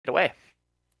Get away.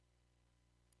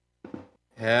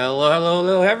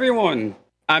 Hello, everyone.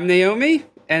 I'm Naomi,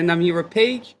 and I'm here with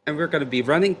Paige, and we're going to be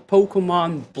running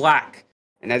Pokemon Black.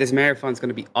 And this marathon is going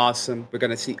to be awesome. We're going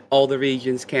to see all the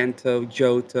regions, Kanto,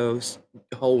 Johto,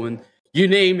 Hoenn, you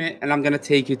name it, and I'm going to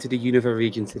take you to the Unova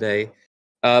region today.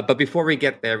 But before we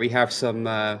get there, we have some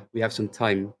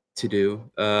time to do.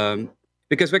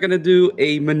 Because we're going to do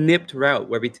a manipped route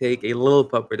where we take a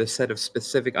Lillipup with a set of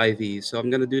specific IVs. So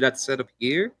I'm going to do that setup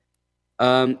here.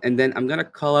 And then I'm gonna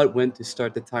call out when to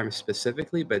start the timer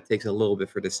specifically, but it takes a little bit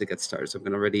for this to get started. So I'm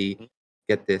gonna already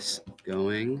get this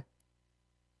going.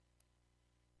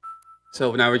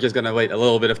 So now we're just gonna wait a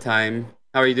little bit of time.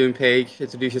 How are you doing, Paige?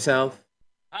 Introduce yourself.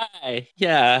 Hi.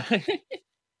 Yeah.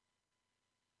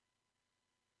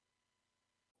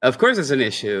 Of course, it's an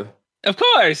issue. Of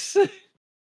course.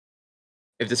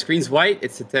 If the screen's white,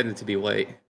 it's intended to be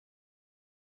white.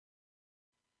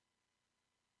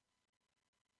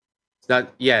 It's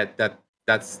not. Yeah,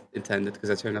 that's intended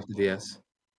because I turned off the DS.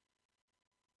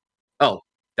 Oh,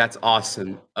 that's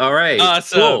awesome. All right.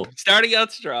 Awesome. Cool. Starting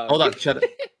out strong. Hold on. Shut up.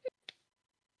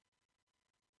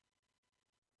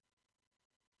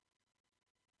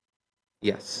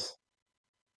 Yes.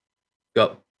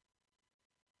 Go.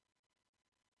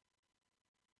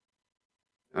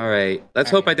 All right.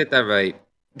 Let's hope I did that right.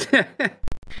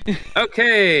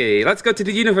 Okay, let's go to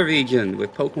the Unova region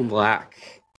with Pokemon Black.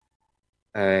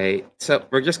 All right, so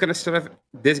we're just gonna start off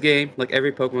this game like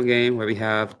every Pokemon game where we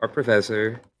have our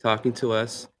professor talking to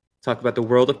us, talk about the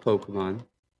world of Pokemon.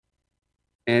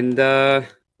 And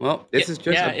well, this is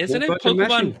just isn't it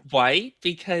Pokemon White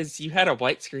because you had a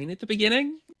white screen at the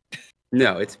beginning?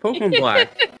 No, it's Pokemon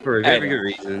Black for a very good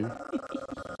reason.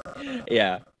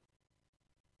 Yeah.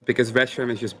 Because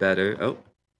Reshiram is just better. Oh.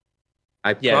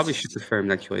 I probably should affirm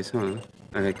that choice, huh?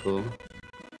 Alright, cool.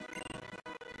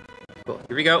 Cool.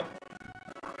 Here we go.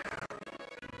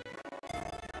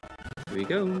 Here we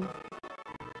go.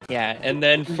 Yeah, and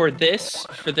then for this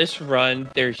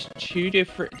run, there's two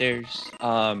different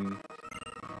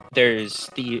there's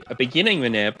a beginning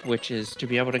manip, which is to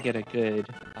be able to get a good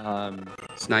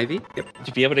Snivy? Yep.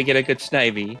 To be able to get a good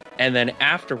Snivy, and then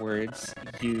afterwards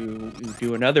you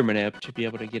do another manip to be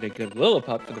able to get a good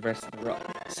Lillipup for the rest of the run.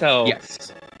 So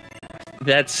yes,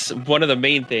 that's one of the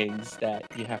main things that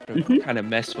you have to kind of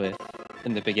mess with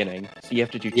in the beginning. So you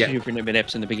have to do two different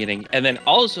manips in the beginning, and then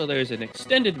also there's an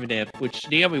extended manip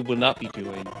which Naomi will not be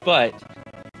doing, but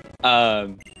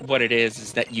what it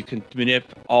is that you can manip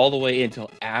all the way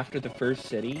until after the first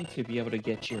city to be able to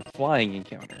get your flying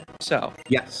encounter. So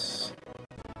yes,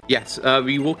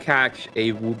 we will catch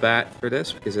a Woobat for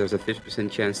this because there's a 50%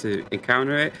 chance to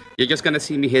encounter it. You're just gonna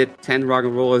see me hit 10 rock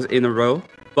and rollers in a row,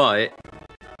 but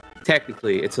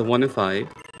technically it's a 1 in 5.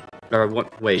 Or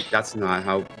wait, that's not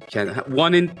how.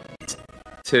 1 in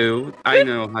 2. I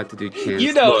know how to do chance.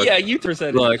 You know, you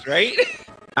percentages, right?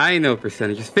 I know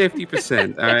percentages.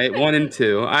 50%. All right, 1 in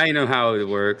 2. I know how it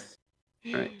works.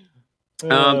 All right.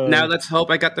 Now let's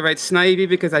hope I got the right Snivy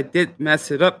because I did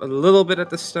mess it up a little bit at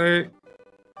the start.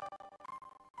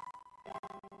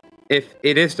 If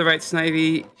it is the right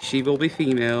Snivy, she will be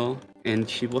female and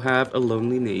she will have a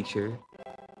lonely nature.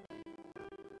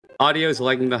 Audio is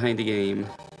lagging behind the game.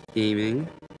 Gaming.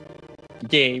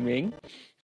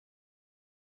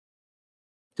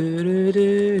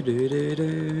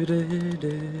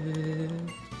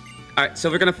 Alright,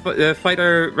 so we're gonna fight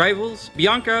our rivals.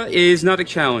 Bianca is not a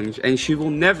challenge, and she will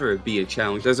never be a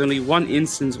challenge. There's only one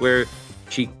instance where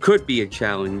she could be a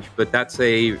challenge, but that's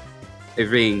a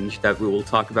range that we will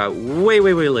talk about way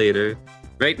later.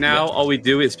 Right now, all we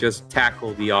do is just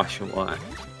tackle the Oshawott.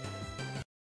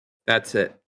 That's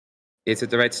it. Is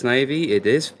it the right Snivy? It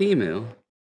is female.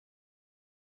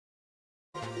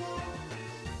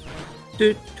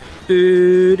 So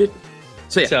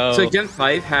Gen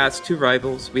 5 has 2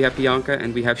 rivals. We have Bianca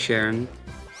and we have Sharon.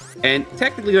 And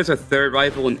technically there's a third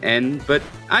rival in N, but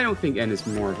I don't think N is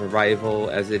more of a rival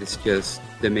as it is just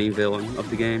the main villain of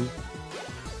the game.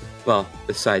 Well,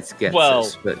 besides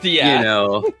Getsus, but you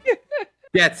know,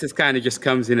 Getsus kind of just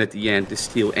comes in at the end to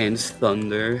steal N's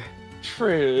thunder.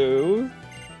 True.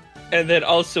 And then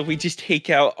also we just take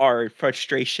out our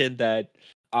frustration that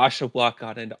Oshawott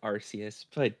got into Arceus,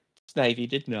 but Snivy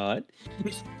did not.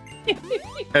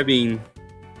 I mean,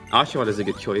 Oshawott is a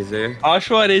good choice there.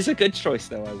 Oshawott is a good choice,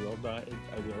 though. I will admit.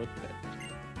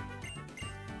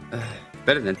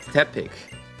 Better than Tepig,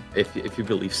 if you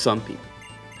believe some people.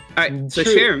 Alright, so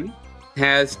Sharon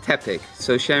has Tepig.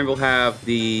 So Sharon will have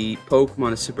the Pokemon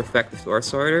that's super effective to our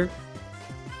starter.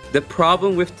 The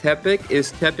problem with Tepig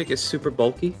is super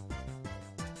bulky.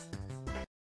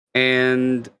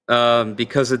 And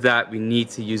because of that, we need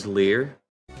to use Leer.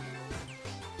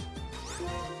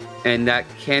 and that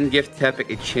can give Tepic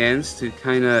a chance to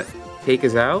kind of take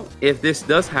us out. If this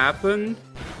does happen,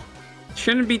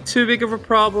 shouldn't be too big of a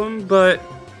problem, but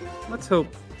let's hope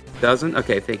it doesn't.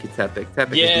 Okay, thank you, Tepic.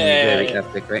 Tepic is doing very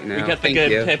epic right now. We got the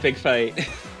good Tepic fight.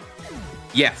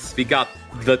 Yes, we got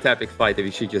the Tepic fight that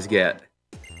we should just get.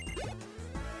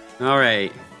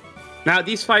 Alright. Now,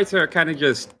 these fights are kind of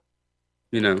just,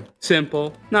 you know,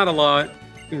 simple. Not a lot.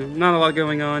 You know, not a lot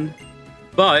going on.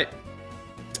 But,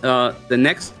 the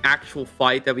next actual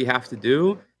fight that we have to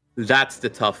do, that's the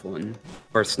tough one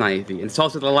for Snivy. And it's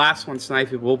also the last one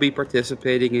Snivy will be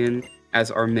participating in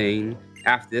as our main.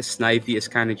 After this, Snivy is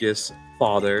kind of just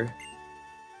fodder.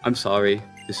 I'm sorry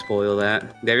to spoil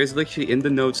that. There is literally in the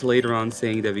notes later on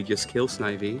saying that we just kill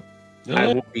Snivy. No. I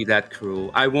won't be that cruel.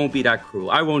 I won't be that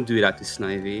cruel. I won't do that to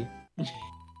Snivy.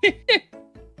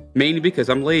 Mainly because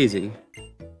I'm lazy.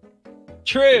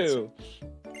 True.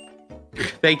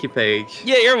 Thank you, Paige.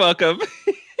 Yeah, you're welcome.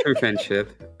 True friendship.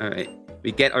 Alright.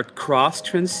 We get our cross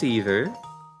transceiver.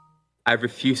 I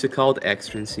refuse to call it X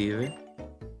transceiver.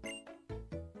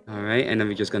 Alright, and then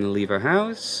we're just gonna leave our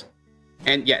house.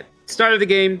 And yeah, start of the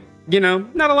game, you know,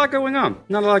 not a lot going on.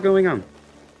 Not a lot going on.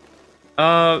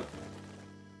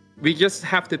 We just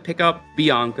have to pick up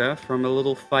Bianca from a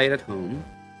little fight at home.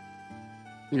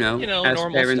 You know as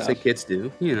parents and kids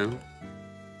do, you know.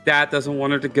 Dad doesn't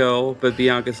want her to go, but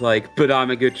Bianca's like, but I'm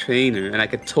a good trainer, and I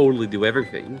could totally do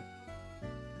everything.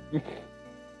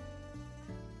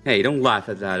 Hey, don't laugh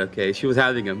at that, okay? She was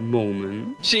having a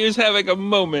moment. She was having a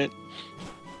moment.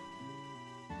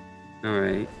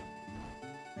 Alright.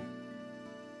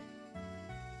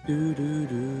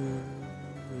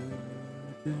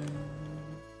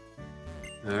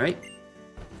 Alright.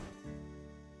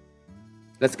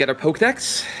 Let's get our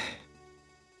Pokédex.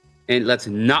 And let's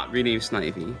not rename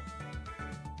Snivy.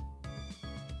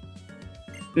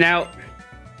 Now,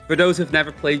 for those who've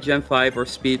never played Gen 5 or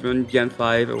speedrun Gen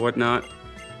 5 or whatnot,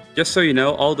 just so you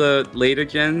know, all the later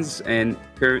gens and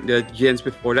the gens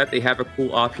before that, they have a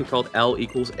cool option called L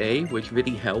equals A, which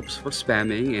really helps for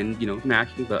spamming and, you know,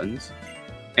 mashing buttons.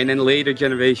 And then later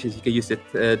generations, you can use the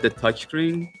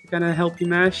touchscreen to kind of help you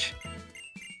mash.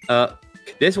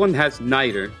 This one has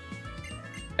neither.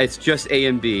 It's just A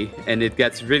and B, and it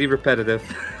gets really repetitive.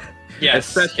 Yes,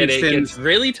 especially and it gets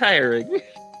really tiring.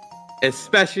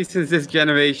 Especially since this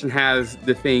generation has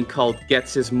the thing called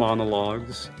Gets His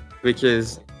Monologues, which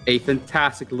is a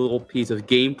fantastic little piece of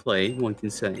gameplay, one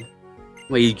can say,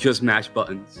 where you just mash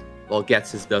buttons while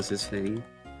Gets does his thing.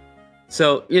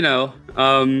 So, you know,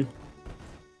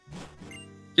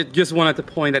 just wanted to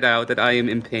point it out that I am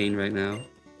in pain right now.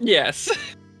 Yes.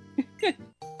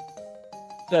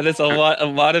 That is a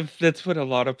lot of that's what a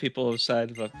lot of people have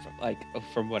said, but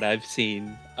from what I've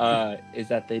seen, is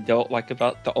that they don't like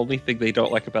about the only thing they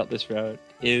don't like about this route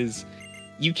is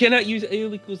you cannot use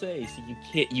A equals A, so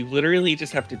you literally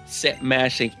just have to sit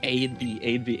mashing A and B,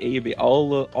 A and B, A and B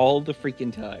all the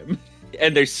freaking time.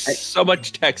 And there's so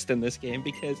much text in this game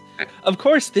because, of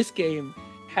course, this game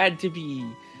had to be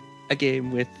a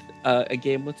game with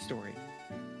story.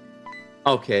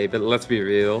 Okay, but let's be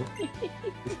real.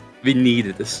 We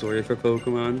needed the story for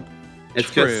Pokemon. It's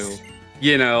true. Just,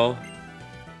 you know.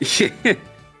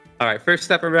 Alright, first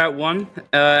step of Route 1.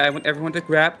 I want everyone to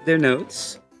grab their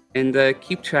notes and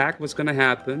keep track what's going to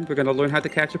happen. We're going to learn how to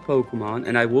catch a Pokemon,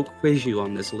 and I will quiz you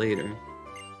on this later.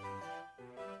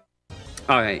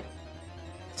 Alright.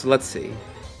 So let's see.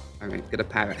 Alright, get a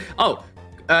parrot. Oh!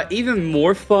 Even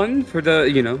more fun for the,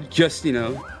 just,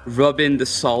 rub in the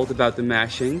salt about the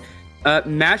mashing.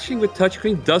 Mashing with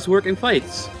touchscreen does work in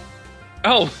fights.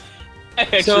 Oh, I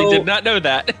actually did not know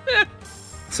that.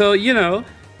 So,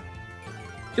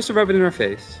 just to rub it in our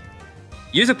face.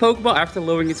 Use a Pokeball after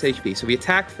lowering its HP. So we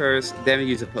attack first, then we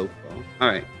use a Pokeball.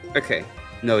 Alright, okay.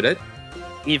 Noted.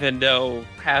 Even though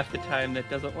half the time that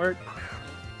doesn't work.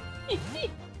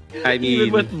 I mean...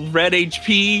 Even with red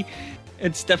HP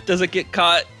and stuff doesn't get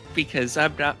caught because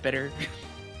I'm not better.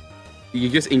 You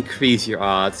just increase your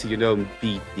odds, so you don't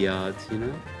beat the odds,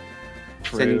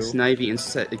 True. Sending Snivy and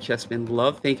Chessman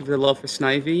love. Thank you for the love for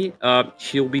Snivy.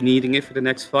 She'll be needing it for the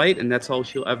next fight, and that's all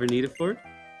she'll ever need it for.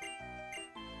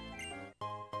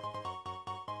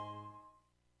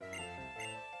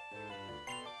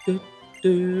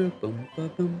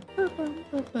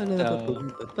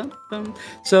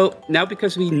 So, now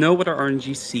because we know what our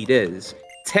RNG seed is,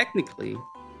 technically,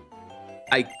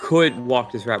 I could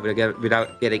walk this route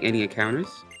without getting any encounters.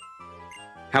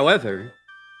 However,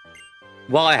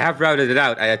 while I have routed it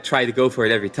out, I try to go for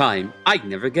it every time. I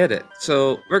never get it.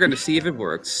 So we're going to see if it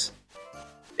works.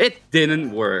 It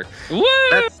didn't work. Woo!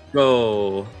 Let's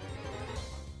go.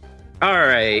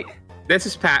 Alright. This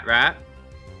is Pat Rat.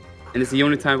 And it's the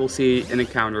only time we'll see an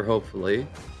encounter, hopefully.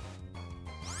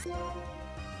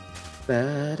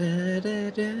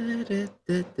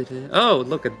 Oh,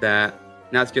 look at that.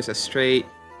 Now it's just a straight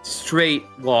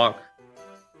walk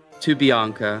to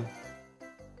Bianca.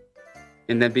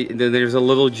 And then there's a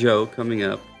little joke coming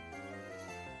up.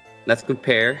 Let's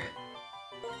compare.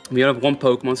 We only have one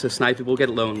Pokemon, so Snivy will get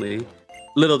lonely.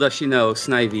 Little does she know,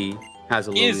 Snivy has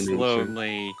a lonely nature.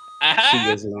 Lonely. She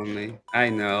is lonely. I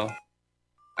know.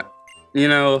 You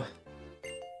know,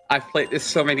 I've played this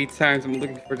so many times. I'm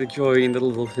looking for the joy in the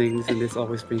little things, and this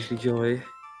always brings me joy.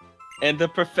 And the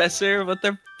professor with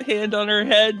their hand on her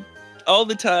head all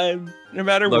the time, no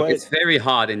matter what. Look, it's very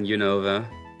hot in Unova.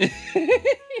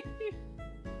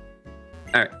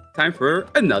 Alright, time for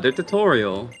another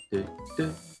tutorial.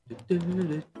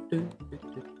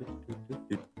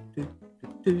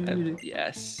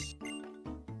 Yes.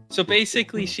 So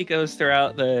basically, she goes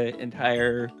throughout the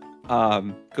entire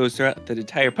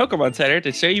Pokemon Center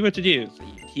to show you what to do. So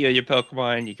you heal your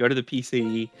Pokemon, you go to the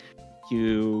PC,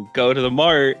 you go to the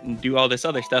mart and do all this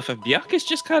other stuff. And Bianca's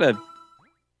just kind of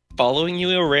following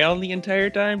you around the entire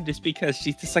time just because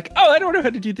she's just like, oh, I don't know how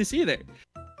to do this either.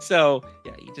 So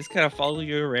yeah, you just kind of follow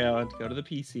you around, go to the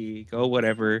PC, go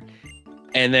whatever.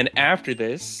 And then after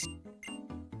this,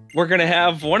 we're going to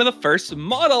have one of the first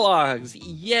monologues.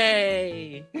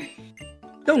 Yay!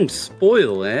 Don't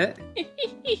spoil it.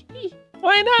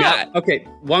 Why not? Yeah, okay,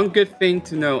 one good thing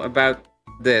to know about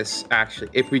this, actually,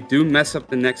 if we do mess up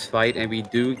the next fight and we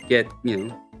do get,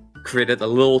 critted a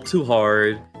little too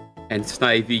hard, and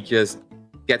Snivy just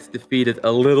gets defeated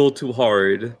a little too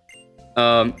hard,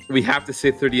 we have to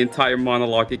sit through the entire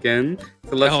monologue again.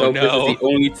 So let's hope this is the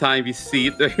only time we see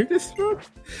it during this run.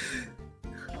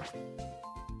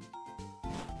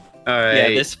 Alright. Yeah,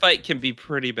 this fight can be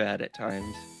pretty bad at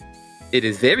times. It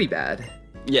is very bad.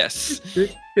 Yes.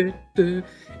 And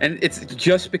it's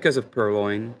just because of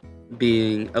Purloin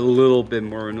being a little bit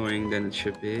more annoying than it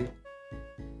should be.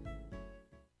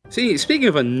 See, speaking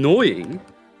of annoying,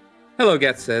 hello,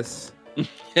 Getsis.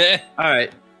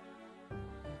 Alright.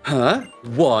 Huh?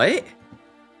 What?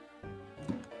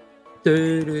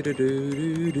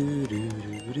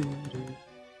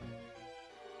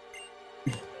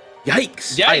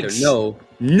 Yikes! I don't know.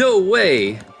 No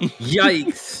way!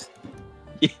 Yikes!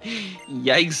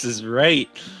 Yikes is right.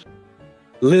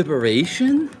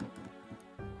 Liberation?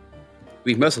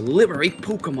 We must liberate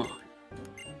Pokemon.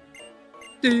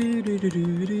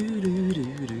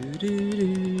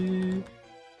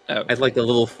 Oh. I like the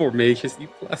little formations you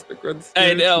plastic grunts.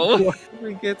 I know.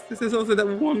 This is also that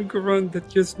one grunt that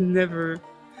just never.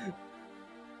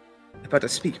 About to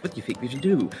speak. What do you think we should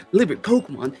do? Liberate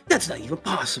Pokemon? That's not even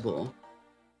possible.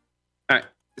 Alright,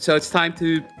 so it's time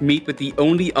to meet with the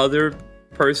only other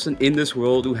person in this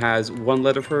world who has one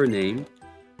letter for her name,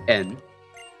 N.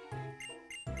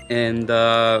 And,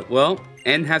 well,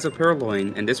 N has a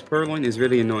Purloin, and this Purloin is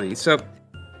really annoying. So,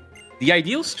 the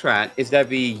ideal strat is that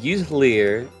we use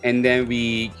Leer, and then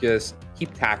we just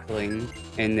keep tackling,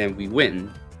 and then we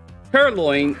win.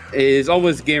 Purloin is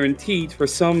almost guaranteed for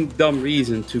some dumb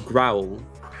reason to growl.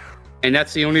 And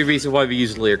that's the only reason why we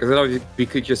use Leer, because otherwise we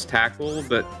could just tackle,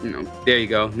 but, there you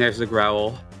go, there's the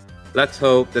growl. Let's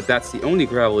hope that that's the only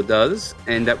growl it does,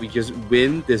 and that we just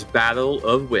win this battle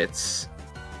of wits.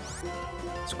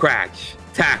 Scratch,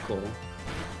 tackle.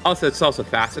 Also, it's also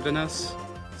faster than us,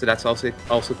 so that's also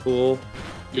cool.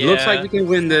 It looks like we can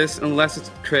win this, unless it's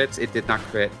crits. It did not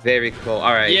crit. Very cool.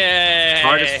 All right. Yay!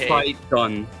 Hardest fight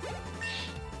done.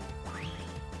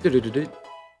 And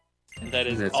that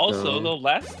is the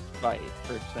last fight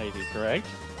for Snivy, correct?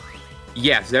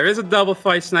 Yes, there is a double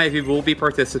fight Snivy will be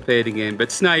participating in, but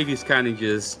Snivy's kind of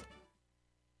just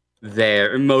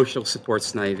there. Emotional support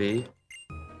Snivy.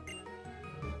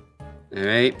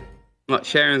 Alright. Well,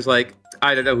 Sharon's like,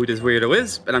 I don't know who this weirdo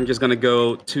is, but I'm just gonna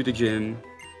go to the gym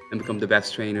and become the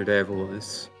best trainer there ever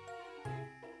was.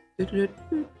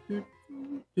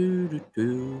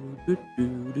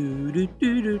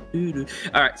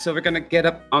 Alright, so we're gonna get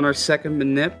up on our second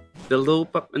manip, the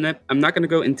Lillipup manip. I'm not gonna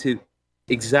go into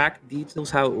exact details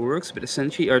how it works, but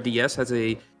essentially RDS has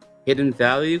a hidden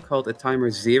value called a timer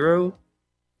 0.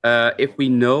 If we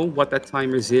know what that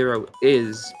timer 0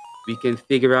 is, we can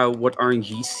figure out what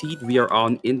RNG seed we are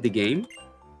on in the game.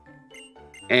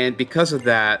 And because of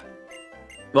that,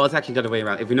 well, it's actually the other way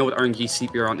around. If we know what RNG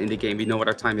seed we are on in the game, we know what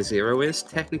our timer 0 is,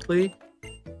 technically.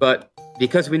 But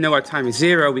because we know our timer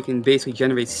 0, we can basically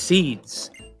generate seeds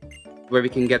where we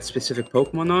can get specific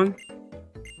Pokemon on.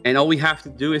 And all we have to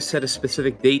do is set a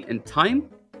specific date and time,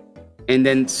 and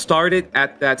then start it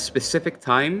at that specific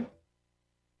time.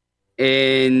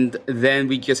 And then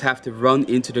we just have to run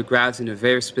into the grass in a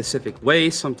very specific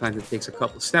way. Sometimes it takes a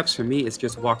couple steps. For me, it's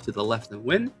just walk to the left and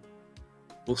win.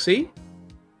 We'll see.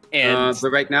 And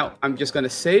but right now, I'm just going to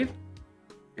save.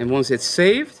 And once it's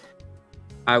saved,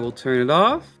 I will turn it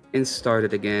off and start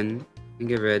it again. And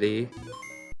get ready.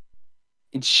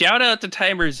 And shout out to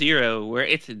Timer Zero, where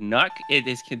it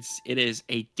is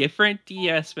a different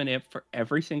DS manip for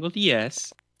every single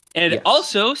DS. And Yes.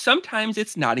 also, sometimes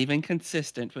it's not even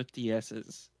consistent with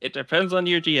DSs. It depends on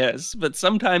your DS, but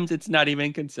sometimes it's not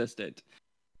even consistent.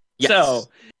 Yes. So,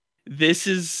 this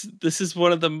is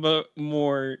one of the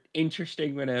more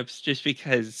interesting manips, just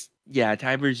because, yeah,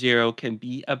 Timer Zero can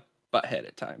be a butthead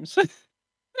at times.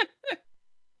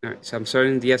 Alright, so I'm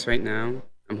starting the DS right now.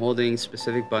 I'm holding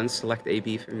specific buttons, select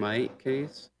AB for my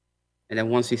case. And then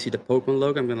once you see the Pokemon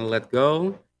logo, I'm going to let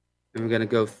go. And we're going to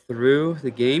go through the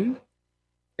game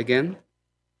again.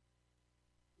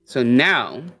 So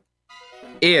now,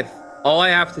 if all I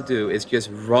have to do is just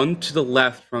run to the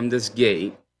left from this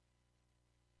gate,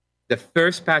 the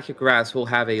first patch of grass will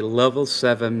have a level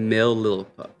 7 male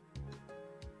Lillipup.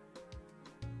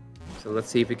 So let's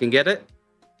see if we can get it.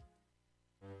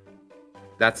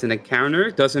 That's an encounter.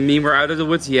 Doesn't mean we're out of the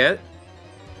woods yet.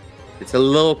 It's a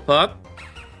Lillipup,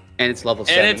 and it's level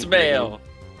 7. And it's male.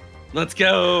 Let's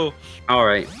go. All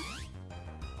right.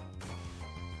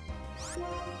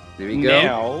 There we go.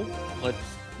 Now, let's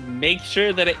make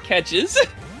sure that it catches.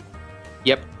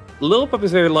 Yep. Lillipup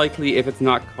is very likely, if it's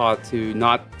not caught, to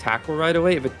not tackle right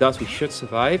away. If it does, we should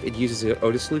survive. It uses an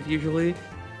Otis Leaf usually.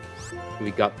 We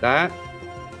got that.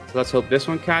 So let's hope this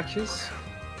one catches.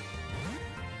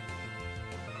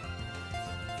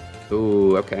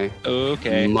 Ooh, okay.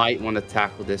 Okay. Might want to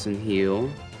tackle this and heal.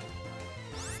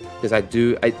 Because I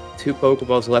 2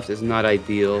 Pokeballs left is not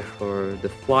ideal for the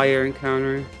flyer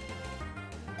encounter.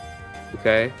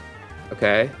 Okay.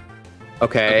 Okay.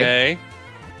 Okay. Okay.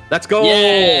 Let's go!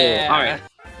 Yeah! Alright.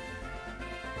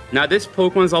 Now this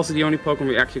Pokemon is also the only Pokemon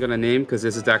we're actually going to name, because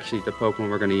this is actually the Pokemon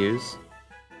we're going to use.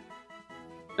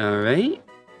 Alright.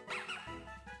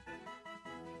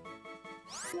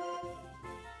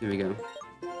 Here we go.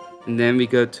 And then we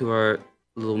go to our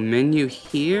little menu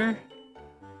here.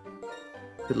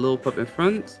 Put Lillipup in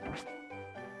front.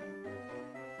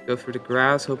 Go for the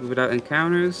grass, hopefully without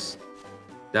encounters.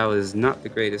 That was not the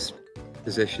greatest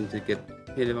position to get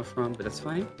hit from, but that's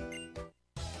fine.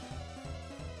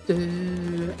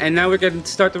 And now we're going to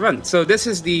start the run. So this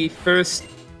is the first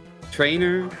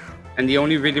trainer, and the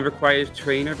only really required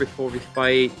trainer before we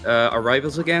fight our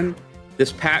rivals again.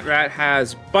 This Patrat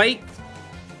has Bite.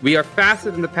 We are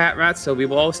faster than the Patrat, so we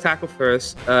will always tackle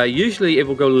first. Usually it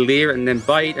will go Leer and then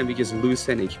Bite, and we just lose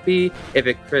 10 HP. If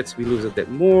it crits, we lose a bit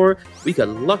more. We got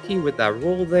lucky with that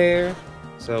roll there.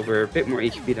 So we're a bit more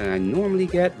HP than I normally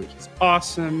get, which is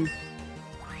awesome.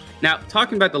 Now,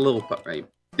 talking about the Lillipup, right?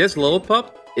 This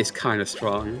Lillipup is kind of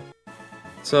strong.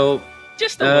 So...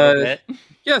 Just a little bit.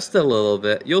 Just a little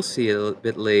bit. You'll see a little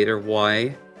bit later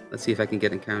why. Let's see if I can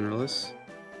get encounterless.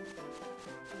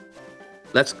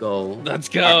 Let's go. Let's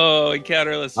go.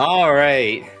 Encounterless. All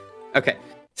right. Okay.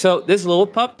 So this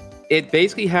Lillipup, it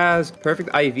basically has perfect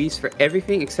IVs for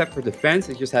everything except for defense.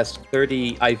 It just has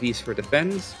 30 IVs for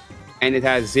defense. And it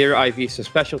has 0 IVs for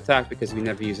special attack because we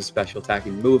never use a special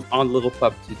attacking move on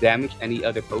Lillipup to damage any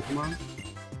other Pokemon.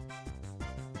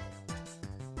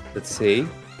 Let's see.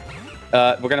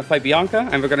 We're going to fight Bianca,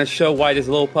 and we're going to show why this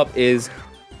Lillipup is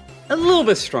a little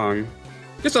bit strong.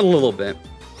 Just a little bit.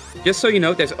 Just so you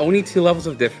know, there's only 2 levels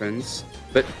of difference,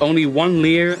 but only 1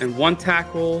 Leer and 1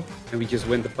 tackle, and we just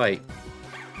win the fight.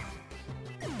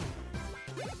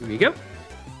 Here we go.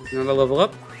 Another level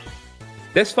up.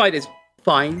 This fight is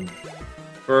fine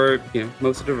for,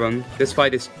 most of the run. This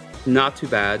fight is not too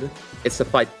bad. It's the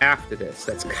fight after this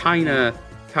that's kind of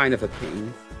a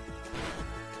pain.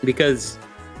 Because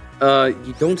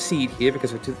you don't see it here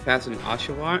because we're too fast in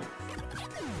Oshawott.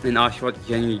 And Oshawott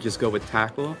generally just go with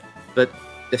tackle. But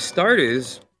the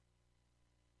starters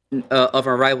of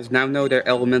our rivals now know their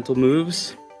elemental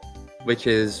moves, which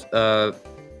is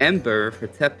Ember for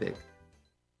Tepig.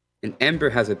 And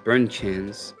Ember has a burn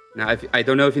chance. Now, I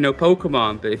don't know if you know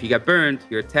Pokemon, but if you get burned,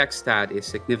 your attack stat is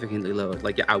significantly lower,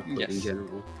 like your output in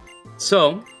general.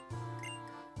 So,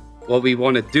 what we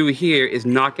want to do here is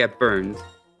not get burned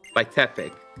by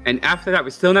Tepig. And after that,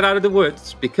 we're still not out of the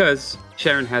woods because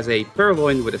Sharon has a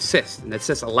Purloin with Assist. And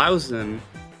Assist allows them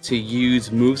to use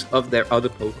moves of their other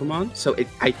Pokemon. So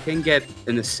I can get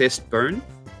an Assist burn,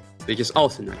 which is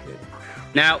also not good.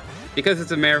 Now, because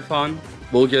it's a marathon,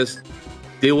 we'll just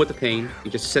deal with the pain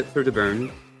and just sit through the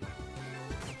burn.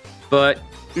 But,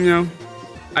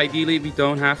 ideally we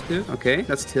don't have to. Okay,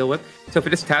 that's Tail Whip. So for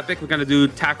this Tapic, we're gonna do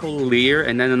Tackle Leer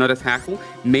and then another Tackle,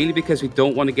 mainly because we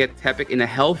don't want to get Tapic in a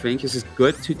health range. This is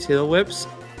good 2 Tail Whips.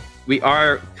 We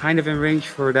are kind of in range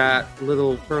for that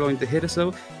little Purloin to hit us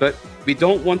though, but we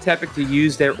don't want Tapic to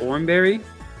use their Oranberry.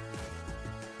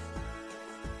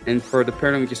 And for the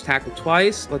Purloin, we just tackle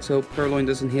twice. Let's hope Purloin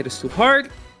doesn't hit us too hard.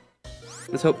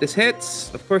 Let's hope this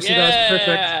hits. Of course it does.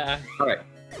 Perfect. All right,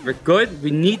 we're good.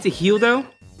 We need to heal though,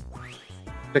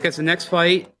 because the next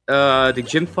fight, the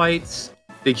gym fights,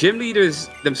 the gym leaders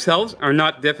themselves are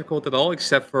not difficult at all,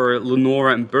 except for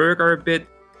Lenora and Berg are a bit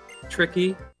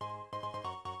tricky.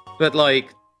 But like,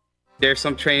 there's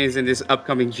some trainers in this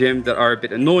upcoming gym that are a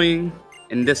bit annoying.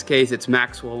 In this case, it's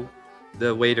Maxwell,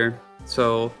 the waiter.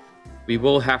 So we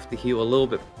will have to heal a little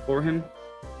bit for him,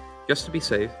 just to be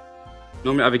safe.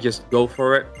 Normally I would just go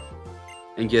for it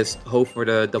and just hope for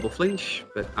the double flinch,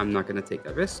 but I'm not gonna take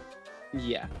that risk.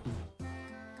 Yeah.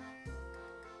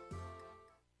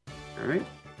 Alright.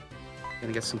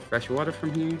 Gonna get some fresh water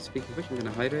from here. Speaking of which, I'm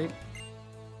gonna hydrate.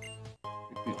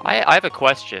 I have a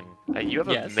question. You have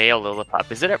a Yes. male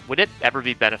Lillipup. Would it ever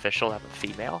be beneficial to have a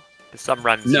female? Because some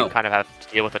runs No. you kind of have to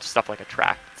deal with stuff like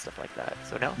attract and stuff like that.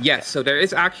 So no? Yes, so there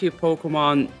is actually a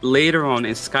Pokemon later on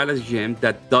in Skylar's gym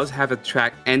that does have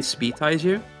attract and speed ties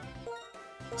you.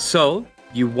 So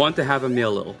you want to have a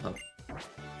male Lillipup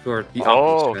for the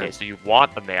Oh, opposite. okay. So you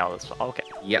want a male as well. Okay.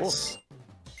 Yes.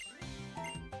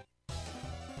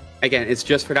 Again, it's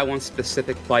just for that one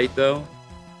specific fight though.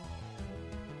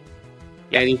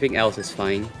 Yeah. Anything else is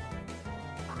fine.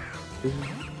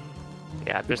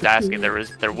 Yeah, I'm just asking.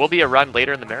 There will be a run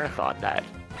later in the marathon that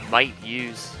might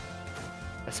use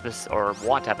a or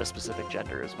want to have a specific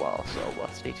gender as well. So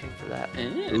stay tuned for that.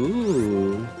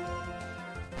 Ooh.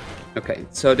 Okay,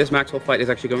 so this Maxwell fight is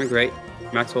actually going great.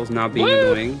 Maxwell's now being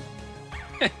annoying.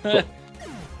 Cool.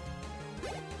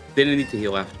 Didn't need to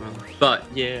heal after all, but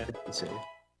Yeah. let's see.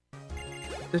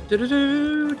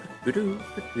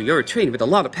 You're trained with a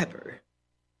lot of pepper.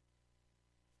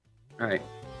 Alright.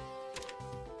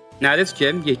 Now this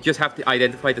gym, you just have to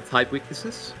identify the type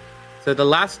weaknesses. So the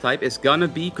last type is gonna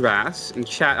be grass. In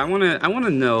chat, I wanna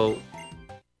know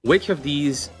which of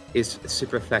these is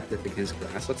super effective against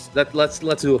grass. Let's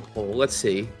do a poll. Let's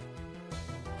see.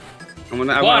 I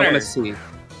wanna see.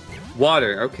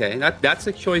 Water, okay. That's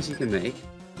a choice you can make.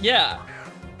 Yeah.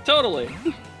 Totally.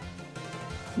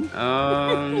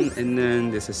 And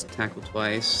then this is tackle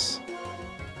twice.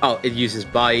 Oh, it uses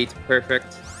bite.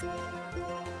 Perfect.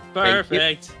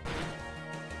 Perfect.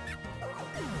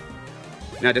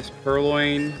 Now this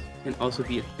Purloin can also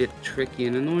be a bit tricky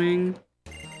and annoying.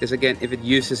 Because again, if it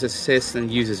uses assist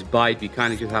and uses bite, you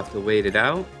kind of just have to wait it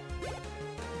out.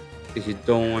 Because you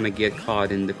don't want to get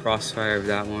caught in the crossfire of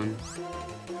that one.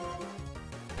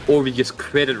 Or we just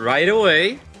crit it right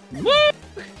away. Woo!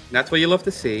 That's what you love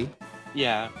to see.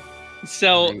 Yeah.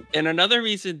 So, Right. and another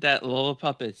reason that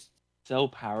Lillipup is so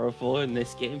powerful in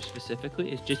this game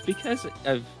specifically is just because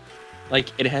of, like,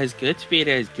 it has good speed,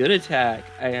 it has good attack,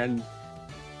 and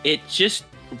it just,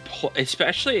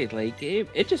 especially late game,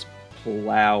 it just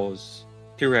plows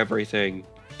through everything.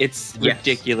 It's Yes.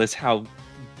 ridiculous how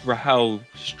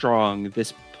strong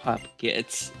this pup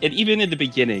gets, and even in the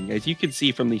beginning, as you can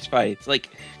see from these fights, like.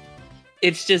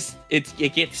 It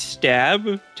gets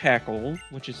stab tackle,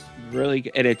 which is really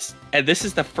good, and this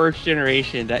is the first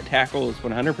generation that tackle is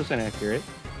 100% accurate.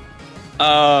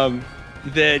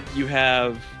 Then you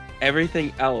have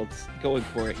everything else going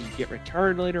for it. You get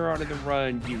return later on in the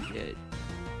run.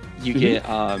 You get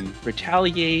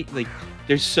retaliate. Like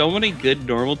there's so many good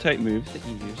normal type moves that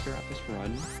you use throughout this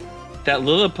run that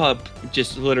Lillipup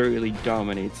just literally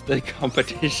dominates the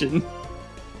competition.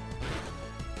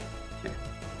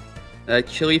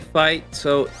 Chili fight.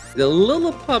 So the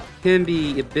Lillipup can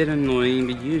be a bit annoying,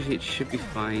 but usually it should be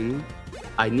fine.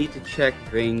 I need to check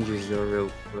ranges though real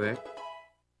quick.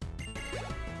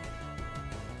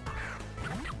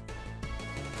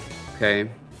 Okay.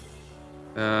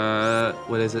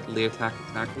 What is it? Leer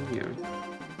tackle? Yeah.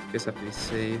 Guess I have to be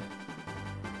safe.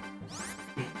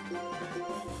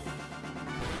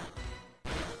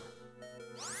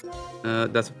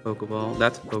 That's a Pokeball.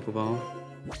 That's a Pokeball.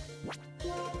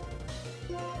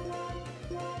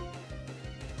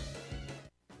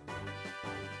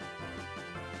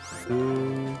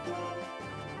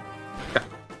 Yeah,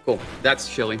 cool. That's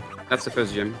Chili. That's the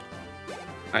first gym.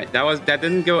 Alright, that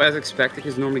didn't go as expected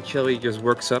because normally Chili just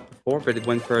works up before, but it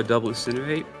went for a double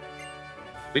incinerate.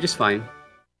 Which is fine.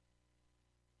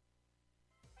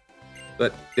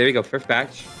 But there we go, first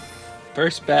batch.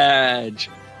 First badge.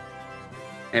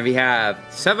 And we have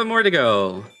 7 more to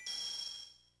go.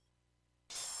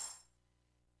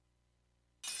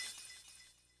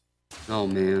 Oh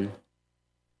man.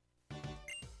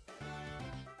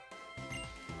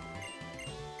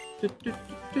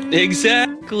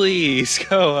 Exactly,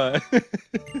 Skoa.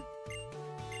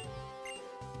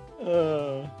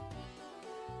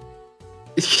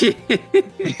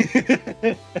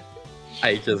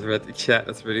 I just read the chat.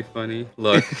 That's really funny.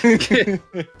 Look,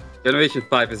 Generation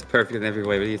 5 is perfect in every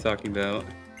way. What are you talking about?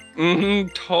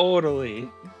 Totally.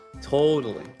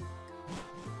 Totally.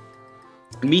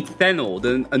 Meet Fennel,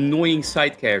 the annoying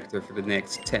side character for the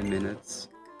next 10 minutes.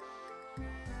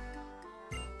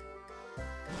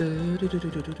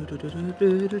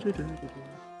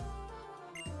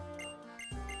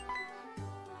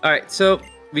 Alright, so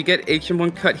we get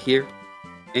HM1 cut here.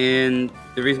 And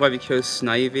the reason why we chose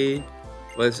Snivy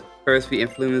was first we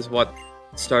influence what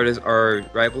starters our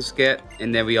rivals get,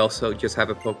 and then we also just have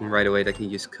a Pokemon right away that can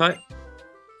use cut.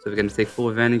 So we're going to take full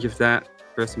advantage of that.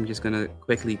 First, I'm just going to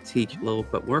quickly teach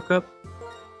Lillipup workup.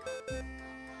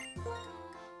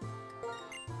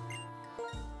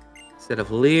 Instead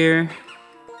of Leer.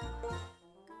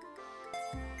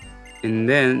 And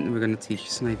then we're going to teach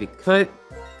Snivy cut.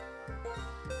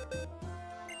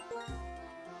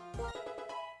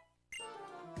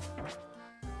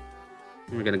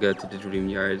 We're gonna go to the Dream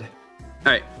Yard.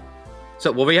 Alright,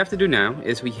 so what we have to do now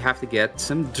is we have to get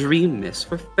some Dream Mist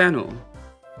for Fennel.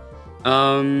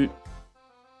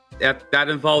 That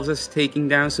involves us taking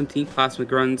down some Team Plasma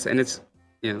Grunts, and it's,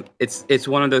 you know, it's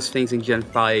one of those things in Gen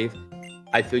 5.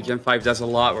 I feel Gen 5 does a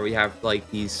lot where we have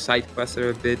like these side quests that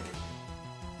are a bit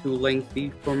too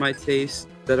lengthy for my taste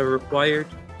that are required.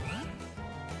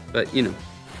 But, you know,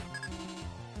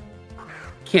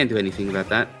 can't do anything about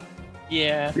that.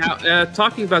 Yeah. Now,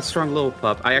 talking about strong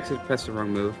Lillipup, I actually pressed the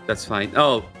wrong move. That's fine.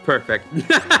 Oh, perfect.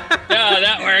 Yeah,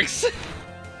 that works.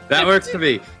 That works for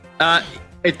me.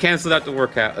 It canceled out the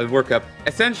workup.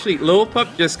 Essentially,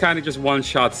 Lillipup just kind of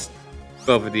one-shots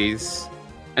both of these.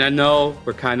 And I know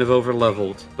we're kind of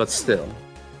over-leveled, but still.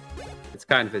 It's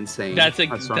kind of insane. That's a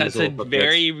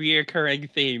very reoccurring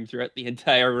theme throughout the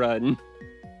entire run.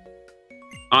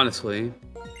 Honestly.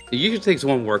 It usually takes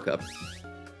one workup.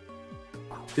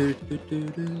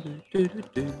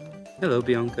 Hello,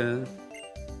 Bianca.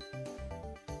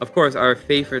 Of course, our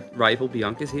favorite rival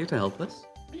Bianca is here to help us.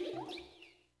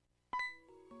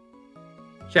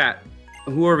 Chat,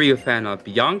 who are we a fan of,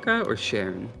 Bianca or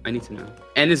Sharon? I need to know.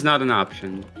 N is not an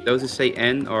option. Those who say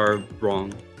N are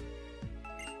wrong.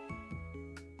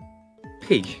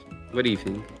 Paige, what do you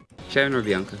think? Sharon or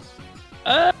Bianca?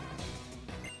 I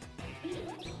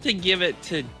had to give it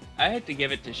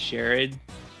to Sharon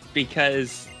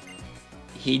because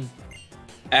he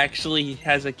actually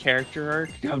has a character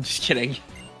arc. No, I'm just kidding.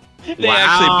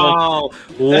 Wow!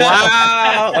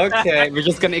 Wow! Okay, we're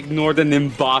just gonna ignore the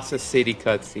Nimbasa City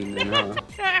cutscene then, huh?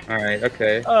 Alright,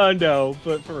 okay. Oh no,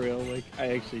 but for real, like, I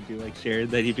actually do like Sharon,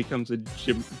 that he becomes a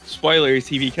gym... Spoilers,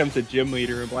 he becomes a gym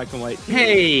leader in Black and White.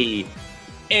 Hey!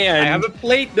 And... I haven't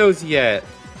played those yet.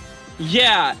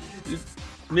 Yeah!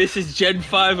 Mrs. Gen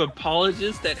 5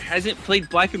 apologist that hasn't played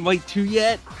Black and White 2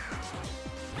 yet?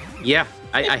 Yeah,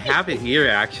 I have it here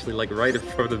actually, like right in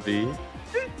front of me.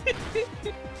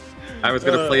 I was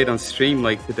gonna play it on stream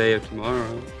like today or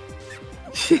tomorrow.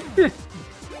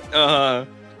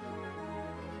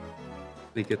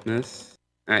 My goodness.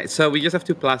 Alright, so we just have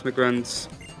 2 Plasma Grunts.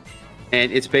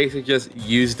 And it's basically just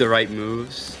use the right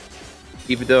moves.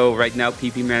 Even though right now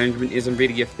PP management isn't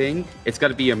really a thing, it's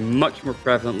gotta be a much more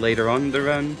prevalent later on in the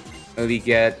run. We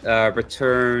get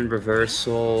Return,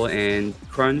 Reversal, and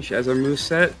Crunch as our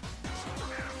moveset.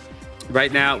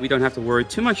 Right now, we don't have to worry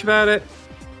too much about it.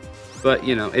 But,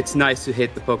 you know, it's nice to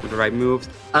hit the Pokemon with the right moves.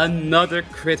 Another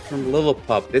crit from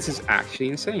Lillipup. This is actually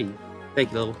insane.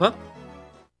 Thank you, Lillipup.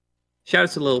 Shout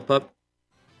out to Lillipup.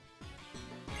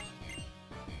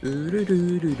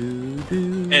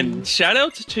 And shout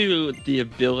out to the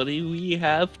ability we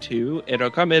have, too. It'll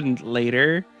come in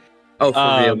later. Oh,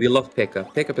 for real. We love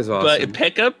Pickup. Pickup is awesome. But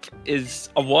Pickup is,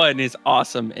 1, is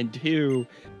awesome. And 2,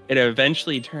 it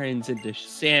eventually turns into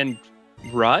Sand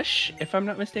Rush, if I'm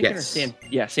not mistaken, yes. or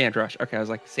Sand Rush. Okay, I was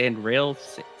like Sand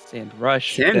Rails, Sand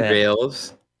Rush. Sand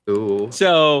Rails. Ooh.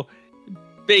 So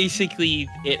basically,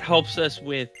 it helps us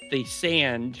with the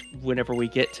sand whenever we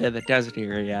get to the desert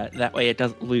area. That way, it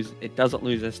doesn't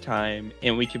lose us time,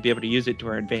 and we can be able to use it to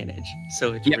our advantage.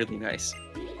 So it's really nice.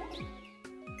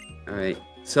 All right.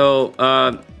 So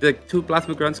the 2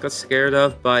 Plasma Grunts got scared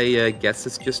of by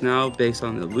Getsus just now, based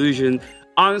on illusion.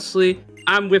 Honestly,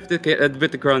 I'm with the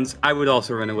Grunts. I would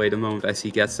also run away the moment I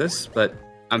see Getsus, but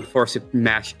I'm forced to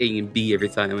mash A and B every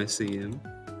time I see him.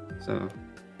 So,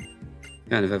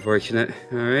 kind of unfortunate.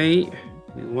 Alright,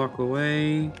 walk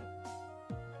away.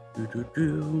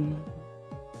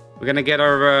 We're gonna get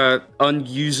our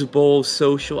unusable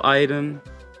social item.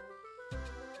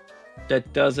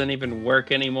 That doesn't even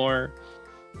work anymore.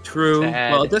 True.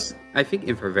 Sad. Well, this I think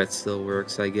infrared still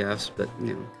works, I guess, but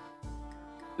you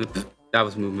know, that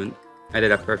was movement. I did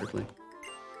that perfectly.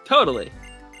 Totally.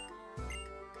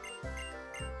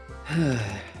 All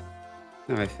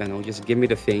right, Fennel, just give me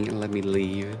the thing and let me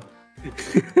leave.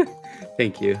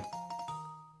 Thank you.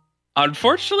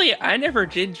 Unfortunately, I never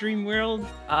did Dream World,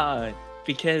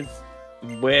 because,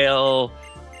 well,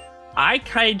 I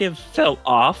kind of fell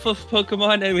off of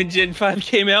Pokemon when Gen 5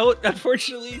 came out,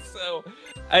 unfortunately, so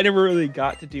I never really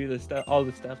got to do all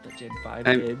the stuff that Gen 5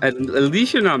 did. At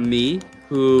least you're not me,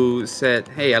 who said,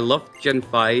 hey, I love Gen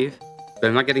 5, but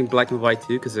I'm not getting Black and White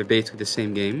 2 because they're basically the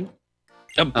same game.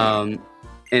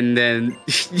 And then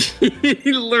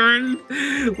he learned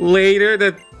later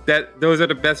that those are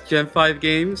the best Gen 5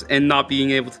 games and not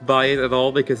being able to buy it at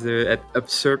all because they're at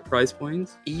absurd price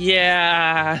points.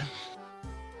 Yeah.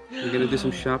 We're gonna do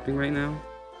some shopping right now.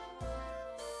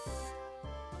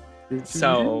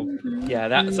 So, yeah,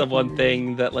 that's the one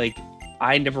thing that, like,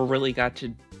 I never really got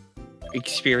to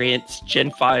experience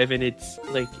Gen 5 in its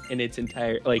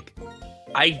entire, like,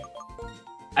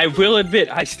 I will admit,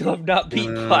 I still have not beat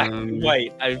Black and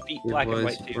White. I've beat Black and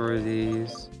White too. For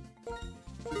these.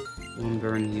 One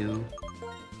burn heal.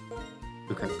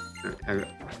 Okay.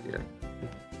 Yeah.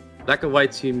 Black and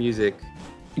White 2 music.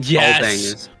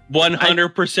 Yes!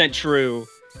 100% true.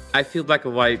 I feel Black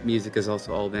and White music is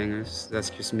also all bangers. That's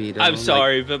just me, though. I'm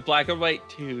sorry, but Black and White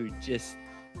 2 just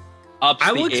ups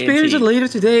I will experience it later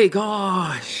today.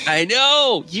 Gosh. I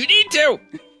know! You need to!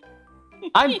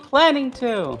 I'm planning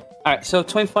to. Alright, so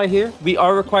 25 here. We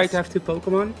are required to have 2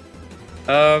 Pokemon.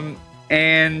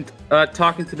 And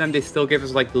talking to them, they still give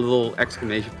us like the little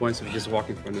exclamation points if we just walk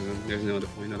in front of them. There's no other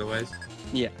point otherwise.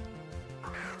 Yeah.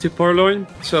 To Purloin,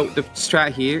 so the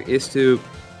strat here is to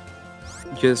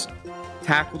just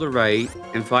tackle the right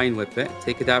and Vine Whip it.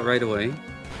 Take it out right away.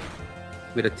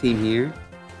 With a team here.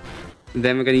 And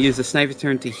then we're going to use the Sniper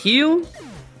turn to heal.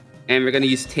 And we're going to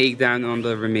use Takedown on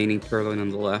the remaining Purloin on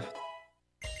the left.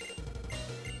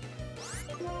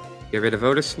 Get rid of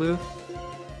Odor Sleuth.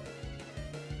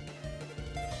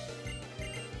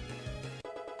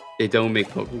 They don't make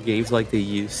Pokemon games like they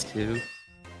used to.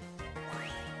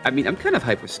 I mean, I'm kind of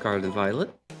hyper Scarlet and Violet.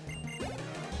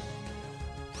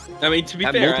 I mean, to be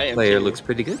that fair, I am multiplayer too. looks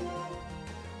pretty good.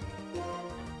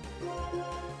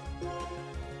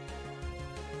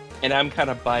 And I'm kind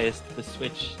of biased to the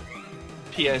Switch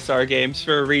PSR games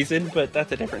for a reason, but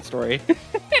that's a different story.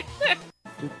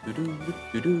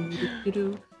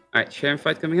 Alright, Sharon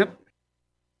fight coming up.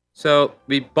 So,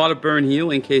 we bought a burn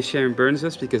heal in case Sharon burns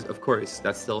us, because of course,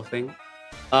 that's still a thing.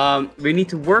 We need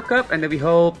to work up, and then we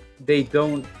hope they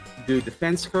don't do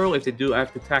defense curl. If they do, I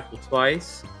have to tackle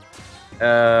twice.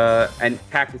 And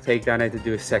tackle takedown, I have to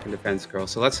do a second defense curl.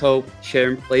 So let's hope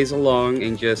Sharon plays along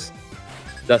and just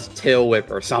does tail whip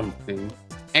or something.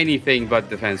 Anything but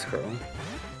defense curl.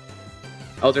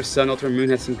 Ultra Sun, Ultra Moon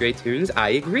has some great tunes.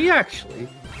 I agree, actually.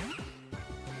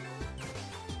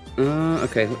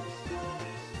 Okay.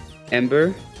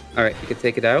 Ember. Alright, you can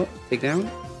take it out. Take down.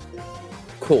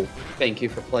 Cool. Thank you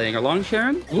for playing along,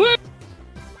 Sharon. What?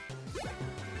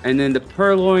 And then the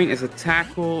Purloin is a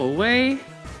tackle away.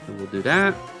 So we'll do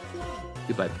that.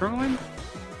 Goodbye, Purloin.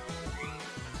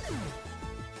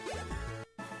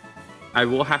 I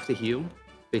will have to heal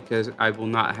because I will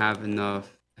not have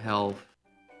enough health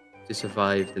to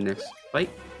survive the next fight.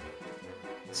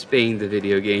 Spain, the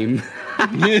video game.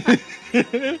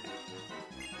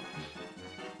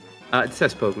 It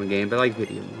says Pokemon game, but I like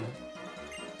video more.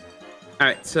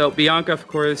 Alright, so Bianca, of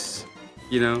course,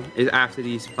 you know, is after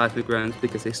these plasmic runs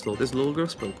because they stole this little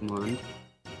girl's Pokemon.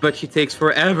 But she takes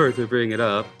forever to bring it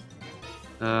up.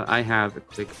 I have a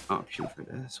quick option for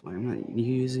this. Why am I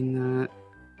using that?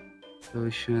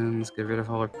 Potions, get rid of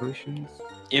all our potions.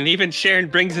 And even Sharon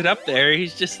brings it up there.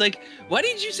 He's just like, why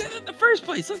did you say that in the first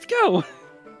place? Let's go.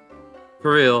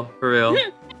 For real, for real.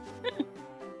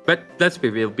 But let's be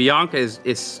real, Bianca is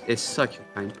such a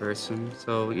kind person,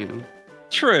 so, you know.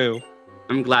 True.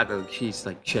 I'm glad that she's,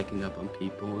 like, checking up on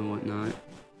people and whatnot.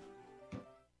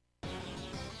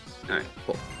 Alright,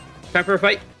 cool. Time for a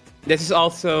fight. This is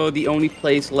also the only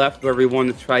place left where we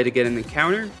want to try to get an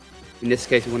encounter. In this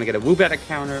case, we want to get a Woobat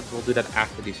encounter. We'll do that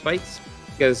after these fights.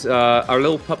 Because our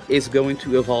Lillipup is going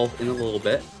to evolve in a little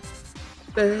bit.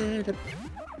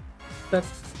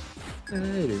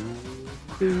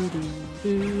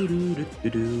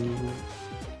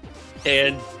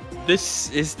 And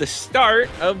this is the start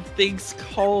of things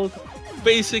called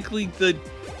basically the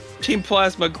Team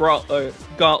Plasma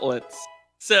gauntlets.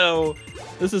 So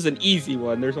this is an easy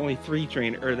one. There's only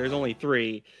there's only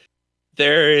three.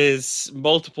 There is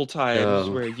multiple times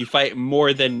where you fight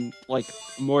more than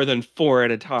 4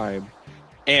 at a time,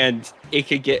 and it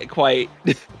could get quite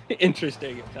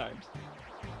interesting at times.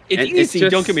 It's easy,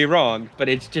 don't get me wrong, but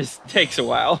it just takes a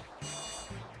while.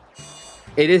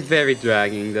 It is very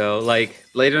dragging though. Like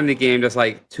later in the game, there's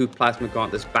like 2 plasma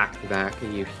gauntlets back to back,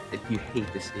 and you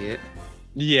hate to see it.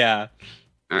 Yeah.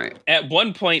 All right. At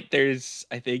one point, there's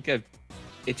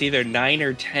it's either 9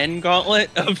 or 10 gauntlet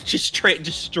of just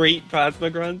straight plasma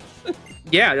grunts.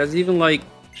 Yeah, there's even like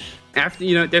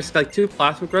after there's like 2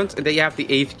 plasma grunts, and then you have the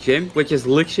 8th gym, which is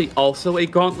literally also a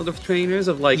gauntlet of trainers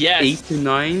of like 8 to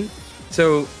 9.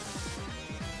 So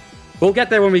we'll get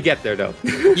there when we get there, though.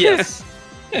 Yes.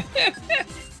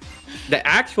 The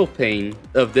actual pain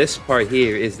of this part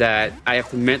here is that I have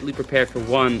to mentally prepare for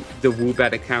 1, the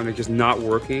Woobat encounter just not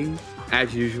working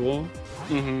as usual,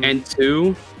 and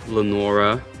 2,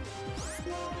 Lenora.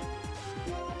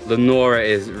 Lenora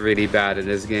is really bad in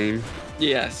this game.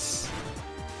 Yes.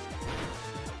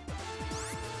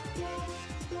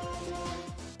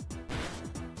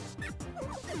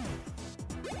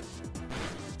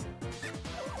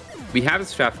 We have a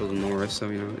strat for Lenora, so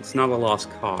it's not a lost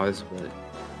cause, but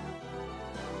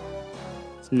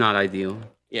it's not ideal.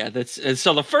 Yeah,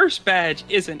 so the first badge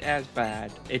isn't as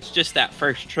bad. It's just that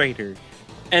first trainer.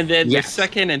 And then the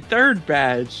second and third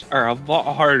badge are a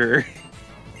lot harder.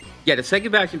 Yeah, the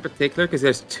second badge in particular, because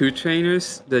there's 2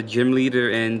 trainers, the gym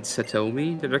leader and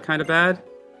Satomi, that are kind of bad.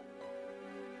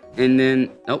 And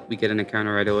then, we get an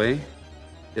encounter right away.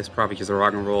 This is probably just a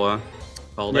rock and roller.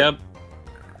 Yep,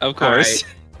 of course.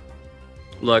 Right.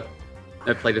 Look,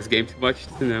 I played this game too much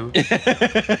to know.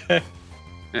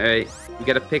 Alright, we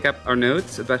gotta pick up our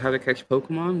notes about how to catch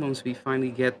Pokemon once we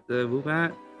finally get the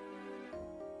Woobat.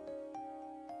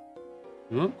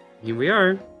 Well, here we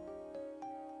are.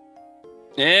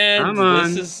 And come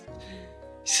on. This is...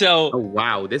 So... Oh,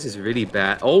 wow, this is really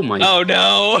bad. Oh, my... Oh,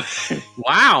 no!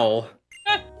 Wow!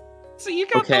 So you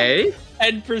got the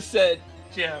 10%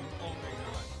 gem. Oh, my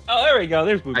god. Oh, there we go.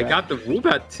 There's Woobat. I got the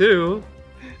Woobat, too.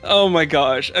 Oh, my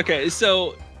gosh. Okay,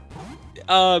 so...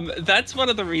 that's one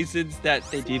of the reasons that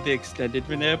they do the extended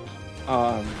manip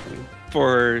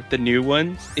for the new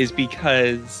ones, is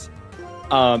because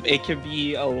it can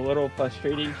be a little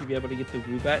frustrating to be able to get the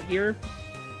Woobat here.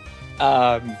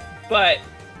 But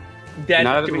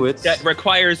that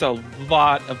requires a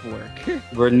lot of work.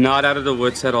 We're not out of the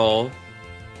woods at all.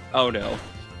 Oh no.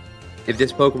 If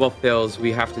this Pokeball fails,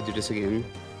 we have to do this again.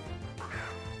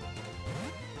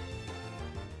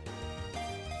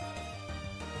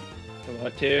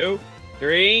 One, 2,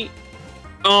 3.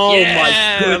 Oh yeah, my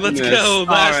goodness. Let's go.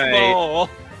 Last ball.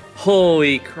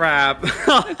 Holy crap.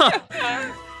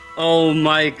 Oh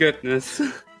my goodness.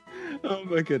 Oh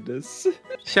my goodness.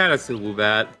 Shout out to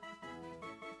Woobat.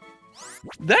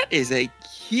 That is a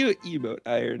cute emote,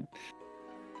 Iron.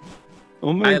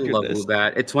 Oh my goodness. I love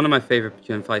Woobat. It's one of my favorite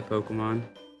Gen 5 Pokemon.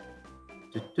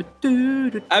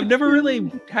 I've never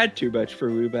really had too much for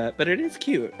Woobat, but it is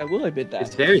cute. I will admit that.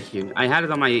 It's very cute. I had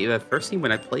it on my first team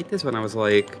when I played this when I was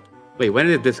like... Wait, when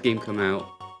did this game come out?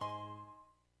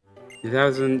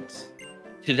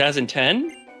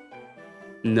 2010?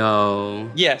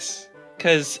 No. Yes,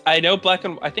 because I know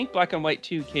I think Black and White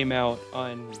 2 came out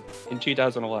in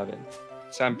 2011.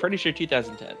 So I'm pretty sure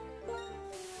 2010.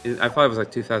 I thought it was like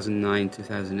 2009,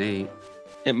 2008.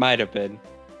 It might have been.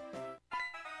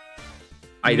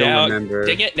 I don't remember.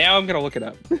 Dang it, now I'm going to look it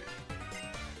up.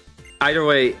 Either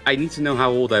way, I need to know how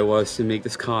old I was to make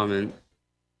this comment.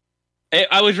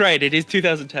 I was right, it is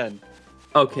 2010.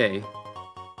 Okay.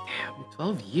 Damn,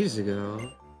 12 years ago.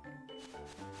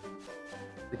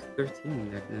 Like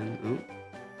 13 back then.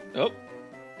 Oh.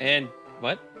 And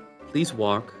what? Please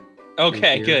walk.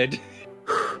 Okay, good.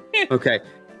 Okay.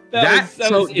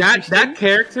 That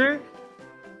character,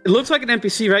 it looks like an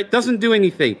NPC, right? Doesn't do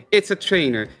anything. It's a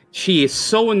trainer. She is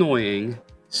so annoying.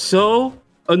 So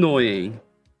annoying.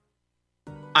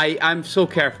 I'm so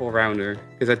careful around her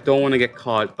because I don't want to get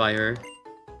caught by her.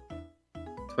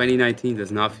 2019 does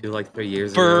not feel like 3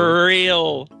 years ago. For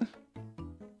real.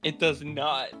 It does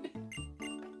not.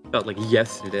 Felt like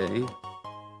yesterday.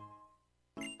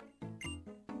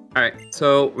 Alright,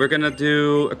 so we're gonna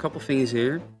do a couple things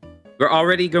here. We're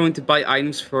already going to buy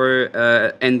items for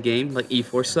endgame, like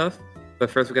E4 stuff.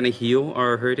 But first we're gonna heal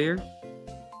our herd here.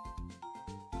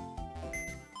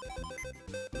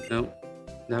 Nope.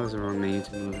 That was the wrong menu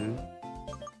to move in.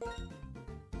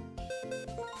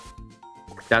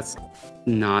 That's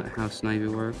not how Snivy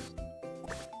works.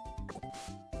 Cool.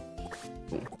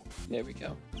 There we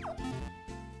go.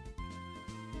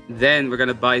 Then we're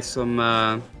gonna buy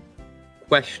some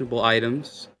questionable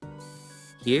items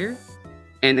here.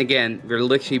 And again, we're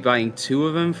literally buying 2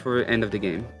 of them for end of the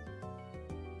game.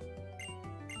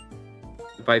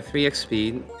 Buy 3x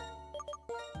speed.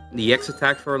 The X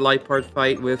attack for a light part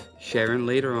fight with Sharon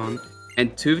later on.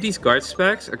 And 2 of these guard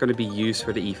specs are going to be used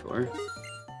for the E4.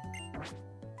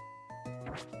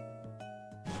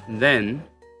 And then,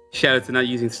 shout out to not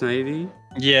using Snivy.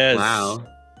 Yes. Wow.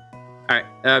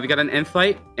 Alright, we got an end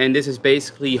fight. And this is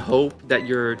basically hope that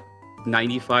your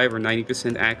 95 or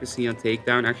 90% accuracy on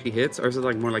takedown actually hits. Or is it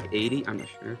like more like 80? I'm not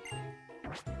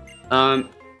sure.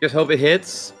 Just hope it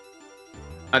hits.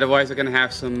 Otherwise, we're going to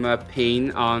have some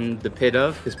pain on the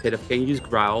Pidove, because Pidove can use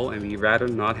Growl, and we'd rather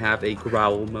not have a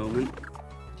Growl moment.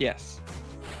 Yes.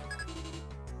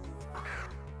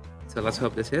 So let's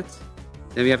hope this hits.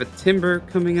 Then we have a Timber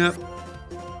coming up.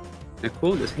 Now,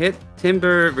 cool, this hit.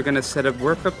 Timber, we're going to set up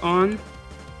Workup on,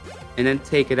 and then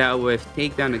take it out with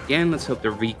Takedown again. Let's hope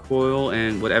the recoil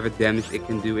and whatever damage it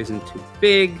can do isn't too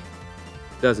big.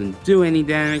 Doesn't do any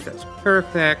damage, that's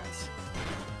perfect.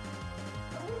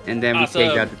 And then we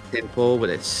take out the temple with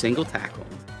a single tackle.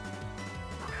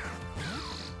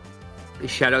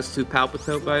 Shoutouts to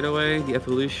Palpitote, by the way, the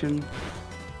evolution.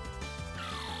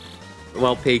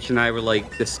 While Paige and I were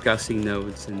like discussing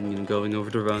notes and going over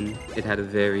the run, it had a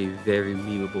very, very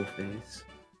memeable face.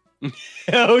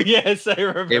 Oh yes, I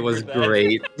remember. It was that.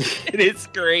 great. It is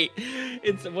great.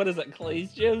 It's what is it?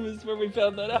 Clay's Gym is where we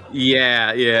found that out.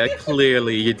 Yeah.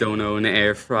 Clearly, you don't own an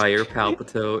air fryer,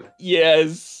 Palpitote.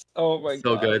 Yes. Oh my god.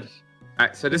 So good. All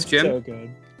right, so this gym. So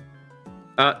good.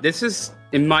 This is,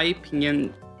 in my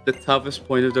opinion, the toughest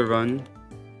point of the run.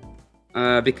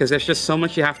 Because there's just so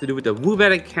much you have to do with the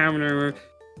Woobat encounter,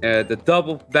 the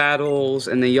double battles,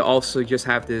 and then you also just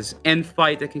have this end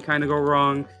fight that can kind of go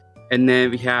wrong. And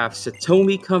then we have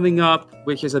Satomi coming up,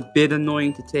 which is a bit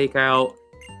annoying to take out.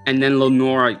 And then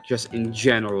Lenora, just in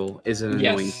general, is an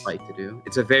annoying fight to do.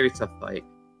 It's a very tough fight.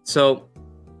 So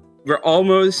we're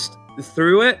almost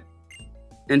through it,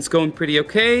 and it's going pretty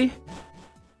okay.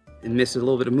 And missed a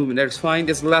little bit of movement there. It's fine.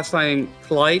 This is the last time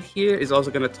Clyde here is also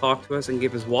going to talk to us and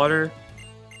give us water.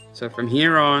 So from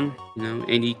here on,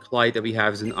 any Clyde that we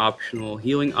have is an optional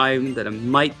healing item that I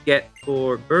might get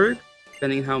for Berg,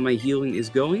 depending on how my healing is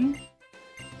going.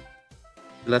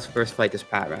 Let's first fight this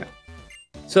Patrat.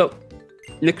 So,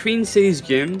 in the Queen City's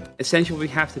gym, essentially what we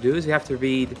have to do is we have to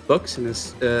read books in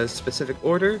a specific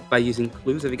order by using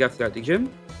clues that we got throughout the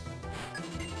gym.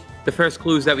 The first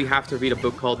clue is that we have to read a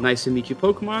book called Nice to Meet You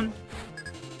Pokemon,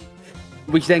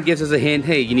 which then gives us a hint,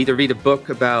 hey, you need to read a book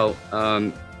about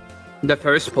the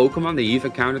first Pokemon that you've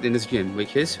encountered in this gym,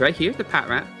 which is right here, the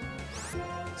Patrat.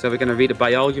 So we're going to read the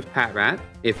biology of Patrat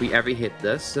if we ever hit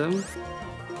this. So,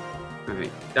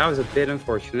 alright, that was a bit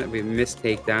unfortunate. We missed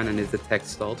takedown and his attack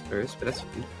stalled first, but that's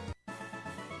fine.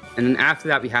 And then after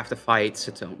that, we have to fight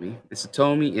Satomi. And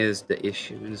Satomi is the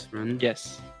issue in this run.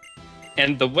 Yes.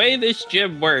 And the way this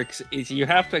gym works is you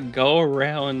have to go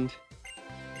around.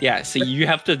 Yeah, so you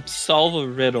have to solve a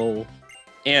riddle,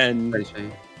 and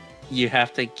you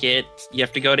have to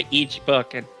go to each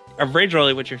book. And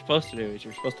originally, what you're supposed to do is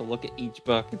you're supposed to look at each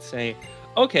book and say,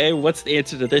 okay, what's the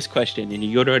answer to this question? And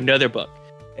you go to another book,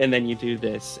 and then you do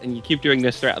this, and you keep doing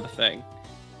this throughout the thing.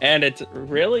 And it's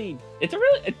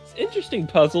interesting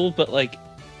puzzle, but like,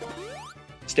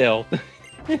 still.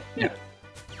 Yeah.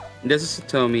 This is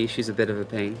Satomi. She's a bit of a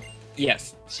pain.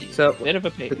 Yes, she's a bit of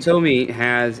a pain. Satomi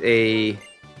has a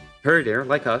herder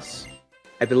like us.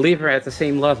 I believe her at the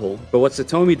same level. But what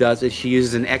Satomi does is she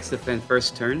uses an X defend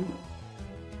first turn,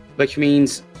 which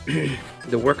means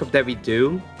the workup that we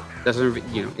do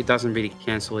it doesn't really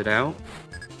cancel it out.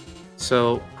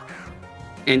 So,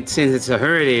 and since it's a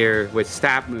herder with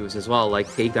stab moves as well, like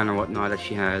takedown or whatnot that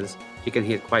she has, she can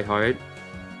hit quite hard.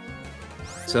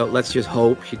 So let's just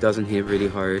hope she doesn't hit really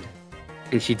hard.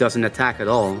 And she doesn't attack at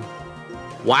all.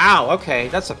 Wow, okay,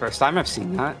 that's the first time I've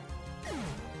seen that.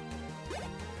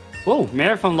 Whoa,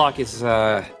 Marathon Lock is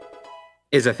a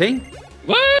thing?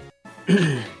 What?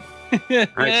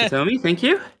 Alright, Satomi, thank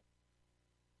you.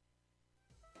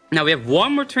 Now we have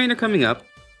one more trainer coming up.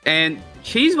 And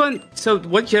she's so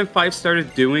what Gen 5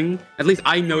 started doing, at least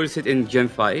I noticed it in Gen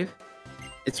 5.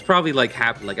 It's probably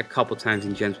happened a couple times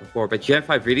in gens before, but Gen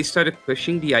 5 really started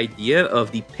pushing the idea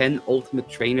of the penultimate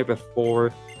trainer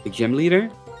before the gym leader.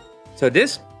 So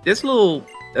this little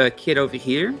kid over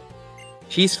here,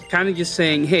 she's kind of just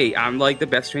saying, hey, I'm the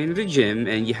best trainer in the gym,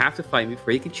 and you have to fight me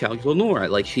before you can challenge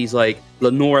Lenora. She's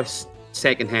Lenora's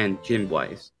second-hand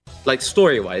gym-wise.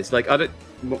 Story-wise. The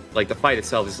fight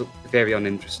itself is very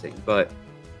uninteresting, but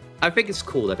I think it's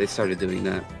cool that they started doing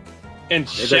that. And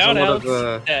There's shout a lot outs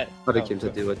of other games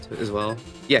that do it as well.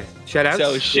 Yeah, shout outs.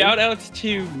 So shout outs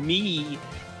to me,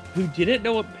 who didn't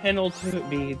know what penultimate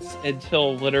means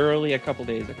until literally a couple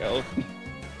days ago.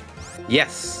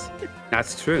 Yes,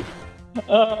 that's true.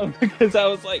 Because I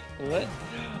was like, what?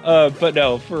 But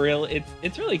no, for real,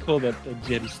 it's really cool that the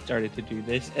gym started to do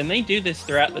this, and they do this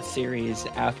throughout the series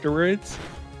afterwards.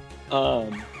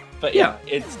 But yeah,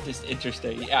 it's just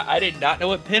interesting. Yeah, I did not know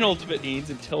what penultimate means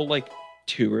until like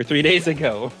 2 or 3 days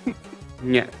ago.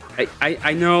 Yeah,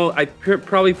 I know.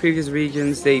 Probably previous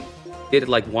regions they did it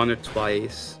like 1 or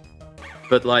twice,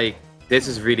 but like this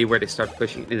is really where they start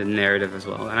pushing in the narrative as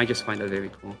well, and I just find that very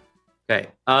cool. Okay,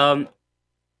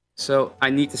 so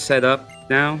I need to set up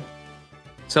now.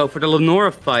 So for the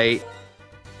Lenora fight,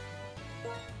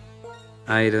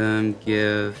 item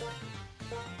give.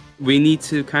 We need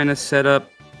to kind of set up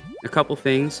a couple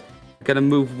things. We gotta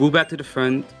move Woobat to the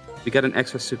front. We got an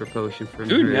extra super potion from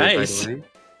her, nice. by the way.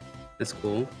 That's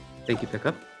cool. Thank you,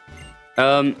 Pickup.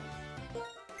 And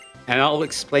I'll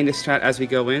explain the strat as we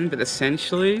go in, but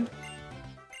essentially,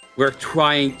 we're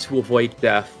trying to avoid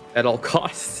death at all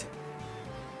costs.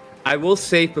 I will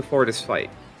save before this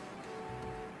fight.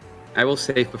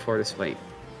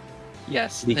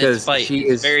 Yes, because this fight she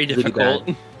is very really difficult.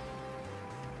 bad.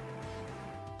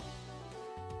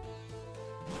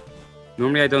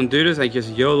 Normally I don't do this, I just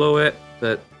YOLO it,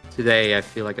 but today I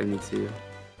feel like I need to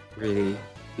really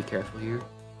be careful here.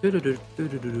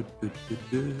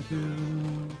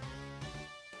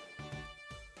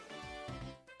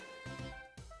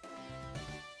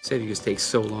 Saving just takes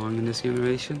so long in this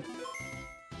generation.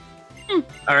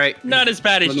 Alright. Not as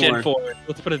bad as Lenore. Gen 4,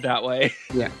 let's put it that way.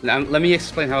 Yeah, now, let me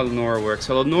explain how Lenora works.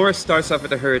 So Lenora starts off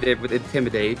with a herd with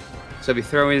Intimidate. So we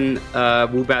throw in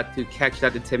Woobat to catch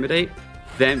that Intimidate.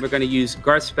 Then we're going to use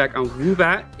Guard Spec on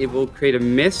Woobat. It will create a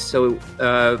miss, so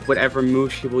whatever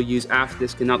move she will use after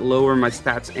this cannot lower my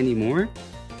stats anymore.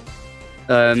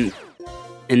 And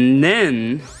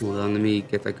then, hold on, let me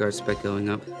get that Guard Spec going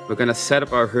up. We're going to set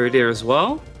up our Herdier as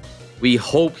well. We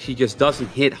hope she just doesn't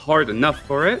hit hard enough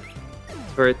for it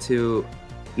to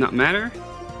not matter.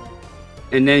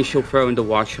 And then she'll throw in the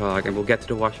Watchhog, and we'll get to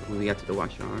the Watchhog when we get to the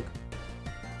Watchhog.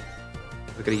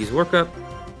 We're going to use Workup.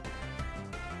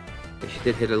 She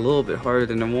did hit a little bit harder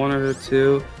than I wanted her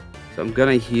to, so I'm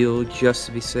gonna heal just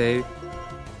to be safe.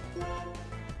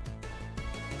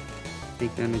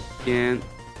 Take them again.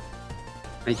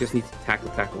 I just need to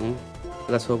tackle. So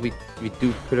that's what we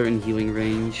do, put her in healing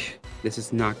range. This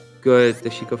is not good.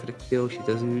 Does she go for the kill? She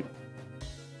doesn't.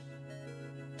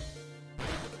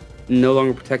 No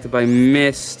longer protected by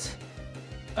Mist.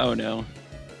 Oh no.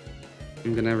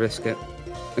 I'm gonna risk it.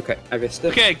 Okay, I risked it.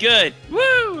 Okay, good.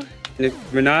 Woo!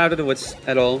 We're not out of the woods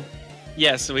at all.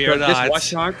 Yes, we are This not.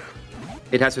 Watchhog,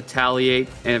 it has Retaliate,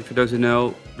 and for those who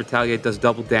know, Retaliate does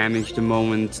double damage the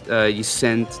moment you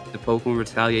send the Pokemon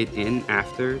Retaliate in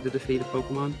after the defeated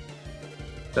Pokemon.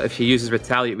 So if she uses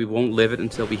Retaliate, we won't live it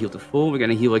until we heal to full. We're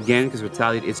going to heal again because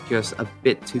Retaliate is just a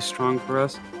bit too strong for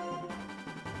us.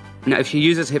 Now, if she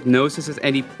uses Hypnosis at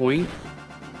any point,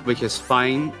 which is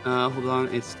fine, hold on,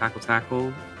 it's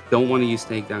Tackle. Don't want to use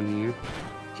Takedown here.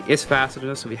 She is faster than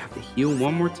us, so we have to heal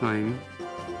one more time.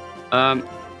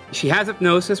 She has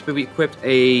Hypnosis, but we equipped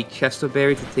a Chesto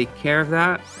Berry to take care of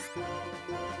that.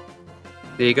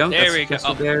 There you go. There we go.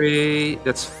 Chesto Berry.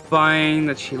 That's fine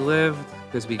that she lived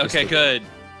because we. Okay, good.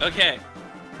 Okay.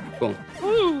 Cool.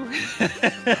 Woo!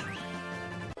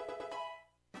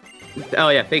 Oh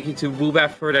yeah, thank you to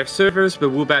Woobat for their servers, but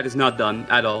Woobat is not done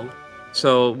at all.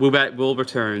 So Woobat will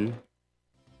return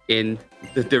in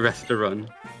the rest of the run.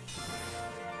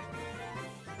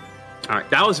 Alright,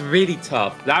 that was really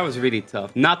tough.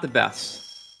 Not the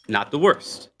best. Not the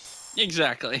worst.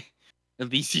 Exactly. At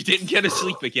least you didn't get to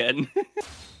sleep again.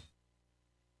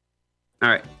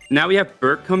 Alright, now we have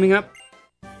Burke coming up.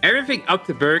 Everything up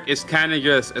to Burke is kind of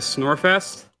just a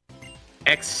snorefest,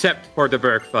 except for the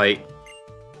Burke fight.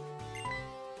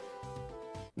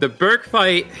 The Burke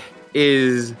fight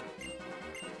is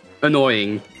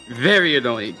annoying. Very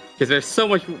annoying. Because there's so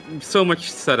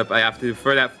much setup I have to do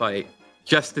for that fight.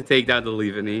 Just to take down the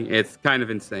Levany. It's kind of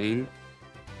insane.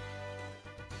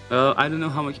 I don't know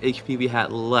how much HP we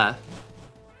had left.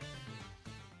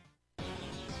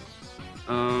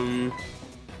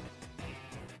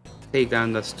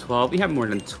 Takedown, that's 12. We have more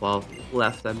than 12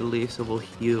 left, I believe, so we'll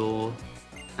heal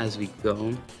as we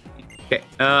go. Okay,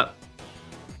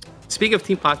 speaking of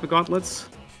Team Plasma Gauntlets,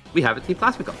 we have a Team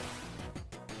Plasma Gauntlet.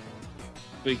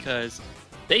 Because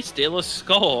they steal a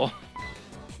skull.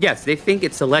 Yes, they think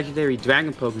it's a legendary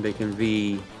dragon Pokemon they can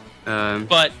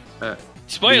but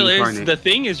spoilers, reincarnate. the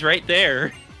thing is right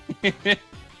there.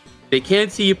 They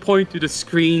can't see you point to the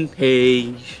screen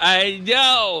page. I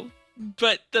know,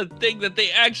 but the thing that they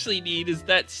actually need is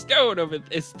that stone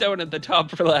stone at the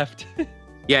top left.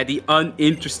 Yeah, the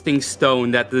uninteresting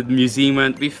stone that the museum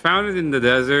went. We found it in the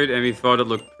desert and we thought it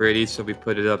looked pretty, so we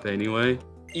put it up anyway.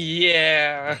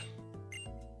 Yeah.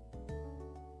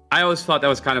 I always thought that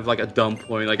was kind of like a dumb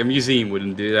point. Like a museum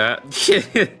wouldn't do that.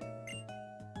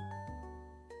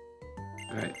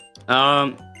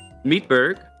 Alright. Meet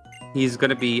Berg. He's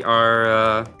gonna be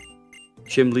our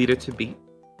gym leader to beat.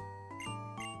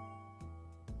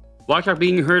 Watch out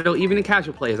being hurdle, even in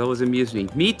casual play, has always amused me.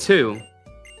 Me too.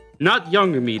 Not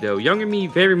younger me though. Younger me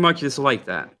very much disliked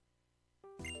that.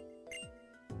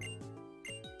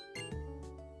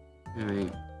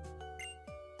 Alright.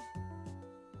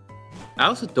 I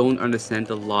also don't understand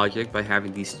the logic by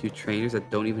having these two trainers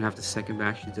that don't even have the second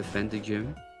match to defend the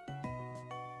gym.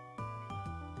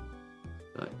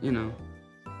 But, you know,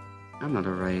 I'm not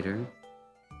a writer.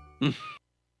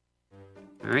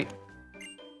 Alright.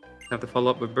 Have to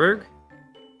follow up with Berg.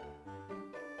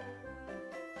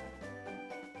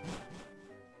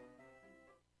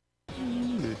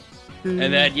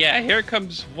 And then, yeah, here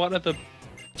comes one of the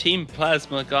Team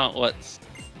Plasma gauntlets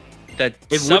that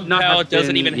somehow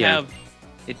doesn't even have...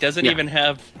 It doesn't even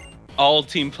have all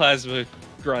Team Plasma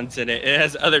grunts in it. It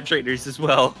has other trainers as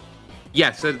well.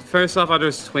 Yeah, so first off,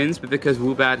 there's twins, but because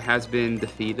Woobat has been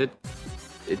defeated,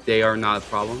 they are not a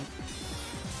problem.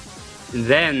 And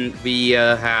then we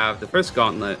have the first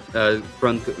gauntlet,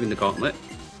 grunt in the gauntlet,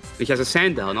 which has a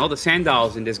Sandal, and all the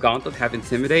Sandals in this gauntlet have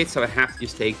Intimidate, so I have to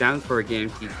use Takedown for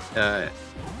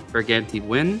a guaranteed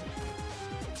win.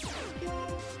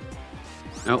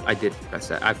 No, I did press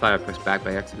that. I thought I pressed back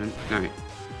by accident. Alright.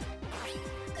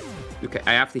 Okay,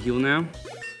 I have to heal now.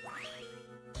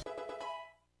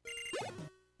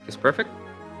 It's perfect.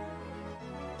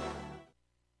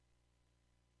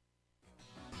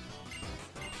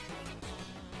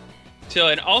 So,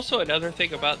 and also another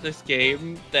thing about this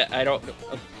game that I don't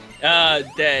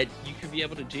that you could be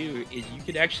able to do is you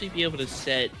could actually be able to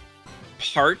set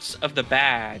parts of the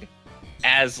bag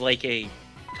as like a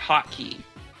hotkey.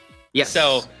 Yes.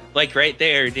 So, like right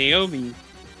there, Naomi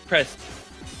pressed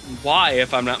Y,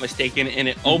 if I'm not mistaken, and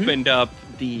it opened up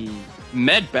the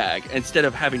med bag. Instead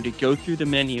of having to go through the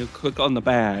menu, click on the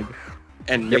bag,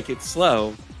 and make it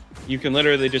slow, you can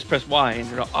literally just press Y and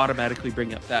it'll automatically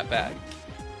bring up that bag.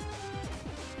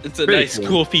 It's a nice,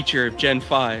 cool feature of Gen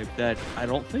 5 that I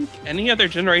don't think any other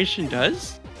generation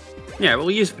does. Yeah, well,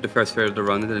 we used it for the first third of the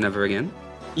run and then never again.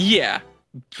 Yeah,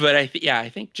 but I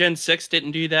think Gen 6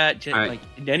 didn't do that, like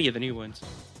any of the new ones.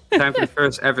 Time for the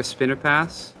first ever spinner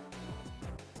pass.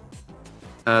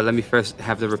 Let me first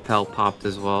have the repel popped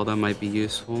as well. That might be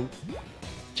useful.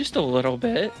 Just a little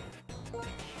bit.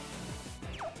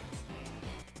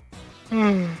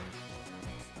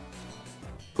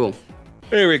 Cool.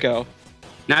 There we go.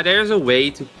 Now there's a way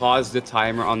to pause the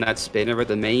timer on that spinner with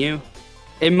the menu.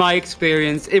 In my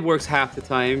experience, it works half the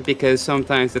time because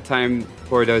sometimes the time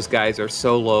for those guys are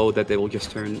so low that they will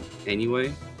just turn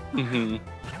anyway.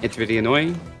 It's really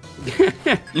annoying.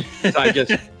 So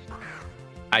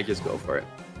I just go for it.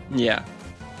 Yeah.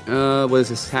 What is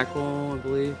this, tackle, I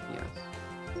believe?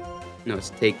 Yes. No,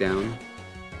 it's takedown.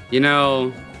 You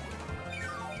know,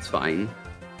 it's fine.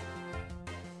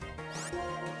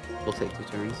 We'll take 2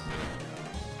 turns.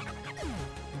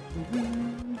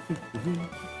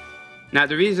 Now,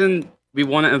 the reason we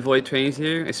want to avoid trains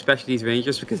here, especially these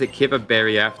rangers, because they keep a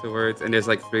berry afterwards, and there's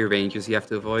like 3 rangers you have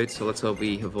to avoid, so let's hope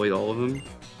we avoid all of them.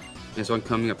 There's one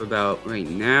coming up about right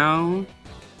now.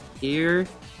 Here.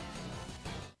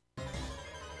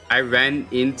 I ran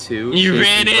into... You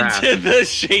ran into the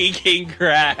shaking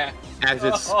grass. As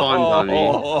it spawned on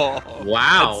me.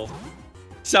 Wow.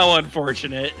 That's so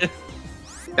unfortunate.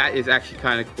 That is actually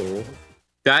kind of cool.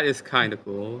 That is kind of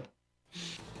cool.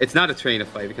 It's not a trainer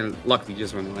fight, we can luckily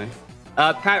just run away.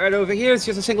 Pat right over here is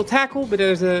just a single tackle, but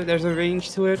there's a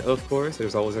range to it, of course.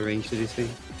 There's always a range to these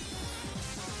things.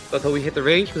 But until we hit the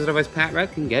range, because otherwise Pat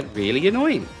Rat can get really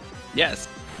annoying. Yes.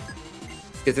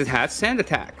 Because it has Sand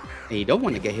Attack. And you don't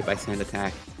want to get hit by Sand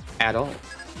Attack at all.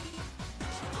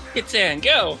 Hit Sand,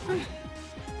 go!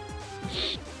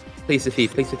 Please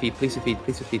defeat, please defeat, please defeat,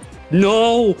 please defeat.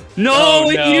 No! No! Oh,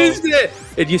 it no. used it!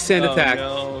 It used Sand Attack.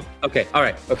 No. Okay,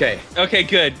 alright, okay. Okay,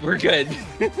 good. We're good.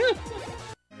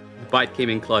 Bite came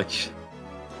in clutch.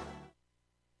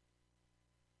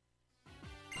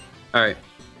 Alright.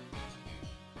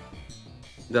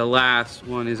 The last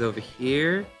one is over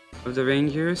here of the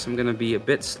Rangers. I'm gonna be a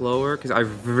bit slower because I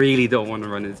really don't want to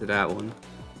run into that one.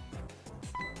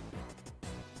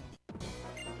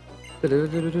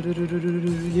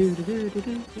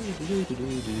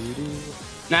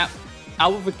 Now, I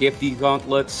will forgive these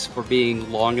gauntlets for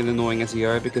being long and annoying as they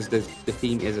are because the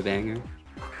theme is a banger.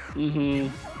 Mm-hmm.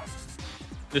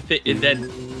 Then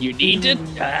you need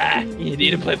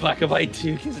to play Black and White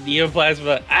too because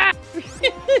Neoplasma.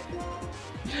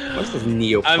 What's this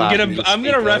Neoplasma? I'm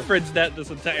gonna reference that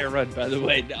this entire run, by the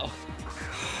way. Now,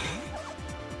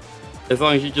 as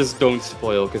long as you just don't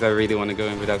spoil, because I really want to go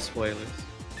in without spoilers.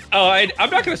 Oh, I'm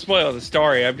not gonna spoil the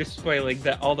story. I'm just spoiling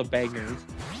all the bangers.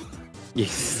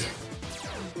 Yes.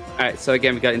 Alright, so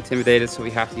again, we got intimidated, so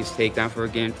we have to use takedown for a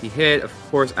guarantee hit. Of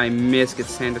course, I miss, get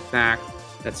sand attack.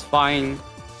 That's fine.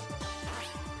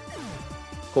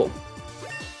 Cool.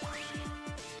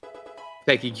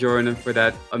 Thank you, Jordan, for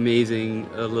that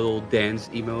amazing little dance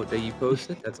emote that you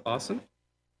posted. That's awesome.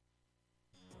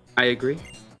 I agree.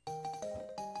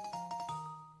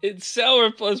 It's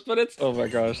Sour Plus, but it's... Oh my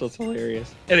gosh, that's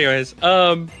hilarious. Anyways,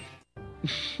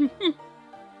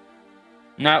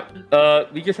 Now,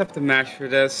 we just have to master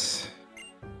this.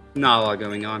 Not a lot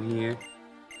going on here.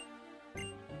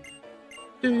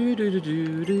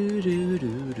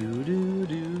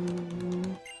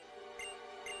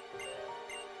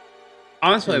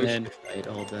 Honestly, I wish you could fight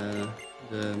all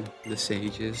the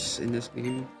sages in this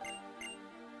game.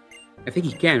 I think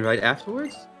you can, right,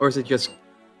 afterwards? Or is it just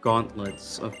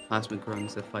gauntlets of plasmic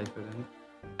grunts that fight for them?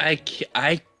 I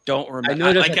don't remember.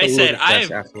 I know like I said,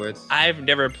 afterwards. I've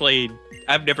never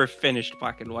finished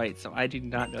Black and White, so I do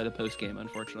not know the post game,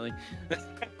 unfortunately.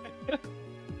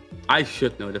 I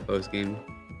should know the post game.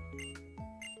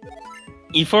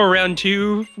 E4 round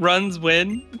 2 runs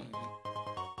win.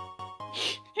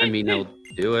 I mean, I'll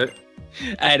do it.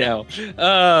 I know.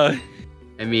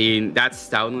 I mean, that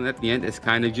stout one at the end is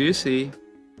kind of juicy.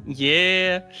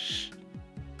 Yeah.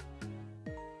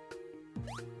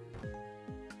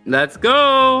 Let's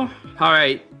go! All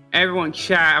right, everyone,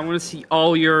 chat. I want to see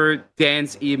all your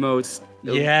dance emotes.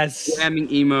 Yes. Jamming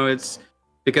emotes,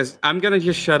 because I'm gonna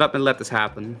just shut up and let this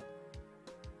happen.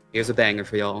 Here's a banger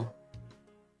for y'all.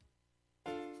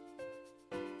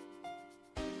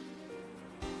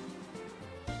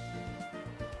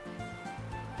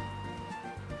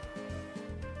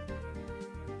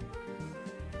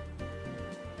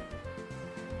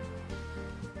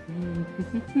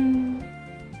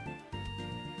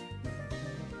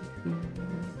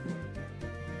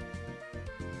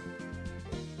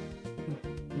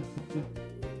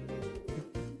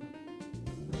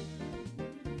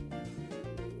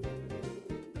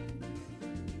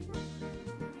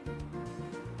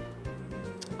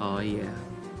 Oh yeah.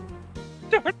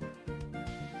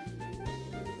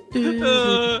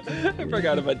 I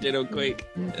forgot about Ditto Quake.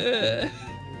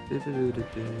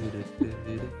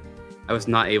 I was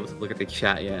not able to look at the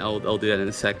chat yet. I'll do that in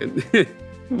a second.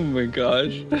 Oh my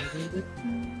gosh.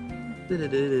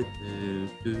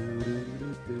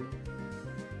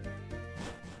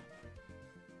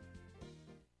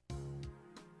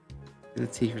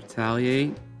 Let's see,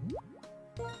 retaliate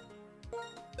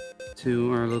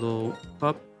to our little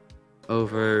pup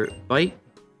over bite.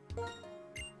 Here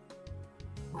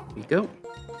we go.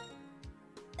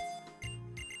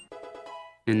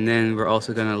 And then we're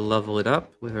also gonna level it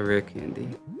up with a rare candy.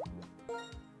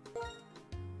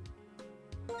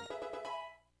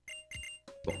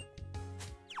 Cool.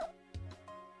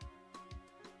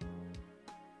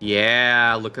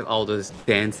 Yeah, look at all those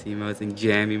dance emotes and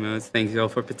jam emotes. Thanks y'all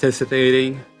for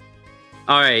participating.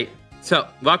 Alright, so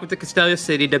welcome to Castelia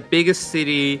City, the biggest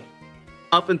city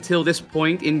up until this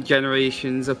point in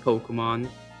generations of Pokemon.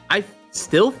 I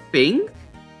still think,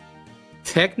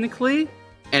 technically,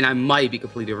 and I might be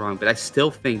completely wrong, but I still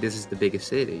think this is the biggest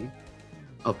city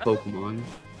of Pokemon.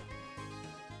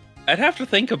 I'd have to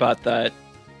think about that.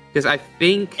 Because I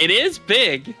think... It is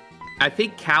big. I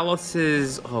think Kalos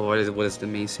is... Oh, what is the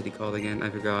main city called again? I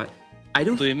forgot. I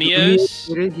don't...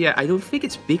 Lumios? Yeah, I don't think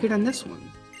it's bigger than this one.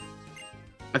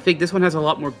 I think this one has a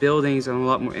lot more buildings and a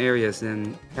lot more areas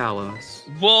than Kalos.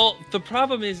 Well, the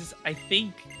problem is I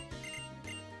think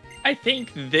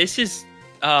this is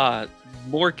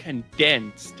more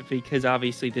condensed because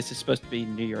obviously this is supposed to be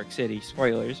New York City.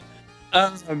 Spoilers.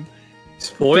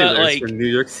 Spoilers for New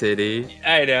York City.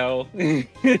 I know.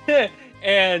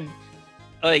 And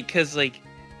cause I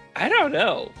don't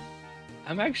know.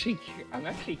 I'm actually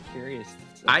curious.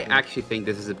 I actually think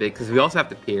this is a big, because we also have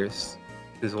the Pierce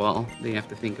as well that you have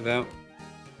to think about.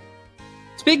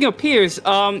 Speaking of Pierce,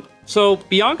 so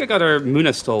Bianca got her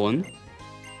Muna stolen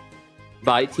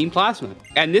by Team Plasma.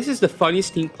 And this is the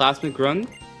funniest Team Plasma grunt.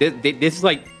 This is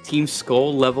like Team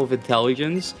Skull level of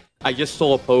intelligence. I just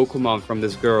stole a Pokemon from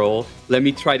this girl. Let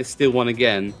me try to steal one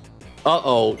again.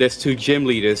 Uh-oh, there's 2 gym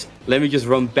leaders. Let me just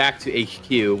run back to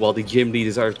HQ while the gym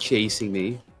leaders are chasing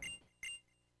me.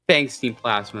 Thanks, Team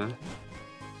Plasma.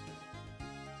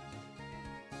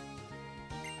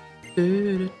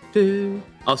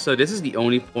 Also, this is the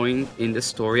only point in the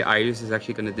story Iris is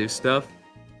actually going to do stuff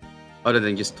other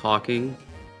than just talking.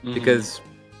 Because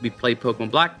we play Pokemon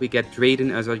Black, we get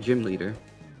Drayden as our gym leader.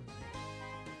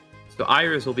 So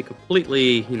Iris will be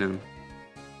completely, you know,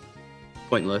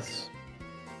 pointless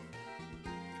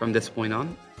from this point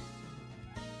on.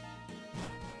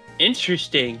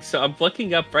 Interesting. So I'm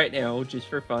looking up right now, just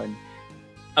for fun.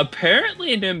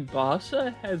 Apparently,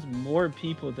 Nimbasa has more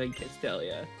people than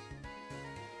Castelia.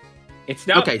 It's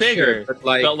not bigger, sure,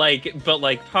 but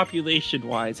like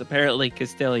population-wise, apparently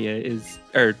Castelia is,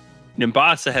 or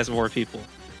Nimbasa has more people,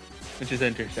 which is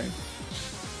interesting.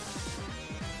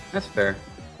 That's fair.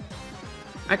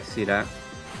 I can see that.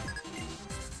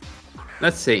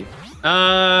 Let's see.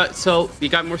 So we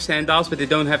got more Sandals, but they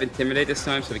don't have Intimidate this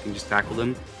time, so we can just tackle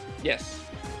them. Yes.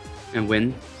 And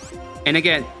win. And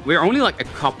again, we're only like a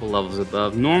couple levels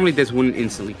above. Normally this wouldn't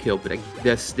instantly kill, but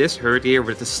this hurt here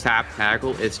with the stab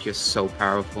tackle is just so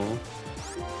powerful.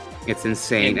 It's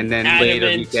insane. And then later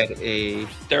we get a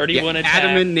 31 attack.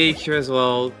 Adamant Nature as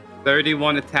well.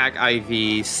 31 attack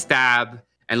IV, stab,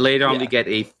 and later on we get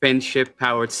a friendship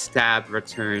powered stab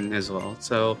return as well.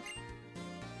 So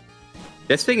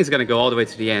this thing is gonna go all the way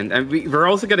to the end. And we're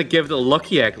also gonna give the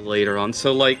Lucky Egg later on.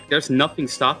 So like there's nothing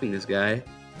stopping this guy.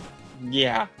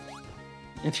 Yeah.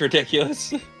 It's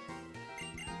ridiculous.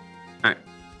 Alright.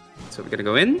 So we're gonna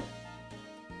go in.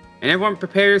 And everyone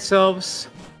prepare yourselves.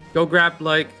 Go grab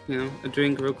like, you know, a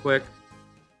drink real quick.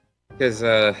 Because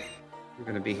we're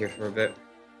gonna be here for a bit.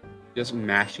 Just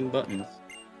mashing buttons.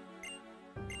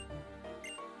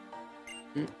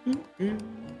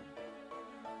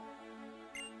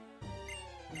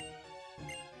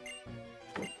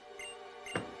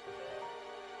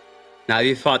 Now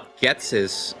you thought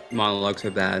Getz's monologues are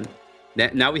bad.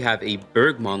 Now we have a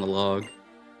Berg monologue.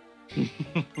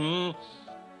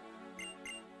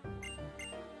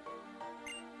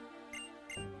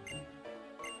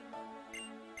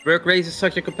 Berg raises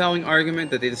such a compelling argument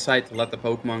that they decide to let the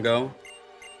Pokemon go.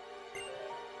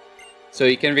 So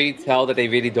you can really tell that they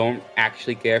really don't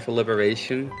actually care for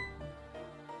liberation.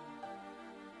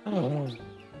 Oh.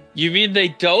 You mean they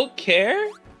don't care?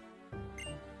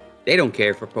 They don't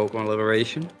care for Pokemon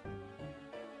liberation.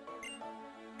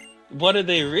 What are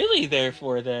they really there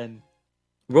for then?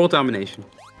 World domination.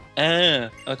 Ah,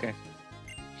 okay.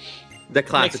 The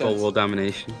classical world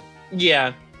domination.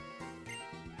 Yeah.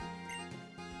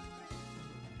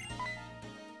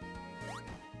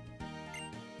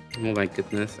 Oh my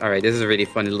goodness. Alright, this is a really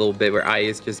funny little bit where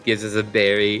Ice just gives us a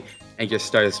berry and just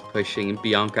starts pushing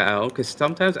Bianca out. Because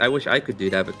sometimes I wish I could do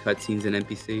that with cutscenes and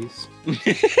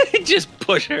NPCs. Just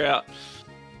push her out.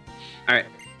 Alright,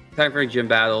 time for a gym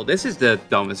battle. This is the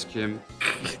dumbest gym.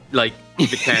 Like,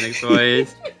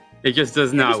 mechanics-wise. It just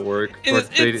does not work.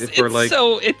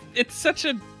 It's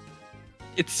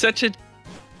such a,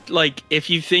 like, if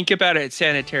you think about it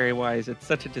sanitary-wise, it's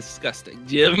such a disgusting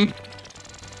gym.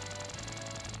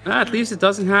 At least it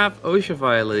doesn't have OSHA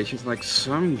violations like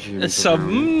some gyms.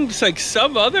 It's like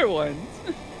some other ones.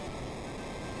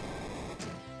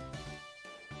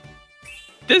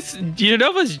 This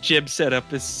Unova's gym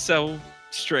setup is so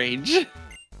strange.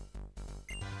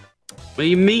 What do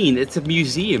you mean? It's a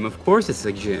museum. Of course it's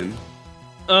a gym.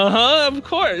 Uh-huh, of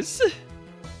course.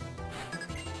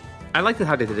 I like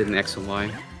how they did it in X and Y.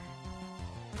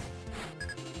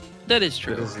 That is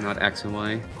true. This is not X and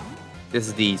Y. This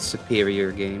is the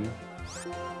superior game.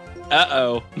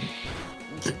 Uh-oh.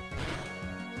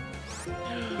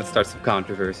 Let's start some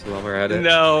controversy while we're at it.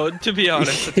 No, to be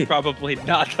honest, it's probably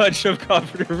not much of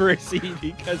controversy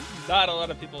because not a lot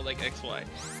of people like XY.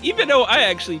 Even though I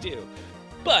actually do.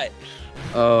 But...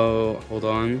 Oh, hold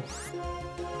on.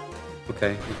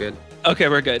 Okay, we're good. Okay,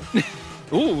 we're good.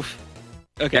 Oof.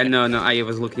 Okay. Yeah, no, I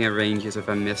was looking at ranges. If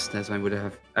I missed this, I would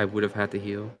have had to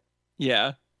heal.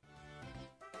 Yeah.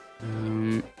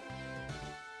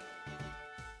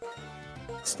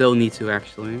 Still need to,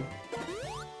 actually.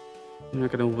 I'm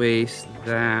not gonna waste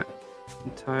that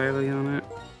entirely on it.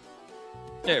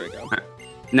 There we go. Right.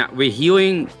 Now, we're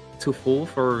healing to full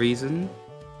for a reason.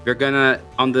 We're gonna,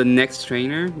 on the next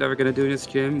trainer that we're gonna do in this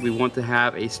gym, we want to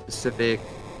have a specific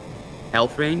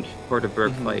health range for the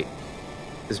Berg fight.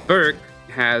 This Berg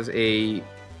has a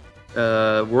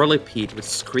Whirlipede with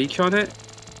Screech on it,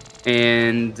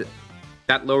 and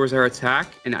that lowers our attack,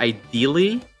 and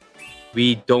ideally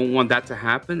we don't want that to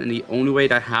happen, and the only way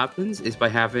that happens is by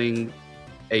having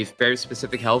a very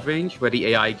specific health range where the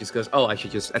AI just goes, oh, I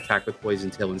should just attack with Poison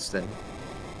Tail instead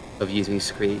of using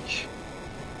Screech.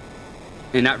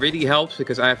 And that really helps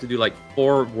because I have to do like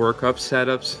 4 workup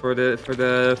setups for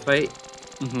the fight.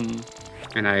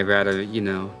 And I'd rather, you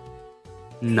know,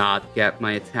 not get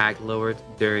my attack lowered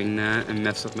during that and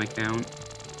mess up my count.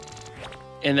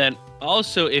 And then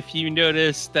also, if you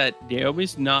notice that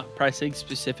Naomi's not pressing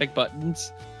specific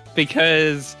buttons,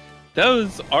 because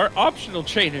those are optional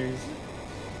trainers.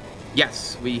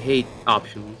 Yes, we hate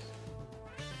optionals.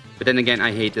 But then again,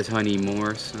 I hate this honey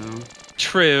more, so...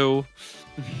 True.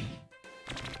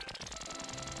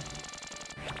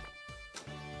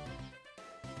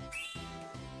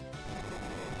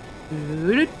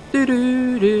 The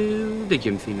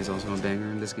gym theme is also a banger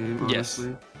in this game, honestly.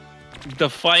 Yes. The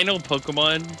final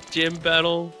Pokemon gym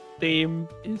battle theme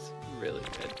is really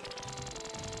good.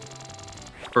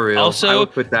 For real, also, I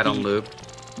would put that on loop.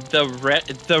 The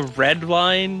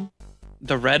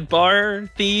red bar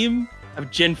theme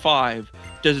of Gen 5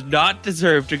 does not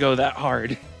deserve to go that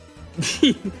hard.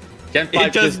 Gen 5 it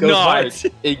does just goes not. hard.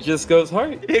 It just goes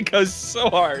hard. It goes so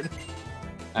hard.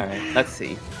 Alright, let's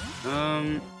see.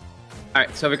 Alright,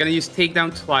 so we're gonna use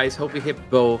Takedown twice, hope we hit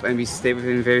both, and we stay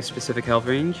within a very specific health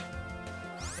range.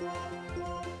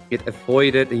 Get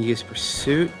Avoided and use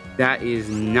Pursuit. That is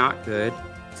not good.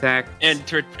 Attack. And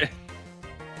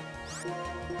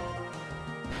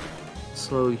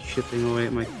slowly chipping away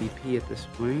at my DP at this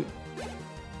point.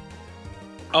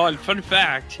 oh, and fun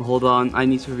fact. Hold on, I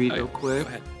need to read real Go quick.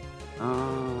 ahead.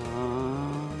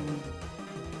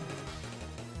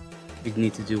 We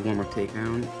need to do one more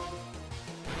takedown.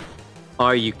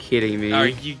 Are you kidding me? Are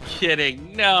you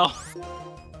kidding? No.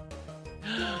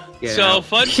 Get so, out.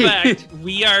 fun fact,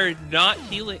 we are not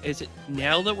healing. Is it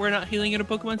now that we're not healing at a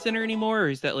Pokemon Center anymore, or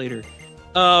is that later?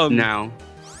 Now.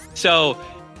 So,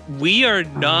 we are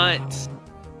not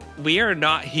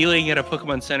healing at a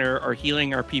Pokemon Center or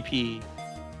healing our PP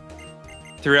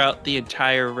throughout the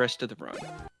entire rest of the run.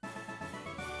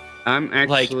 I'm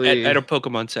actually... Like, at a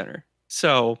Pokemon Center.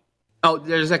 So... Oh,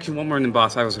 there's actually one more in the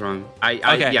boss. I was wrong.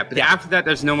 Okay, Yeah, but after that,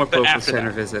 there's no more But Pokemon after Center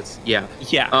that. visits. Yeah.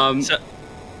 Yeah.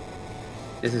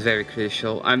 This is very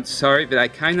crucial. I'm sorry, but I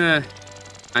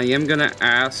am gonna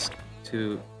ask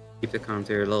to keep the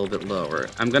commentary a little bit lower.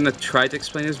 I'm gonna try to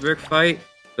explain this brick fight,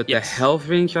 but Yes. the health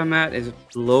range I'm at is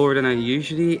lower than I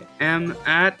usually am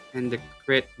at, and the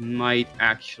crit might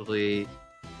actually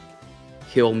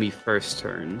kill me first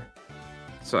turn.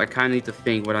 So I kind of need to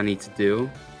think what I need to do.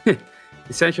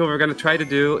 Essentially, what we're gonna try to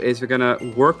do is we're gonna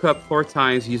work up 4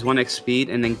 times, use 1x speed,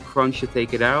 and then crunch to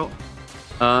take it out.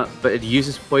 But it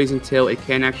uses Poison Tail, it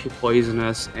can actually poison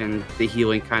us, and the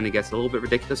healing kind of gets a little bit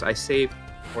ridiculous. I saved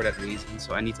for that reason,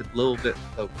 so I need to a little bit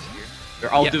focus here. We're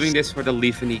all Yes. doing this for the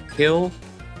Leafany kill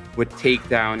with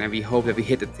takedown, and we hope that we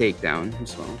hit the takedown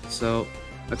as well. So,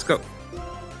 let's go.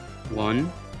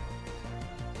 1,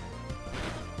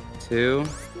 2,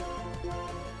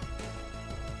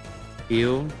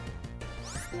 heal.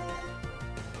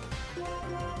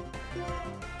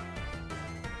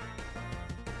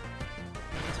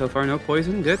 So far, no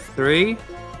poison. Good. 3.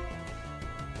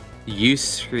 Use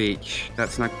Screech.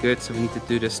 That's not good, so we need to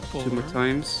do this 2 more 4.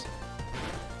 times.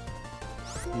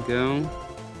 Go.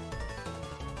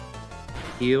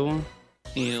 Heal.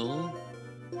 Heal.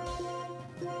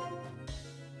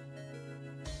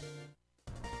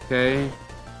 Okay.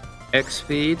 X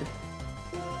speed.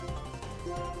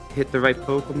 Hit the right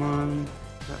Pokemon.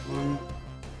 That one.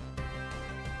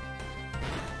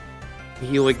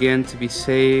 Heal again to be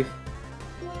safe.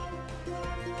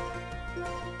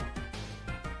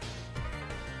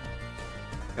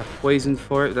 Got poison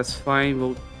for it, that's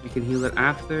fine. We can heal it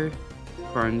after.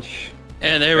 Crunch.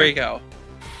 And there we go.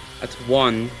 That's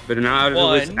 1, but not out of the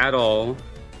list 1. at all.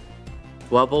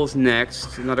 Wobbles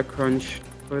next, another crunch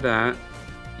for that.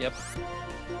 Yep.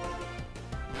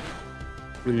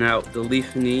 And now the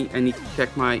Leafany, I need to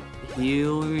check my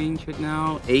heal range right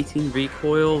now. 18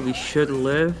 recoil, we should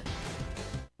live.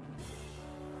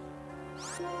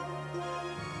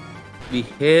 We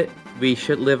hit, we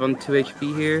should live on 2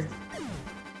 HP here.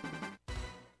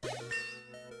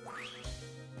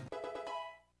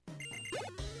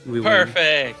 We win.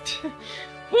 Perfect.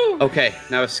 Woo. Okay,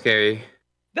 that was scary.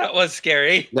 That was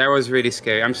scary. That was really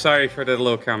scary. I'm sorry for the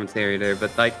little commentary there,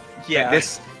 but like, Yeah.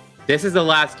 this is the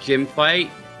last gym fight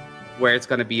where it's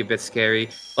gonna be a bit scary.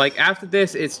 Like after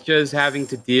this, it's just having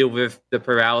to deal with the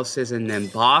paralysis and then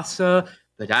Bossa,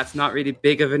 but that's not really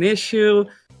big of an issue.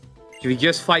 We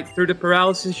just fight through the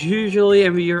paralysis usually,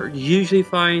 and we are usually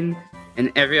fine.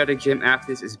 And every other gym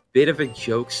after this is a bit of a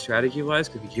joke strategy-wise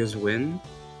because we just win.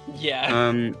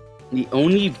 Yeah. The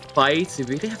only fights we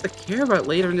really have to care about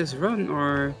later in this run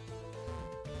are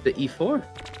the E4.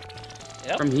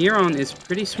 Yep. From here on, it's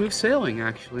pretty smooth sailing,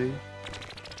 actually.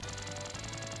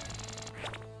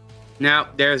 Now,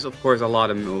 there's, of course, a lot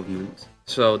of movement.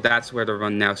 So that's where the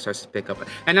run now starts to pick up.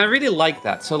 And I really like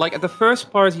that. So, like, at the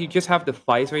first part, you just have the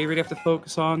fights where you really have to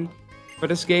focus on, for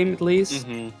this game, at least.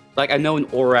 Like, I know in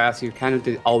Oras, you're kind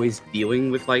of always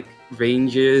dealing with, like,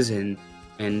 ranges and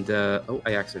oh,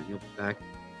 I accidentally opened back.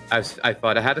 I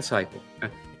thought I had a cycle.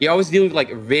 You're always dealing with, like,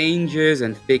 ranges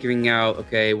and figuring out,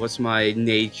 okay, what's my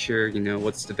nature, you know,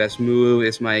 what's the best move?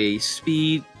 Is my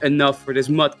speed enough for this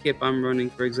Mudkip I'm running,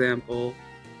 for example?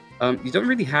 You don't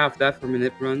really have that for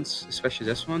Manip runs, especially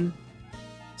this one.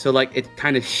 So, like, it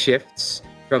kind of shifts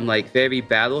from, like, very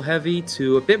battle-heavy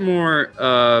to a bit more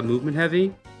movement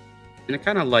heavy. And I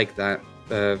kind of like that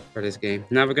for this game.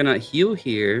 Now we're going to heal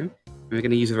here, and we're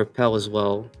going to use a Repel as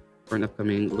well for an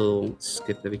upcoming little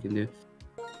skip that we can do.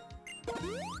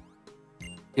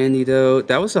 Antidote.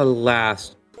 That was our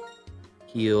last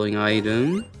healing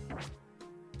item.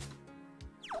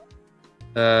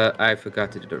 I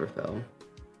forgot to do the Repel.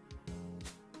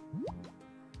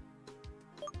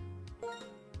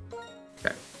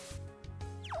 Okay.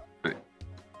 Alright.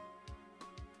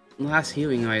 Last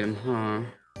healing item, huh?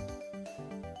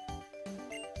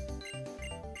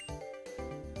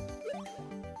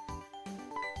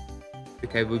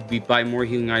 Okay, we buy more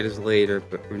healing items later,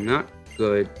 but we're not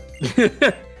good.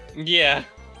 Yeah.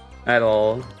 At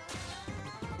all.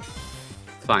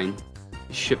 Fine.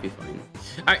 It should be fine.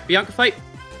 Alright, Bianca fight.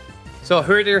 So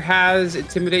Herder has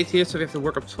Intimidate here, so we have to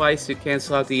work up twice to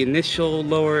cancel out the initial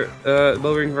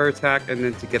lowering of our attack and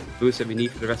then to get the boost that we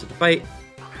need for the rest of the fight.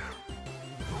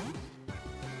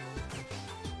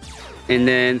 And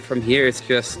then from here, it's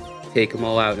just take them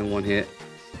all out in one hit.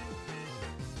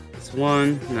 That's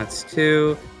one, and that's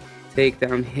two.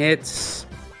 Takedown hits.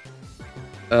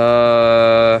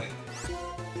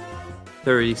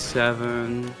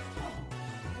 37.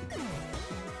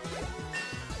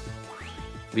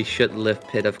 We should lift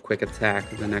Pit of Quick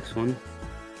Attack in the next one.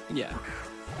 Yeah.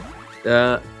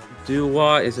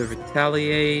 Dua is a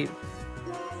Retaliate.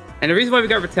 And the reason why we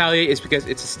got Retaliate is because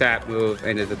it's a stat move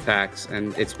and it attacks,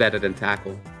 and it's better than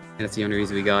Tackle. And that's the only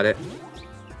reason we got it.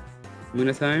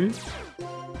 Muna time.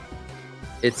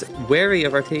 It's wary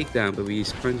of our takedown, but we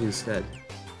use Crunch instead.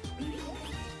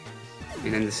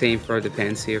 And then the same for the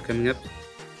Panseer coming up.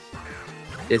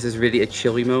 This is really a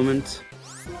chilly moment.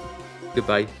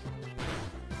 Goodbye.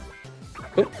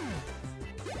 Oh.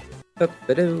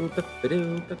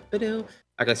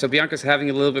 Okay, so Bianca's having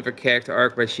a little bit of a character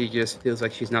arc where she just feels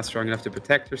like she's not strong enough to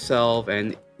protect herself,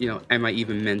 and, you know, am I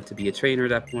even meant to be a trainer at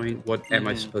that point? What am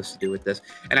I supposed to do with this?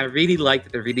 And I really like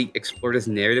that they really explore this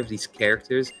narrative, these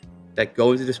characters that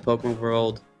go into this Pokemon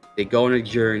world, they go on a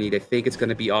journey, they think it's going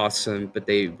to be awesome, but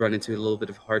they run into a little bit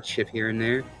of hardship here and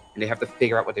there, and they have to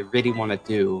figure out what they really want to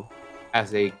do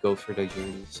as they go through their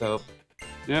journey. So,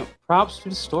 you know, props to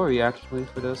the story, actually,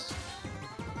 for this.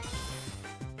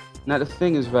 Now, the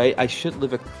thing is, right, I should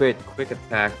live a quick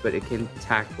attack, but it can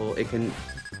tackle, it can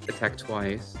attack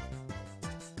twice.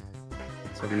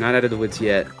 So we're not out of the woods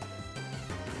yet.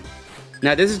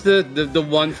 Now, this is the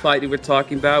one fight that we're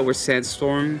talking about where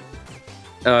Sandstorm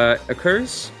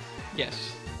occurs.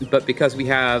 Yes. But because we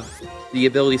have the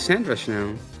ability Sand Rush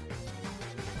now,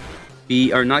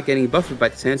 we are not getting buffered by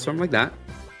the Sandstorm like that.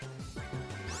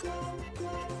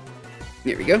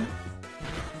 There we go.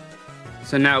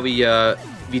 So now we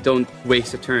don't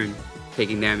waste a turn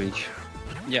taking damage.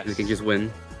 Yes. We can just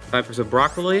win. Time for some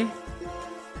Broccoli.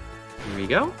 There we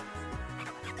go.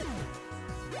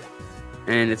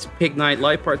 And it's Pig Night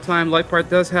Light Part time. Light Part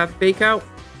does have Fake Out.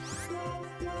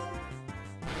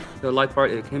 The Light Part,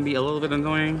 it can be a little bit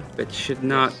annoying, but should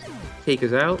not take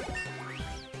us out.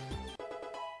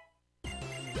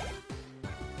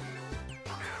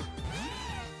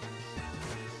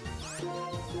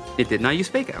 It did not use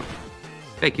Fake Out.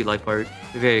 Thank you, Light Part.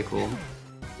 Very cool.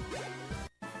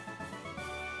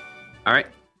 Alright.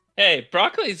 Hey,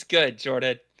 broccoli's good,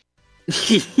 Jordan.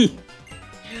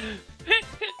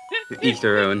 Each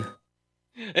their own.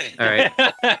 Alright.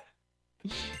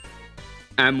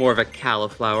 I'm more of a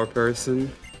cauliflower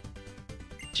person.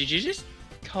 Did you just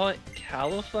call it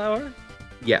cauliflower?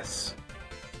 Yes.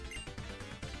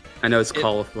 I know it's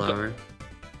cauliflower.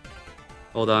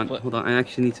 Hold on, hold on. I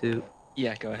actually need to...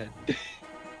 Yeah, go ahead.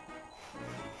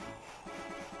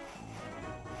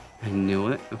 I knew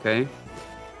it. Okay.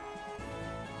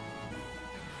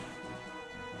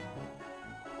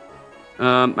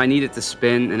 I need it to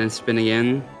spin and then spin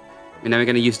again. And then we're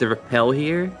going to use the Repel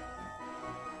here.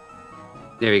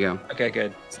 There we go. Okay,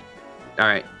 good.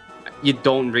 Alright. You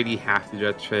don't really have to do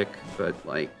that trick, but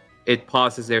like it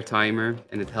pauses their timer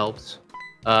and it helps.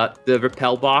 The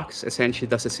repel box essentially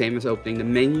does the same as opening the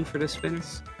menu for the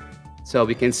spinners. So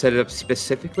we can set it up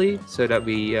specifically so that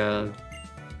we,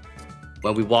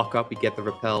 when we walk up, we get the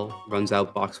repel runs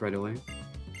out box right away.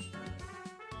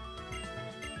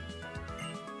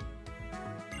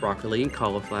 Broccoli and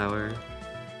cauliflower.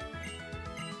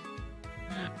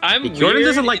 Jordan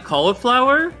doesn't like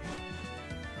cauliflower?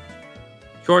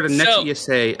 Jordan, next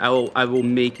ESA, I will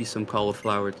make you some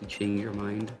cauliflower to change your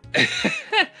mind.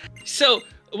 So,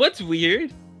 what's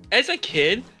weird? As a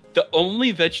kid, the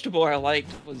only vegetable I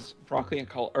liked was broccoli and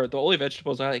cauliflower. Or the only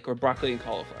vegetables I like were broccoli and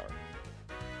cauliflower.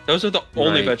 Those are the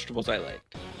only vegetables I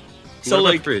liked. So, what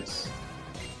about like fruits?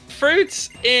 Fruits,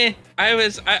 I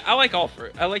like all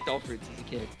fruit. I liked all fruits as a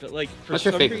kid, but like for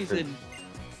some reason,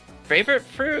 favorite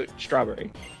fruit,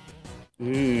 strawberry.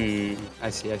 I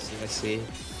see.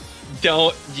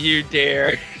 Don't you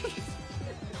dare.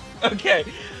 Okay,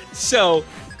 so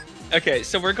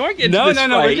we're going into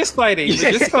this fight. We're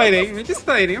just fighting. We're just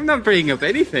fighting. I'm not bringing up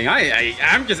anything.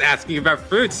 I'm just asking about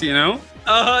fruits, you know?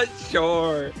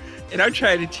 Sure. And I'm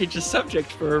trying to change the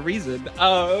subject for a reason.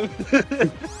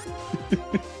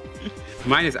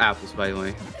 Mine is apples, by the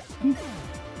way.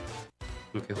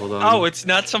 Okay, hold on. Oh, it's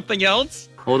not something else?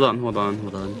 Hold on.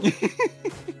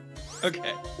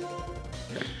 Okay.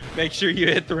 Make sure you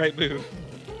hit the right move.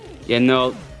 Yeah,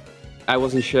 no, I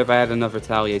wasn't sure if I had enough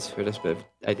retaliates for this, but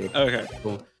I did. Okay.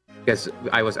 Cool. Because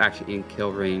I was actually in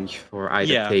kill range for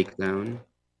either takedown.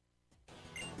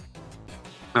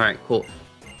 Alright, cool.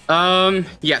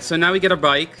 Yeah, so now we get our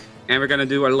bike, and we're gonna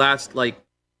do our last, like,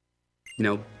 you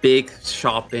know, big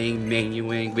shopping,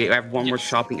 menuing. We have one more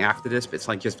shopping after this, but it's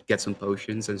like just get some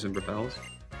potions and some repels.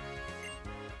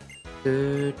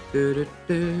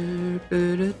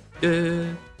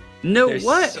 No,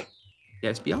 what?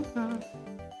 Yes, Bianca.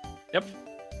 Yep.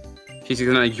 She's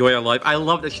gonna enjoy her life. I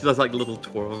love that she does like little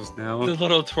twirls now. The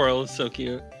little twirl is so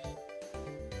cute.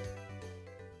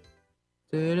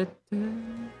 I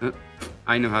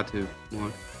know how to.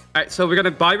 Alright, so we're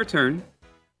gonna buy return.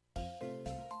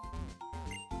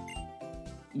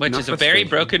 Which is a very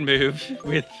broken move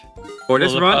with for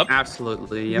this run,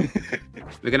 absolutely, yep.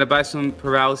 We're gonna buy some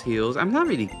Paraly's heals. I'm not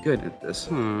really good at this,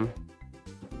 huh?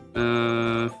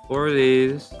 4 of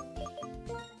these.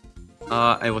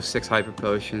 It was 6 hyper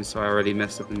potions, so I already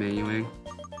messed up the menuing.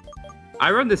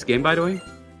 I run this game, by the way.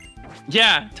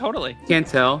 Yeah, totally. Can't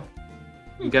tell.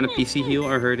 I'm gonna PC heal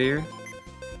or hurt here.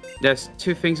 There's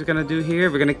 2 things we're gonna do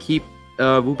here. We're gonna keep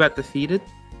Woobat defeated.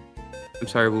 I'm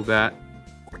sorry, Woobat.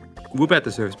 Woobat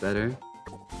deserves better.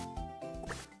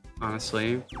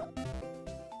 Honestly.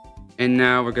 And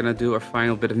now we're gonna do our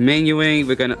final bit of menuing.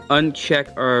 We're gonna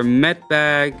uncheck our med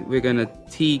bag. We're gonna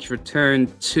teach return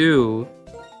to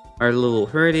our little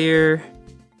herdier.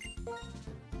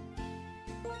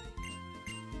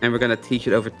 And we're gonna teach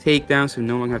it over takedown, so we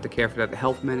no longer have to care for that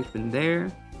health management there.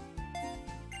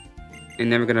 And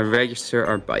then we're gonna register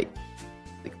our bike.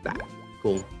 Like that.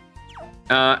 Cool.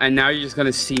 And now you're just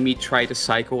gonna see me try to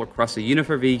cycle across the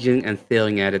universe region and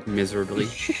failing at it miserably.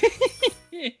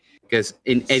 Because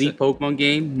in any Pokemon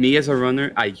game, me as a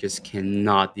runner, I just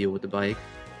cannot deal with the bike.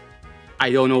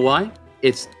 I don't know why.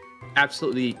 It's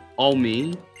absolutely all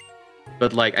me.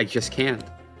 But like, I just can't.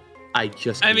 I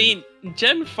mean,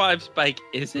 Gen 5's bike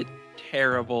isn't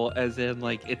terrible, as in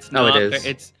like it's not. No, it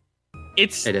is.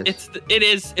 It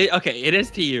is. Okay, it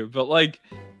is to you, but like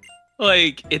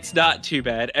it's not too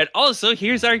bad. And also,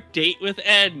 here's our date with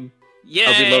N. Yay!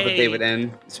 Oh, we love a date with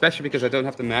N, especially because I don't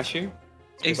have to mash you.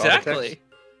 Exactly.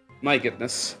 My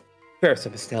goodness. First,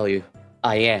 I must tell you,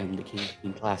 I am the King of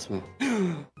King Plasma.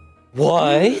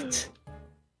 What?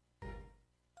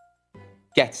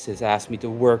 Getz has asked me to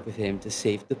work with him to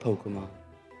save the Pokemon.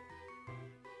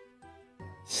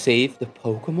 Save the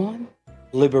Pokemon?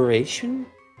 Liberation?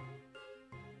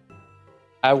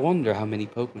 I wonder how many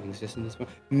Pokemon exist in this one.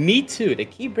 Me too, they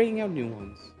keep bringing out new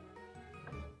ones.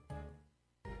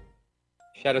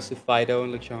 Shoutouts to Fido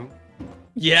and Lechonk.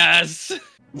 Yes!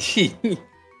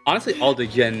 Honestly, all the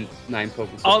Gen 9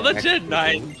 Pokemon. All the Gen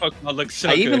 9 Pokemon look so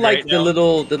good. I even like right the now.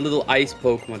 little ice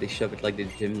Pokemon they shove it like the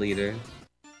gym leader.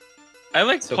 I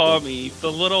like so Palmy,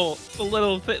 cool. the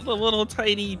little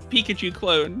tiny Pikachu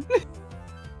clone.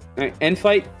 Alright, end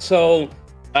fight. So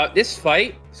this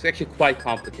fight is actually quite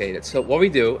complicated. So what we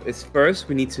do is first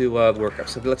we need to work up.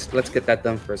 So let's get that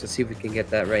done first. Let's see if we can get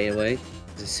that right away.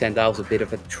 Sandow's a bit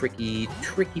of a tricky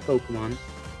Pokemon.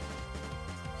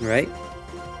 Right?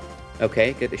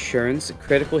 Okay, get assurance,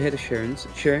 critical hit assurance.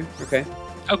 Sure, okay.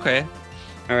 Okay.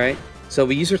 Alright, so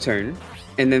we use return.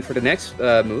 And then for the next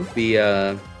move, we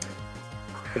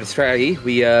For the strategy,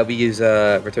 we use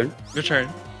return. Return.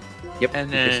 Yep.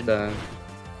 And then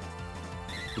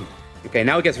okay,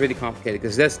 now it gets really complicated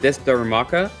because this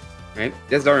Darumaka, right?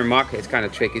 This Darumaka is kind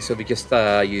of tricky, so we just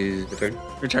use return.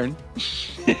 Return.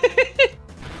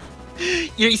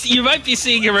 You might be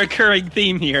seeing a recurring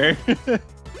theme here.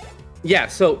 Yeah.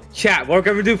 So chat, what we're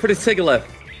gonna do for the Sigalith?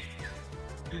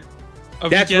 Oh,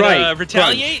 That's right.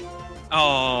 Retaliate.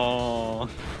 Oh.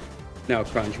 No,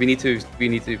 crunch. We need to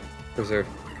preserve.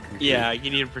 Yeah, you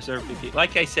need to preserve PP.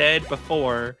 Like I said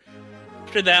before,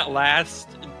 after that last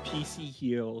PC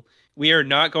heal, we are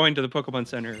not going to the Pokemon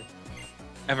Center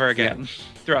ever again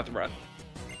throughout the run.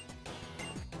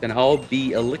 Gonna all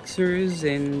be elixirs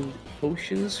and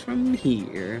potions from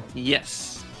here.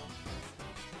 Yes.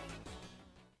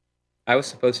 I was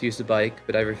supposed to use the bike,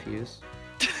 but I refuse.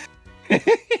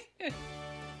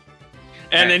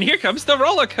 And then here comes the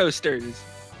roller coasters.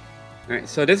 Alright,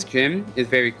 so this gym is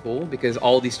very cool because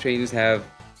all these trainers have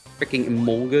freaking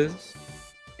Emolgas.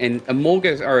 And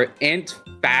Emolgas are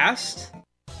fast,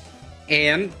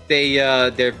 and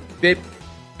they're bit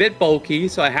bulky,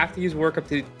 so I have to use work up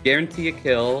to guarantee a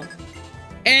kill.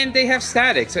 And they have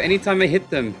static, so anytime I hit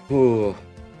them,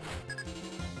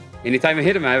 anytime I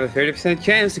hit them, I have a 30%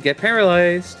 chance to get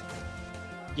paralyzed.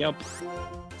 Yep.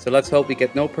 So let's hope we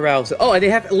get no paralysis. Oh, and they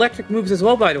have electric moves as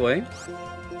well, by the way.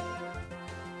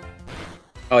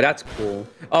 Oh, that's cool.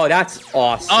 Oh, that's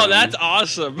awesome. Oh, that's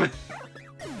awesome.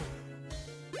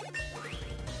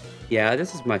 Yeah,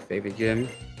 this is my favorite gym.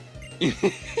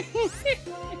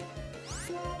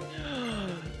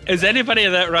 Is anybody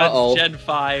that runs Gen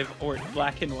 5 or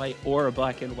Black and White or a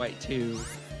Black and White 2,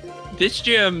 this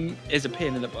gym is a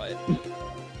pain in the butt.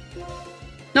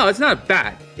 No, it's not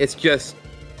bad. It's just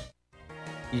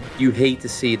you hate to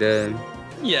see the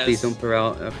please don't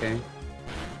paralyze. Okay.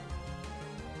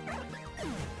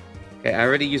 Okay, I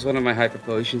already used one of my hyper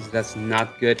potions. That's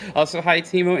not good. Also, hi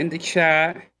Timo in the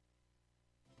chat.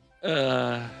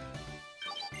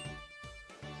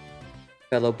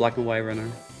 Fellow Black and White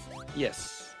runner.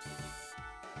 Yes.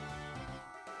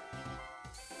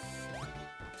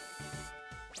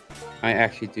 I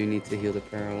actually do need to heal the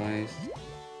paralyzed.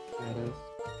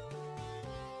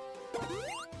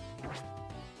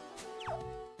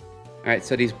 Alright,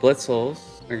 so these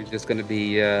Blitzels are just gonna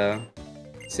be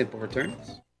simple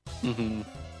returns. Mm-hmm.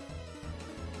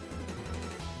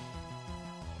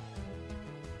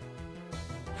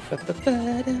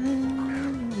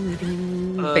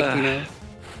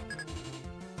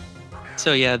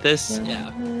 So yeah, this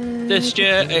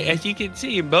as you can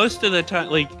see, most of the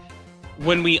time, like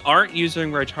when we aren't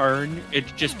using return,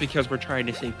 it's just because we're trying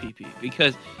to save PP.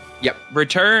 Because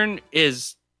return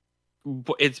it's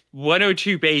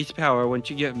 102 base power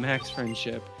once you get max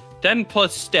friendship, then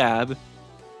plus stab.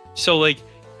 So like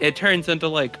it turns into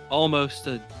like almost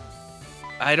a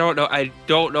I don't know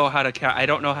how to count. I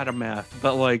don't know how to math,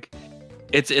 but like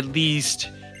it's at least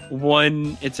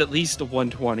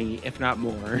 120, if not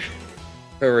more.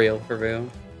 For real.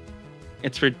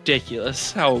 It's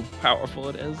ridiculous how powerful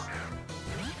it is.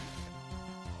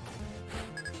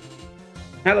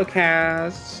 Hello,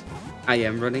 Cass. I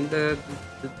am running the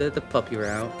puppy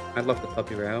route. I love the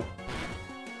puppy route.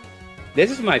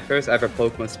 This is my first ever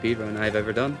Pokemon speedrun I've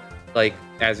ever done. Like,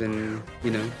 as in,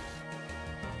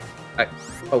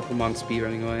 Pokemon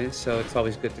speedrunning wise. So it's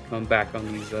always good to come back on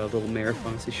these little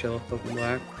marathons to show off Pokemon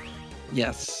Black.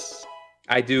 Yes.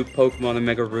 I do Pokemon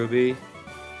Omega Ruby,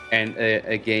 and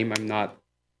a game I'm not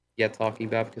yet talking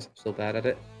about because I'm so bad at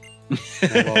it.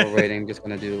 And while we're waiting, I'm just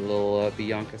gonna do a little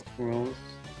Bianca scrolls.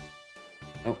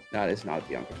 Oh, that is not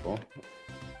Bianca scroll.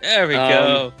 There we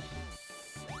go.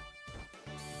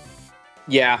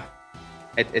 Yeah,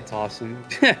 it's awesome.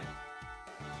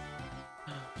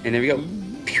 And there we go.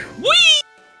 Whee!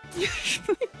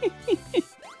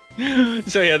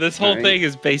 So yeah, this whole thing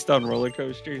is based on roller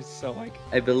coasters. So like,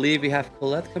 I believe we have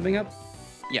Colette coming up.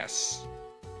 Yes.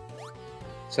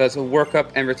 So it's a work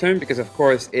up and return because of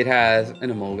course it has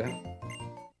an Emolga.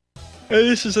 And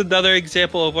this is another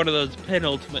example of one of those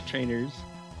penultimate trainers.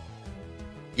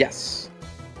 Yes.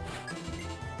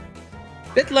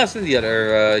 Bit less than the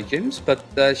other gyms,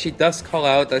 but she does call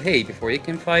out that hey, before you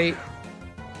can fight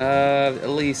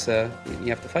Elisa, you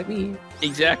have to fight me.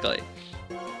 Exactly.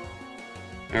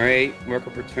 Alright, work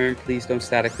up return, please don't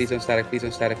static, please don't static, please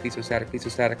don't static, please don't static, please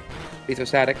don't static, please don't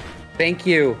static. Thank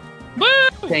you. Woo!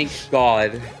 Thank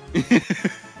God.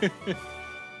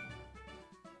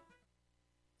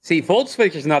 See, Volt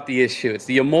Switch is not the issue, it's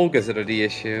the Emolgas that are the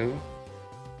issue.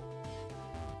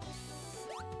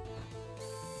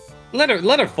 Let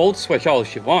her Volt Switch all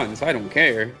she wants, I don't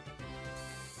care.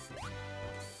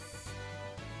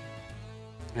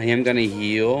 I am gonna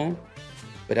heal,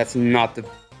 but that's not the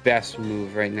best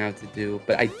move right now to do.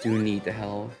 But I do need the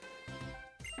health.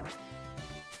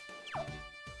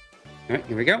 Alright,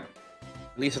 here we go.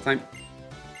 Lisa time.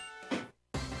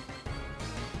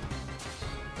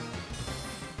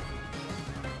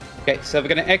 Okay, so we're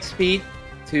gonna XP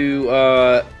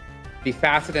to be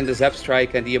faster than the Zep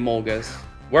Strike and the Emolgas.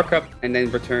 Work up and then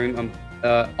return on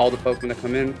all the Pokemon that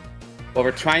come in. What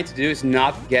we're trying to do is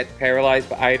not get paralyzed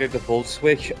by either the Volt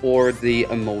Switch or the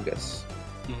Emolgas.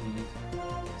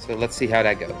 So let's see how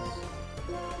that goes.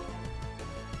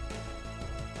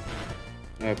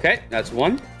 Okay, that's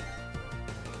one.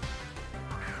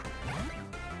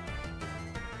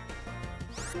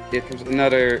 Here comes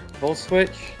another Volt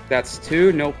Switch. That's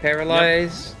two, no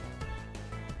paralyze.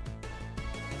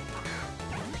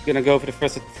 Yep. Gonna go for the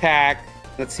first attack.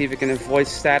 Let's see if we can avoid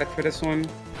static for this one.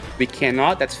 We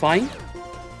cannot, that's fine.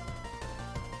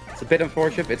 It's a bit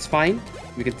unfortunate, it's fine.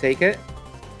 We can take it.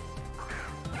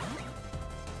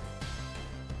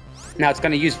 Now it's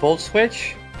gonna use Volt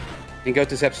Switch and go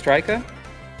to Zep Striker.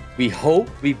 We hope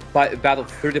we battle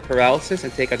through the paralysis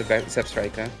and take out the Zep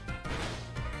Striker.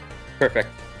 Perfect.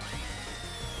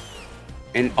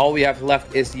 And all we have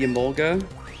left is the Emolga.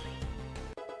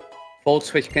 Volt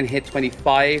Switch can hit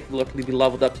 25. Luckily, we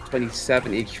leveled up to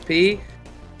 27 HP.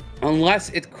 Unless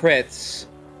it crits,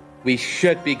 we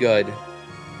should be good.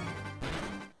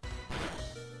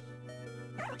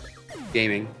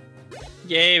 Gaming.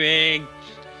 Gaming.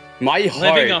 My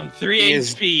heart Living on 3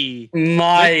 is... HP.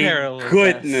 My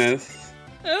goodness.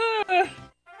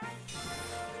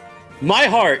 My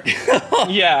heart.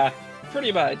 Yeah,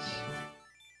 pretty much.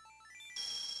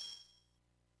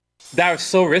 That was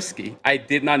so risky. I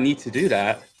did not need to do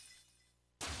that.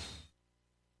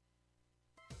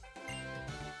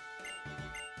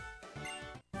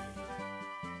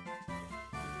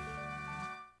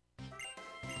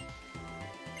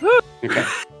 Okay.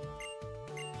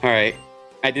 Alright.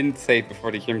 I didn't say it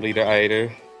before the gym leader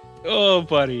either. Oh,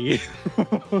 buddy.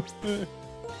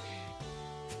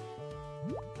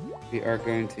 We are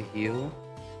going to heal.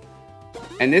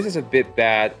 And this is a bit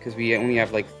bad because we only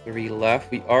have like 3 left.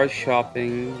 We are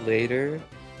shopping later.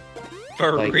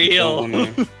 For like, real.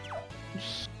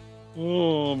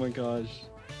 Oh my gosh.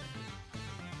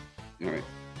 Alright.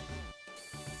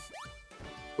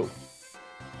 Cool.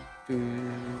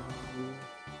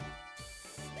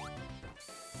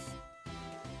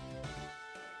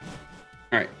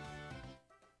 Alright.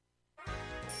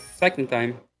 Second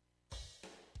time.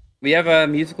 We have a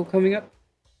musical coming up.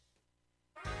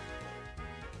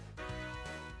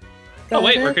 Oh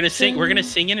wait, we're gonna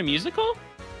sing in a musical?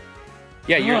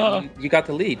 Yeah, you got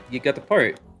the lead. You got the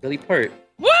part. The lead part.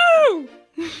 Woo!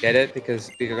 Get it? Because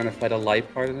we're gonna fight a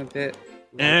light part in a bit.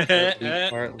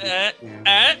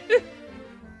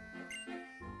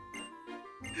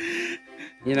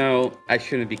 You know, I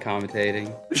shouldn't be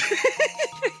commentating.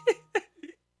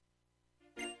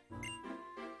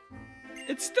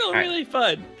 It's still really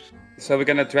fun. So we're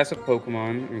gonna dress up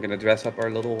Pokemon. We're gonna dress up our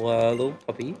little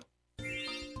puppy.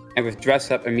 And with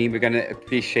dress up, I mean we're gonna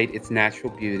appreciate its natural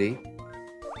beauty.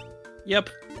 Yep.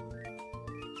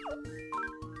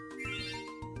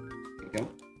 There you go.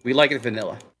 We like it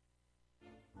vanilla.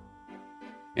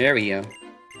 There we go.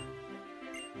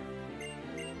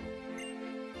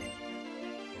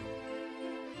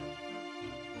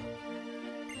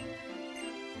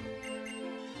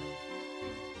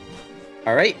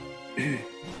 Alright.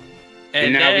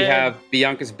 And now we have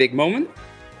Bianca's big moment.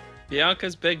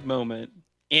 Bianca's big moment.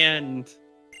 And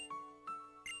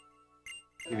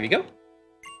here we go.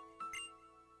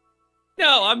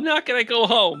 No, I'm not gonna go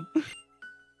home.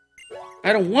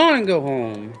 I don't want to go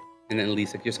home. And then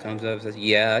Lisa just comes up and says,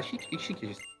 yeah, she could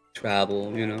just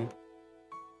travel, you know?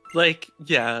 Like,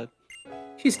 yeah.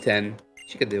 She's 10.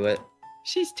 She could do it.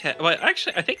 She's 10. Well,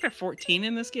 actually, I think they're 14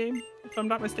 in this game, if I'm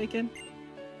not mistaken.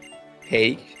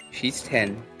 Hey, she's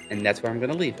 10, and that's where I'm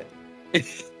going to leave it.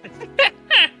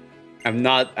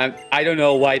 I don't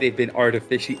know why they've been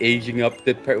artificially aging up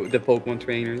the Pokemon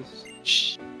trainers.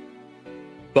 Shh.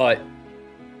 But,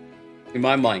 in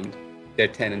my mind, they're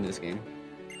 10 in this game.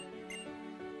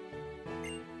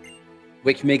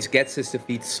 Which makes Ghetsis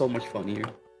defeat so much funnier.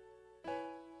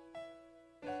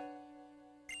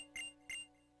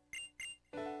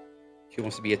 She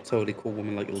wants to be a totally cool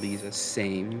woman like Elisa.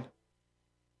 Same.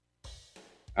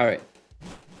 Alright.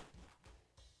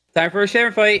 Time for a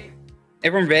share fight.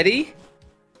 Everyone ready?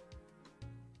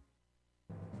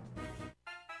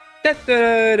 Da,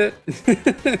 da, da,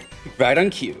 da. Right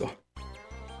on cue.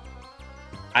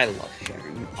 I love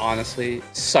Sharon. Honestly,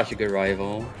 such a good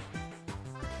rival.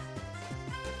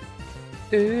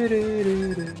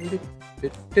 No,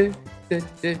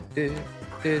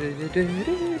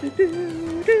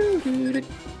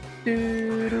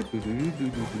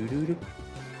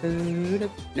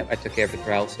 I took care of the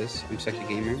paralysis. I'm such a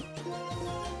gamer.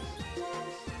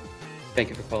 Thank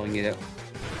you for calling it out.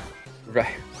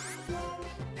 Right.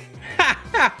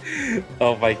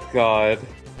 Oh my god.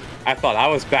 I thought I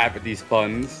was bad with these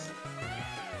puns.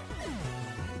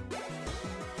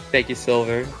 Thank you,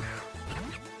 Silver.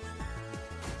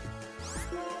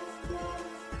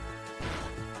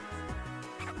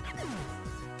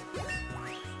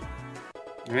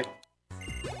 Alright.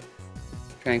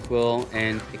 Tranquil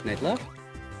and Ignite left.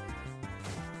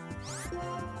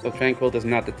 So Tranquil does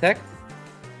not detect.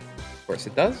 Of course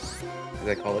it does, as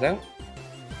I call it out.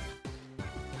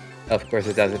 Of course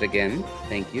it does it again.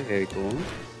 Thank you, very cool.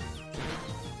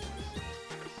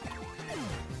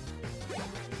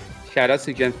 Shoutouts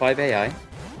to Gen 5 AI.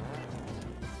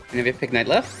 And if you pick Knight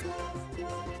left,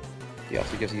 you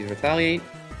also just use Retaliate.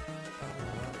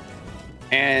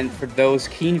 And for those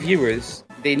keen viewers,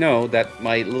 they know that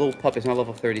my little pup is now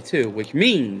level 32, which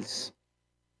means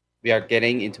we are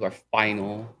getting into our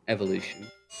final evolution.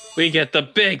 We get the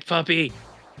big puppy.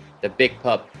 The big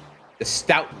pup. The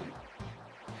stout one.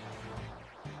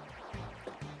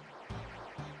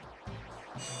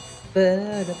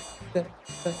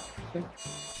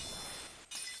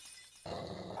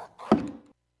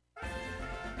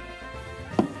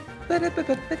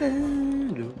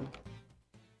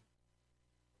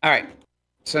 Alright,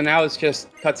 so now it's just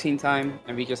cutscene time,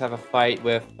 and we just have a fight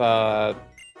with two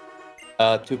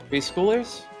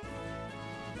preschoolers.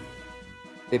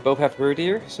 They both have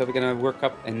Herdier, so we're gonna work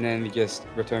up and then we just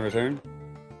return.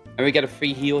 And we get a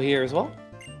free heal here as well.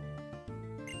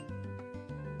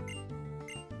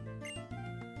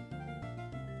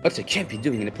 What's a champion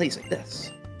doing in a place like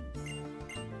this?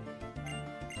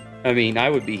 I mean, I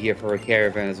would be here for a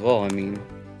caravan as well. I mean,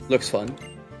 looks fun.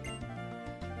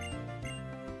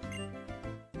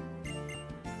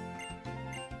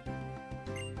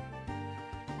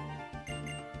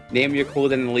 Name, you're cooler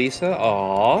than Elisa?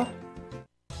 Aww.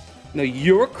 No,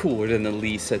 you're cooler than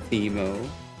Elisa, Timo.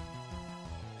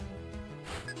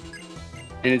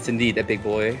 And it's indeed a big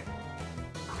boy.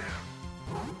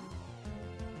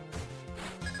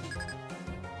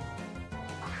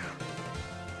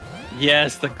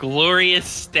 Yes, the glorious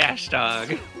stash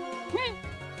dog.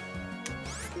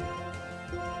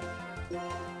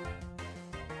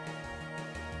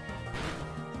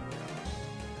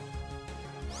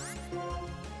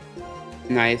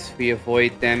 Nice, we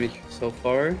avoid damage so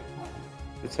far.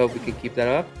 Let's hope we can keep that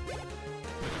up.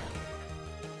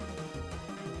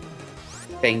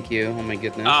 Thank you, oh my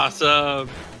goodness. Awesome.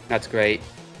 That's great.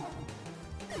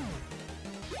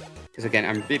 Because again,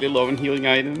 I'm really low on healing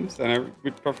items, and I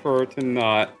would prefer to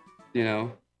not, you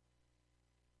know.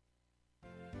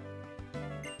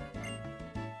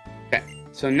 Okay,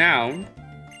 so now,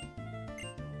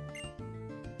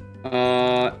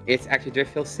 it's actually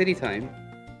Driftfield City time.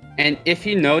 And if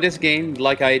you know this game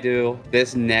like I do,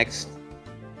 this next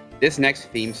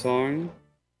theme song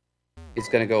is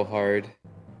gonna go hard.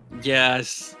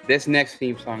 Yes. This next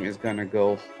theme song is gonna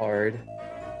go hard.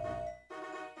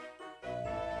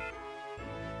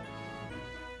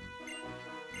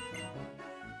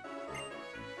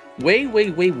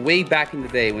 Way back in the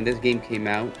day when this game came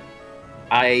out,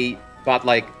 I bought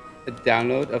like a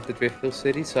download of the Driftfield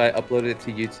City, so I uploaded it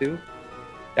to YouTube.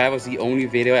 That was the only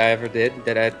video I ever did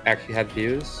that I actually had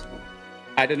views.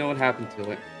 I don't know what happened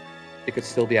to it. It could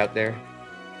still be out there.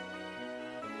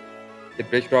 Did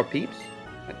Bridge drop peeps?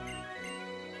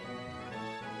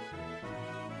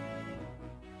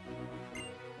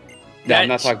 No, I'm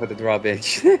not talking about the draw,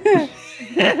 bitch.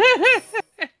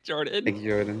 Jordan. Thank you,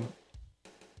 Jordan.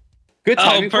 Good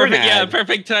timing. Oh, perfect. For Yeah,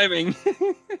 perfect timing.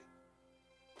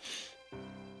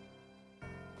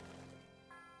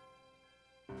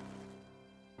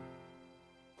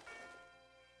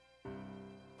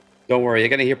 Don't worry, you're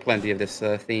gonna hear plenty of this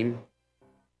theme.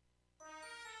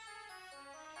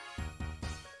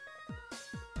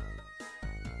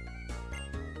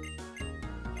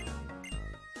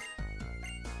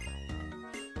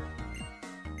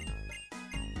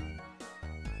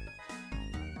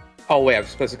 Oh wait, I'm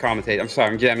supposed to commentate. I'm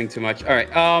sorry, I'm jamming too much. All right.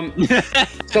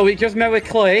 So we just met with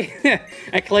Clay,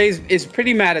 and Clay is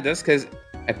pretty mad at us because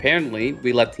apparently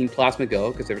we let Team Plasma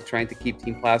go because they were trying to keep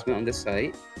Team Plasma on this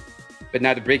site. But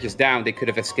now the bridge is down, they could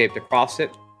have escaped across it.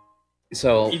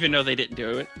 So even though they didn't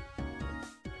do it.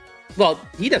 Well,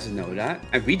 he doesn't know that,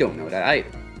 and we don't know that either.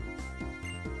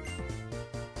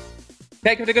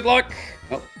 Thank you for the good luck.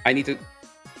 Oh, I need to.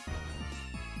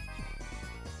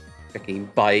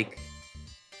 Freaking bike.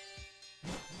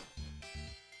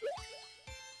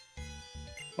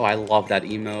 Oh, I love that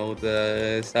emo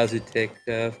the Sazutik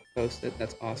posted.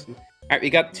 That's awesome. Alright,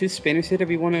 we got 2 spinners here that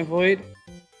we want to avoid.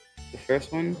 The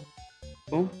first one.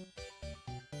 Cool.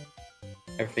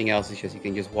 Everything else is just, you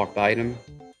can just walk by them.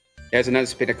 There's another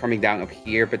spinner coming down up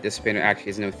here, but this spinner actually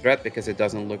is no threat because it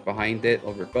doesn't look behind it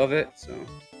or above it, so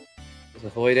just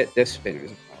avoid it. This spinner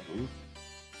is a problem.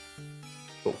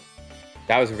 Cool.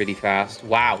 That was really fast.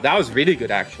 Wow, that was really good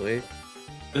actually.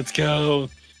 Let's go.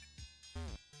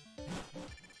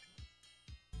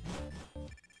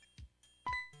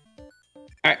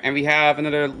 Alright, and we have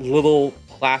another little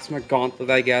plasma gauntlet,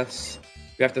 I guess.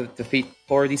 We have to defeat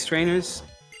 4 of these trainers.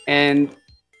 And,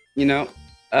 you know,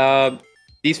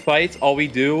 these fights, all we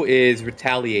do is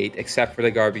retaliate, except for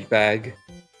the garbage bag.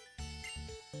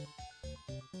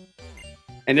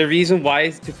 And the reason why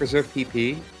is to preserve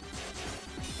PP.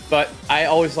 But I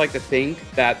always like to think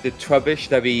that the Trubbish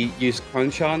that we use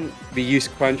Crunch on, we use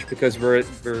Crunch because we're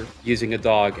using a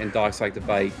dog, and dogs like to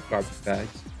bite garbage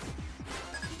bags.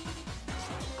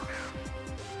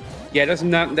 Yeah, there's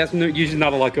usually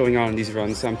not a lot going on in these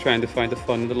runs, so I'm trying to find the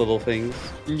fun in the little things.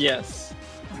 Yes.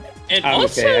 And I'm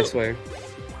also, okay, I swear.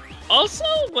 Also,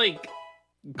 like,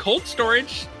 Cold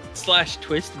Storage /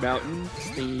 Twist Mountain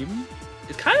theme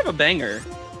is kind of a banger.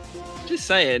 Just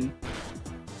saying.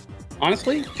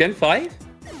 Honestly, Gen 5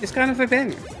 is kind of a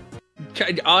banger.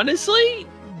 Honestly,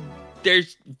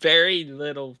 there's very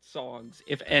little songs,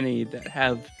 if any,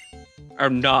 that are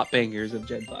not bangers of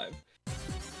Gen 5.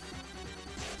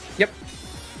 Yep.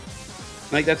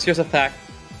 Like, that's just a fact.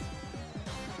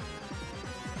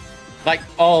 Like,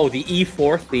 oh, the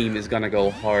E4 theme is gonna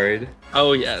go hard.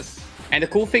 Oh, yes. And the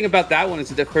cool thing about that one is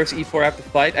that the first E4 I have to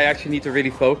fight, I actually need to really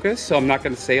focus, so I'm not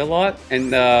gonna say a lot. And,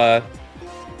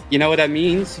 you know what that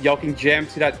means? Y'all can jam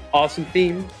to that awesome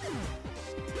theme.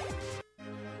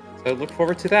 So look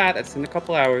forward to that. That's in a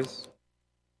couple hours.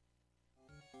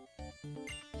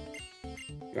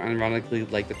 You ironically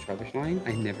like the Trubbish line?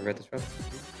 I never read the Trubbish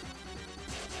line.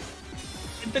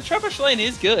 The Trubbish line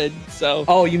is good, so...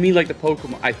 Oh, you mean like the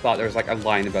Pokemon? I thought there was like a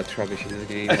line about Trubbish in the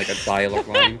game, like a dialogue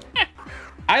line.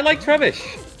 I like Trubbish.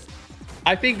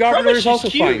 I think Garbodor is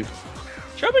also fine.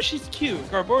 Trubbish is cute.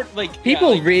 Garbodor, like...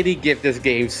 People really give this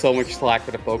game so much slack for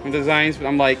the Pokemon designs, but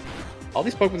I'm like, all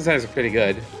these Pokemon designs are pretty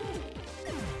good.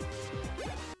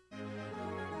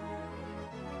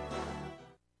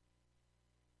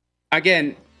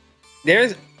 Again,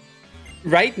 there's...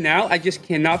 Right now, I just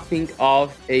cannot think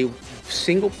of a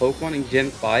single Pokemon in Gen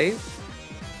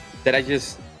 5 that I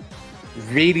just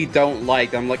really don't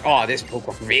like. I'm like, oh, this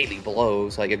Pokemon really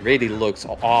blows. Like, it really looks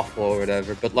awful or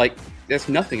whatever. But, like, there's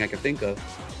nothing I can think of.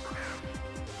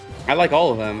 I like all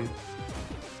of them.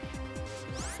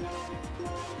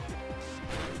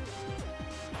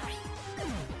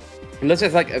 Unless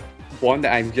it's, like, one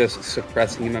that I'm just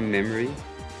suppressing in my memory.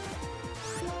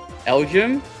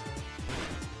 Elgyem?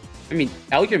 I mean,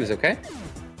 Elgyem is okay.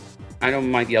 I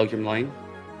don't mind the Elgyem line.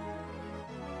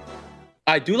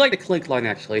 I do like the Clink line,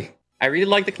 actually. I really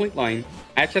like the Clink line.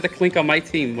 I actually had the Clink on my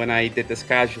team when I did this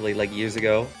casually, like, years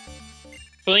ago.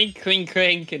 Clink, clink,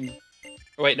 clink, and...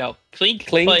 Wait, no. Clink,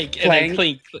 clink, clank, and then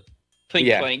clink, clink,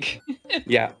 yeah. clank.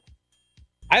 Yeah.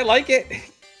 I like it.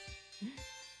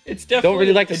 It's definitely... Don't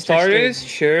really like the starters?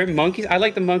 Sure. Monkeys? I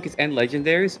like the monkeys and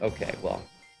legendaries? Okay, well...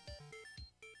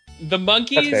 The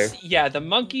monkeys, yeah, the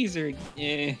monkeys are.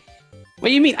 Eh. What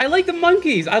do you mean? I like the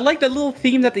monkeys. I like the little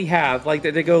theme that they have. Like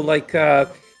they go like,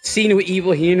 see no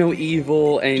evil, hear no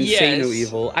evil, and say no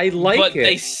evil. I like it. But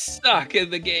they suck in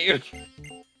the game.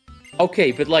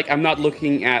 Okay, but like I'm not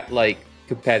looking at like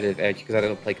competitive edge because I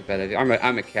don't play competitive.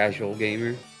 I'm a casual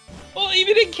gamer. Well,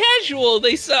 even in casual,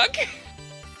 they suck.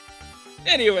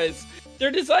 Anyways, their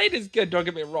design is good. Don't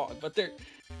get me wrong, but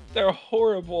they're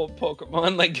horrible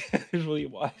Pokemon, like, casually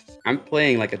wise. I'm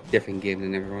playing, like, a different game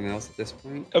than everyone else at this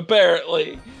point.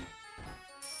 Apparently.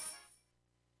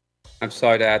 I'm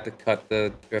sorry that I had to cut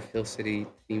the Drifthill City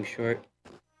theme short.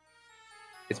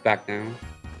 It's back now.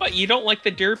 What, you don't like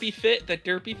the derpy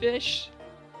fish?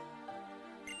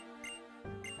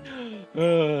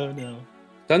 Oh, no.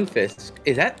 Stunfisk.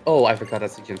 Is that... Oh, I forgot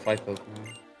that's a Gen 5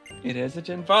 Pokemon. It is a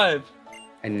Gen 5.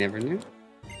 I never knew.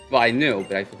 Well, I knew,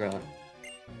 but I forgot.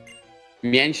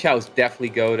 Mienshao is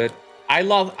definitely goated. I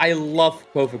love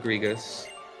Cofagrigus.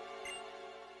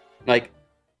 Like,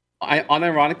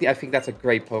 unironically, I think that's a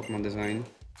great Pokemon design.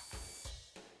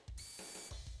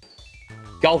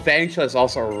 Galvantula is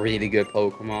also a really good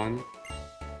Pokemon.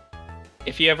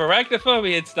 If you have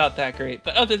arachnophobia, it's not that great.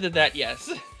 But other than that,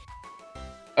 yes.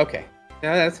 Okay.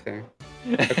 Yeah, that's fair.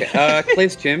 Okay,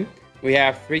 Clay's Gym. We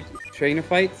have 3 trainer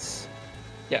fights.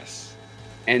 Yes.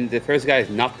 And the first guy is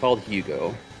not called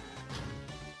Hugo.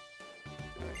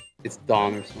 It's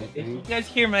Dawn or If something. you guys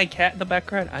hear my cat in the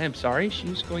background, I am sorry.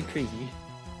 She's going crazy.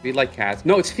 We like cats.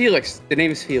 No, it's Felix. The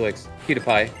name is Felix.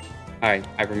 PewDiePie. Alright,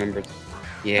 I remembered.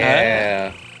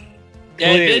 Yeah.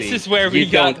 Yeah, this is where we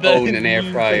got don't the own an air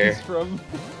new fryer. things from.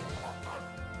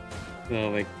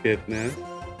 Oh my goodness.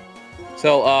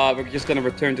 So, we're just gonna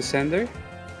return to sender.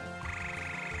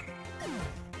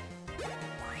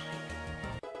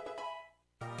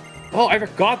 Oh, I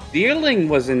forgot Deerling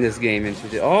was in this game.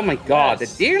 Oh my god,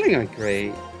 Yes. the Deerling are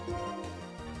great.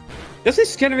 Does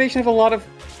this generation have a lot of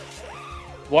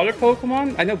water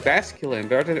Pokemon? I know Basculin,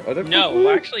 but are there other No,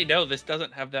 Pokemon? actually, no. This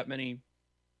doesn't have that many.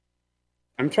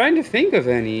 I'm trying to think of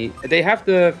any. They have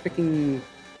the freaking...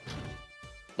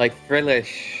 Like,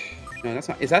 Frillish. No, that's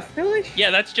not... Is that Frillish?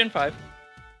 Yeah, that's Gen 5.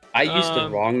 I used the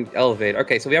wrong elevator.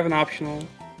 Okay, so we have an optional.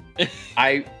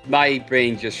 My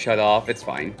brain just shut off. It's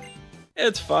fine.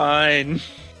 It's fine.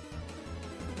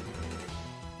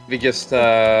 We just,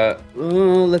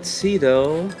 let's see,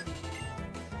 though.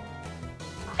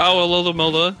 Oh,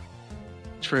 Alola.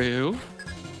 True.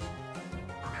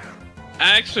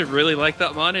 I actually really like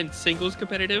that mon in singles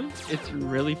competitive. It's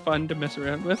really fun to mess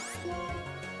around with.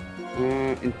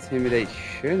 Intimidate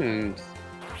shouldn't.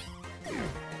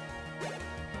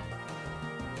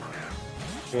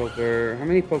 Joker. How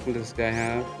many Pokemon does this guy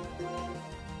have?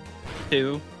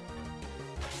 2.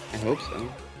 I hope so.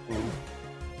 Cool.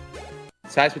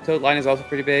 Size with Toad line is also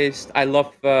pretty based. I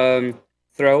love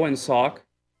Throw and Sock.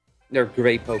 They're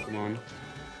great Pokemon.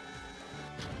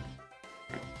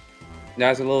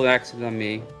 There's a little accident on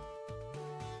me.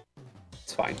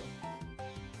 It's fine.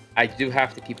 I do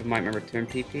have to keep in mind my return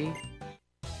PP.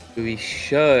 We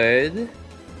should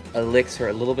Elixir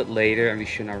a little bit later, and we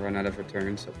should not run out of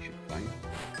returns, so we should be fine.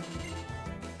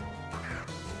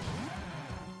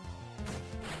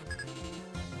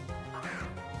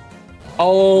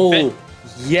 Oh,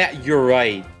 yeah, you're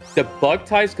right. The bug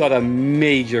types got a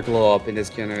major glow up in this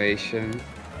generation.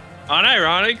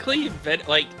 Unironically,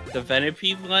 the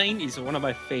Venipede line is one of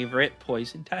my favorite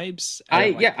poison types.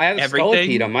 I had a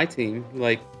Scolipede on my team.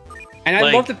 And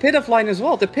I love the Pidove line as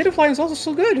well. The Pidove line is also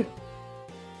so good.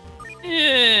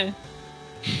 Yeah.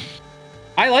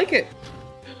 I like it.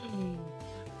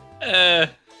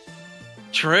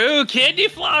 True Candy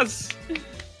Floss.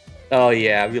 Oh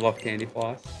yeah, we love Candy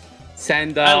Floss.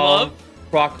 Sandal, I love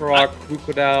Krokorok,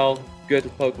 Crocodile, good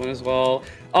Pokemon as well.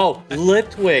 Oh,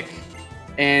 Litwick,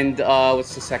 and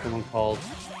what's the second one called?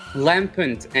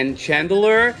 Lampent and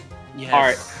Chandelure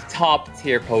are top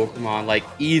tier Pokemon, like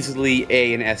easily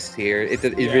A and S tier. It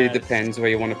really depends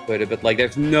where you want to put it, but like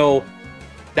there's no...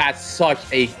 That's such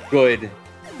a good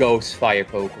Ghost Fire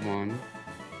Pokemon.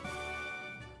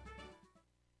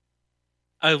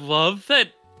 I love that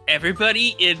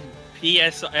everybody in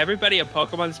everybody in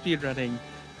Pokemon speedrunning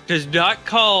does not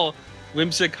call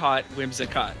Whimsicott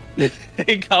Whimsicott.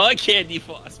 They call it Candy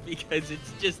Floss because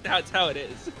it's just that's how it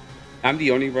is. I'm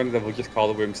the only runner that will just call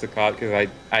it Whimsicott because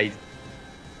I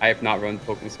have not run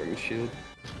Pokemon Sword and Shield.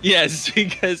 Yes,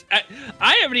 because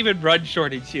I haven't even run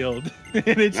Sword and Shield, and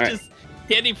it's just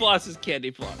Candy Floss is Candy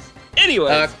Floss.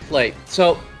 Anyways, play.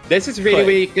 So this is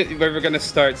really where we're gonna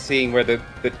start seeing where the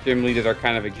gym leaders are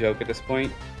kind of a joke at this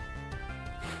point.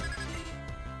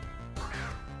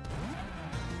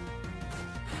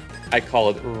 I call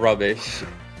it rubbish.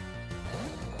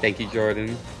 Thank you,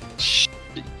 Jordan.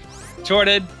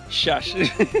 Jordan, shush.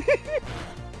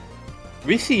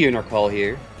 We see you in our call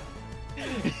here.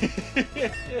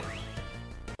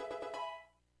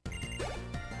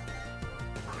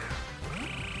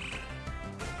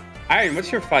 Iron,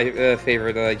 what's your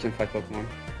favorite Gen 5 Pokemon?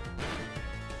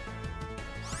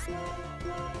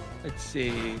 Let's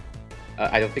see.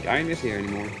 I don't think Iron is here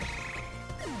anymore.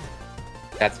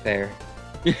 That's fair.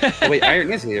 Oh, wait,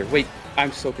 Iron is here. Wait,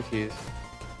 I'm so confused.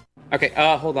 Okay,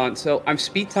 hold on. So I'm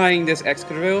speed tying this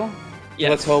Excadrill. Yes.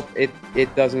 Let's hope it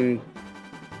doesn't,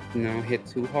 hit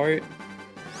too hard.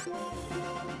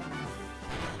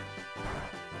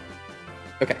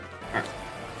 Okay, alright.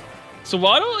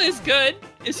 Swaddle is good,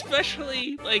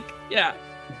 especially I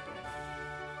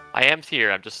am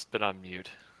here. I've just been on mute.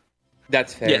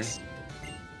 That's fair. Yes.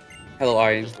 Hello,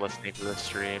 Iron. Just listening to the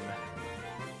stream.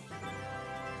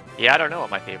 Yeah, I don't know what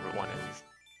my favorite one is.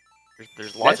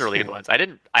 There's lots of really good ones. I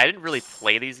didn't really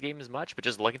play these games much, but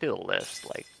just looking through the list,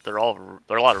 there are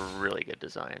a lot of really good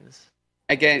designs.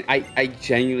 Again, I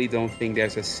genuinely don't think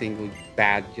there's a single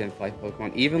bad Gen 5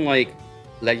 Pokemon. Even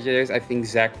legendaries, I think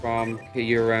Zekrom,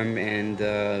 Kyurem, and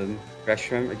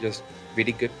Reshiram are just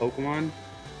really good Pokemon.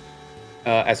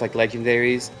 As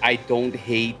legendaries, I don't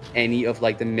hate any of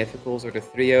the mythicals or the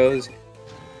trios.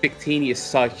 Victini is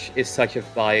such a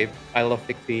vibe. I love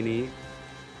Victini.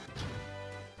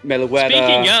 Meloetta.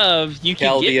 Speaking of, you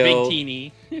can get Keldeo.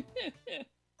 Victini.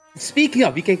 Speaking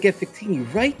of, you can get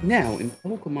Victini right now in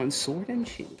Pokemon Sword and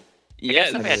Shield. I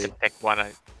guess if I had to pick one,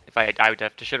 if I would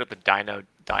have to show up the Dino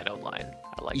line.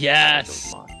 I like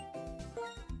yes.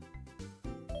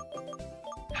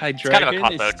 It's kind of a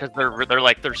cop out because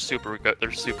they're super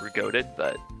goated,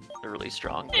 but they're really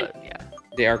strong. But yeah,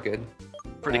 they are good.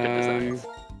 Pretty good designs.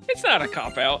 It's not a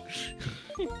cop out.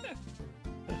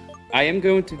 I am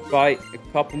going to buy a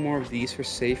couple more of these for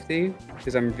safety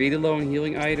because I'm really low on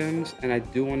healing items, and I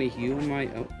do want to heal my.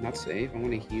 Oh, not save. I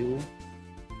want to heal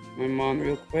my Mon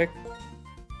real quick.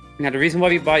 Now, the reason why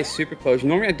we buy Super Potion,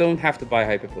 normally I don't have to buy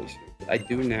Hyper Potion, but I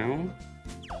do now,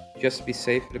 just to be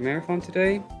safe for the marathon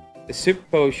today. The Super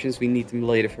Potions, we need them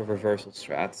later for reversal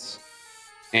strats.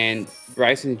 And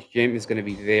Bryson's gym is going to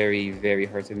be very, very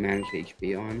hard to manage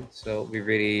HP on, so we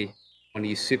really want to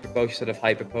use Super Potions instead of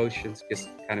Hyper Potions, just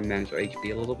to kind of manage our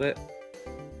HP a little bit.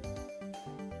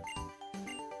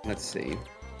 Let's see.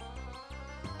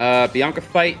 Bianca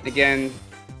fight, again,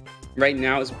 right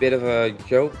now is a bit of a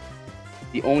joke.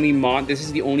 The only this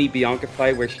is the only Bianca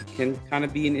fight where she can kind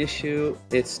of be an issue.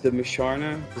 It's the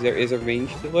Musharna, because there is a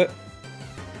range to it.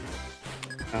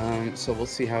 So we'll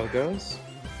see how it goes.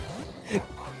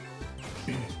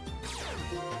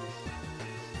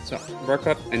 So, work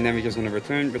up, and then we're just gonna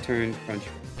return, crunch.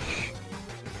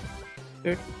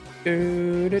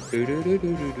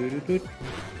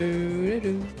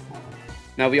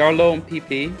 Now we are low on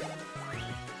PP.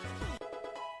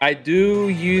 I do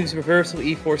use reversal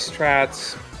E4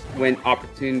 strats when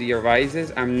opportunity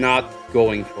arises. I'm not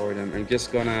going for them. I'm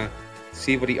just gonna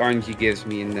see what the RNG gives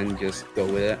me and then just go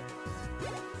with it.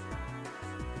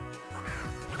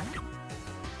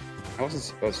 I wasn't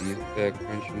supposed to use the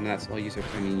crunch on that, so I'll use it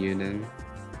for you then.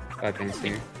 5 pence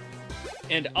here.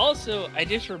 And also, I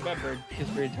just remembered, because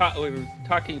we were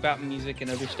talking about music and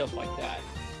other stuff like that.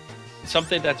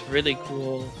 Something that's really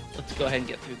cool. Let's go ahead and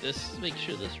get through this. Make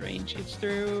sure this range gets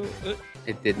through.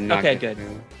 It did not get good.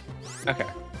 Through. Okay.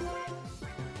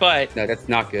 But... No, that's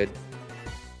not good.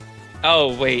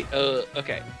 Oh, wait.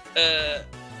 Okay.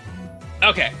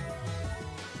 Okay.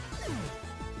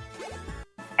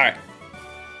 Alright.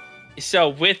 So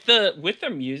with the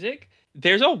music,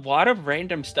 there's a lot of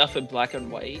random stuff in black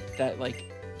and white that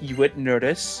like you wouldn't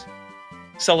notice.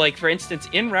 So like for instance,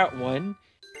 in Route 1,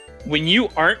 when you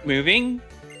aren't moving,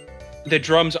 the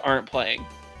drums aren't playing.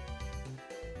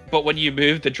 But when you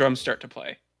move, the drums start to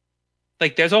play.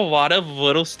 Like there's a lot of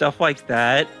little stuff like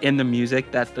that in the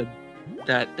music that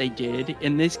they did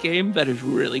in this game that is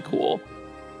really cool.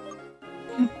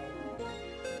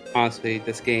 Honestly,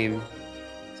 this game,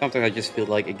 something I just feel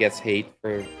like it gets hate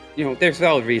for, you know, there's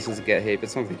valid reasons to get hate, but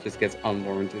something just gets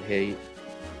unwarranted hate.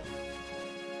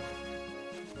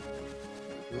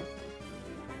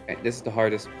 Okay, this is the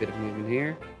hardest bit of movement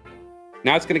here.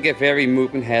 Now it's going to get very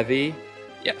movement heavy.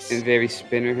 Yes. And very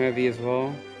spinner heavy as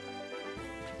well.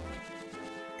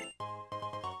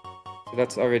 So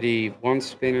that's already one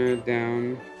spinner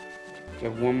down. We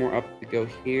have one more up to go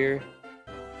here.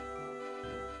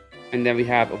 And then we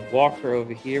have a walker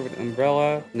over here with an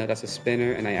umbrella. No, that's a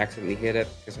spinner, and I accidentally hit it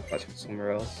because I thought it was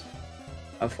somewhere else.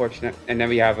 Unfortunate. And then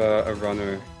we have a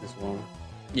runner as well.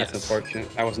 That's unfortunate.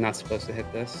 I was not supposed to hit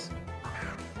this.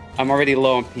 I'm already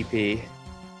low on PP.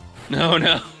 No.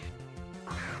 I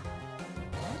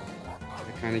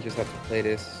kind of just have to play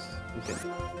this. Okay.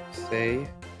 Save.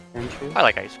 Crunches. I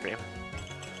like ice cream.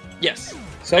 Yes.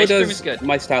 So ice cream does is good.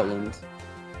 my Stoutland.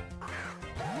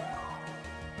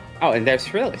 Oh, and there's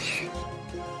Frillish.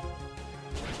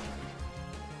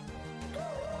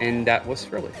 And that was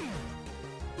Frillish.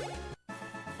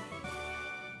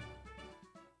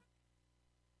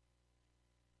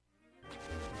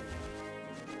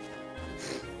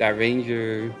 That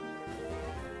Ranger...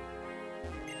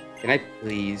 Can I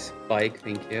please bike?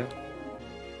 Thank you.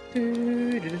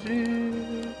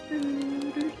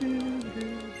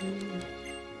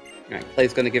 Alright,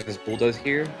 Clay's gonna give us Bulldoze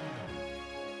here.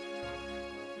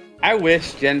 I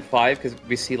wish Gen 5, because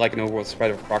we see like an overworld spread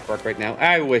of Rock right now,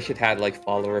 I wish it had like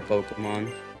follower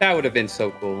Pokemon. That would have been so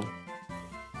cool.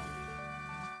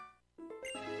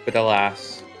 But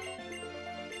alas.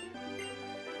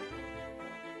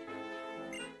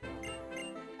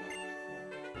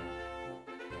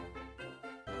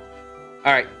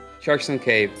 Alright, Sharkstone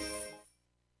Cave.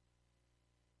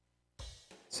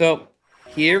 So,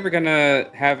 here we're gonna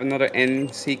have another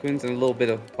end sequence and a little bit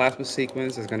of plasma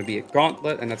sequence. There's gonna be a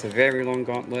gauntlet, and that's a very long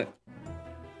gauntlet.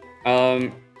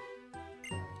 And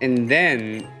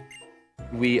then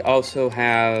we also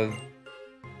have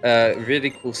a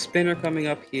really cool spinner coming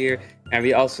up here, and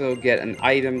we also get an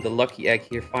item, the lucky egg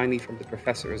here, finally from the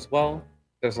professor as well.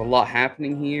 There's a lot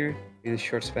happening here in a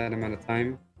short span amount of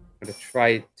time. I'm gonna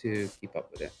try to keep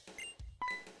up with it.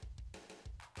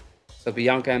 So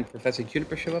Bianca and Professor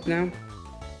Juniper show up now,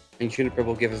 and Juniper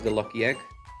will give us the lucky egg.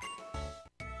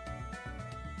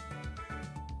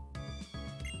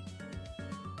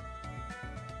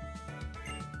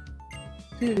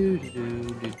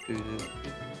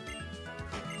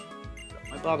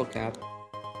 My bottle cap.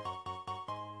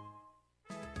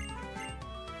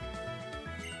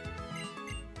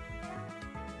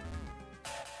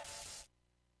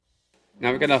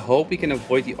 Now we're gonna hope we can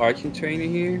avoid the Archon Trainer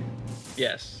here.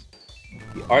 Yes.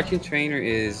 The Archon Trainer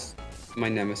is my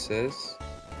nemesis.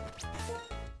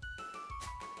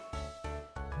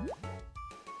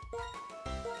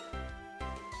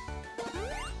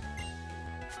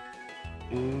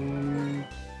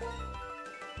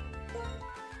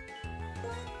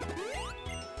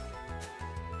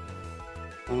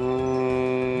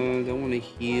 Don't want to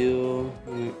heal.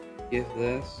 Give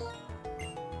this.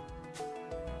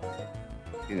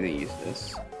 And then use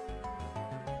this.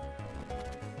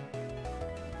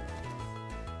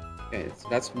 Okay, so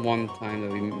that's one time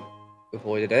that we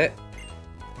avoided it.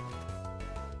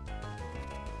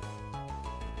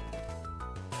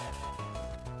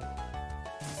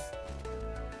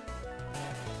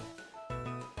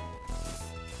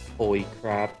 Holy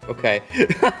crap. Okay.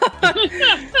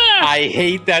 I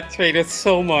hate that trainer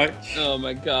so much. Oh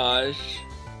my gosh.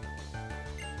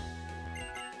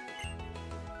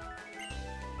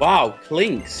 Wow,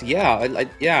 Clinks. Yeah,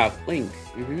 yeah, Clink.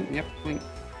 Yep, Clink.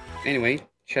 Anyway,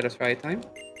 Shadow Triad time.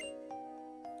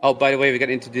 Oh, by the way, we got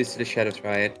introduced to the Shadow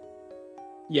Triad.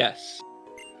 Yes.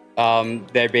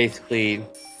 They're basically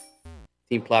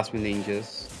Team Plasma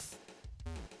Ninjas.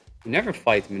 You never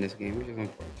fight them in this game, which is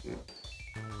unfortunate.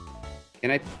 Can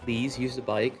I please use the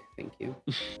bike? Thank you.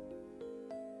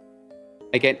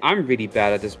 Again, I'm really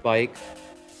bad at this bike.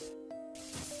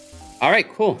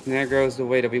 Alright, cool. There goes the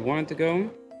way that we wanted to go.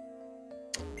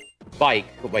 Bike.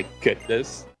 Oh my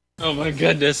goodness. Oh my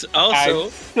goodness. Also, I'm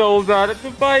so bad at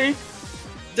the bike.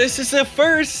 this is the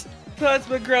first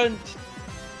Plasma Grunt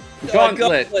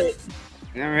Gauntlet.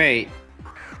 Alright.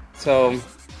 So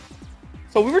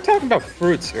we were talking about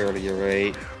fruits earlier,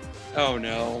 right? Oh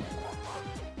no.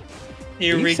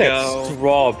 Here You we said go.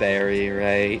 Strawberry,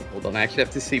 right? Hold on, I actually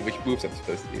have to see which moves I'm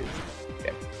supposed to use.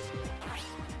 Okay.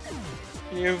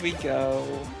 Here we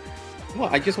go. Well,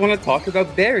 I just want to talk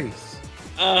about berries.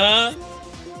 Uh-huh.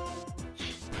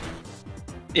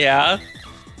 Yeah.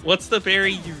 What's the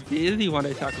berry you really want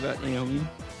to talk about, Naomi?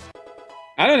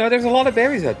 I don't know, there's a lot of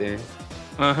berries out there.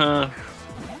 Uh-huh.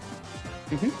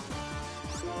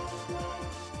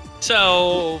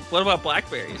 So, what about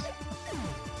blackberries?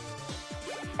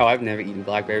 Oh, I've never eaten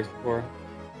blackberries before.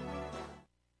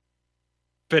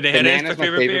 Banana's Banana's my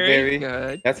favorite berry?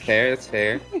 Good. That's fair, that's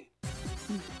fair.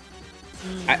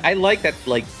 I like that,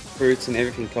 like, fruits and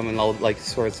everything come in all, like,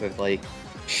 sorts of, like,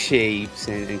 shapes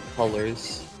and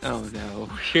colors. Oh no.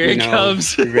 Here it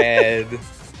comes. Red,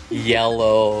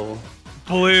 yellow.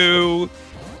 Blue.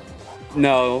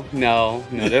 No,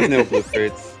 there's no blue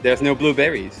fruits. There's no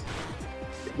blueberries.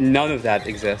 None of that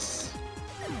exists.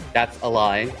 That's a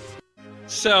lie.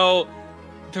 So,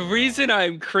 the reason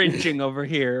I'm cringing over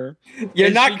here... You're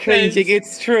is not because cringing,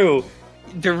 it's true.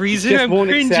 The reason just I'm won't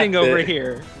cringing accept over it.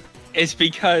 here is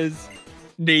because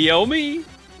Naomi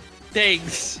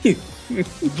thinks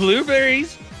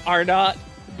blueberries are not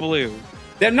blue.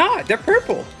 They're not, they're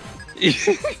purple.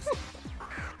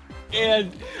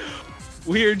 And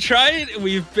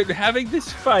we've been having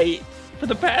this fight for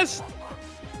the past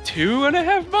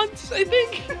 2.5 months, I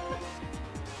think.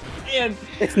 And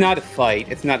it's not a fight.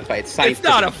 It's not a fight. It's scientific. It's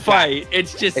not a fight. Fact.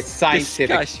 It's just it's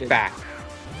scientific discussion. fact.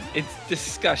 It's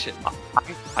discussion.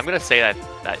 I'm gonna say that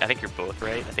I think you're both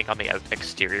right. I think on the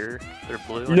exterior they're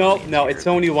blue. No, it's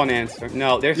only one answer.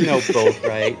 No, there's no both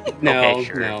right. No, Okay,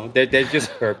 sure. no, they're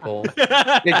just purple.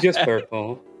 They're just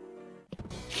purple.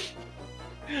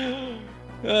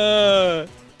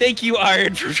 Thank you,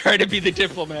 Iron, for trying to be the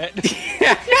diplomat.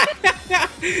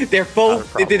 They're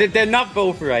both. They're not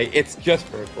both right. It's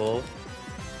just purple.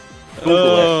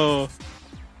 Google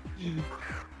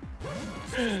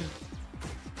it.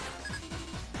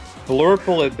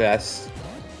 Blurple at best.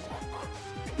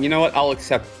 You know what? I'll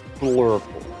accept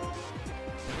blurple.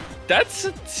 That's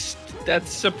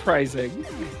surprising.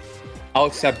 I'll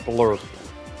accept blurple.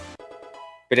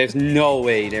 But there's no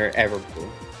way they're ever blue.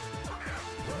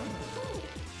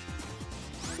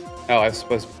 Oh, I was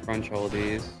supposed to crunch all of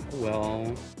these.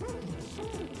 Well.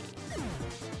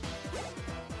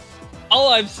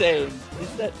 All I'm saying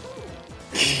is that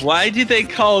why do they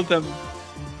call them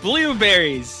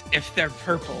blueberries if they're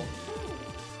purple?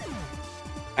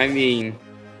 I mean,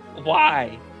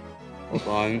 Why? hold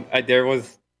on. I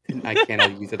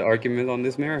cannot use that argument on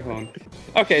this marathon.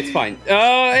 Okay, it's fine.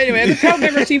 Anyway, the crowd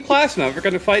never seen Plasma. We're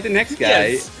gonna fight the next guy.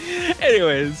 Yes.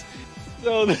 Anyways,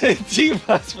 so the Team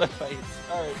Plasma fights.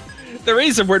 All right. The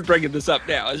reason we're bringing this up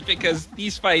now is because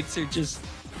these fights are just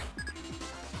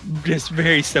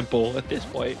very simple at this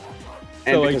point.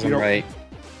 And So, because I'm right.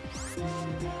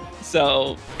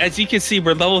 So, as you can see,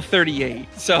 we're level 38.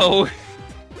 So,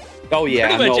 Oh yeah,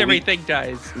 pretty much no, everything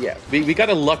dies. we got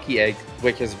a lucky egg,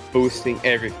 which is boosting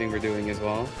everything we're doing as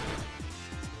well.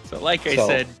 So, like I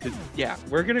said, yeah,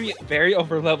 we're gonna be very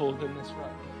over leveled in this run.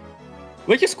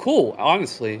 Which is cool,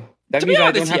 honestly. That To means be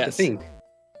I don't honest, have to yes. think.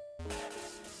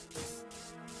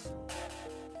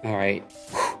 All right,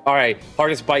 all right.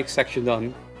 Hardest bike section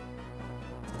done.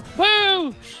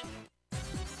 Woo!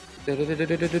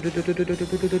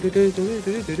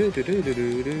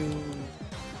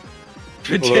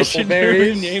 Petition to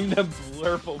berries? rename them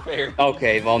Blurple Berries.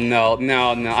 Okay, well, no,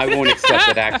 I won't accept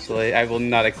it. Actually, I will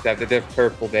not accept it. They're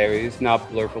purple berries, not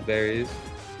blurple berries.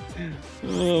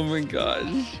 Oh my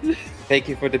gosh. Thank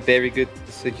you for the very good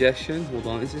suggestion. Hold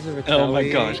on, is this a Oh my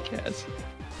Retawi? gosh, Kaz.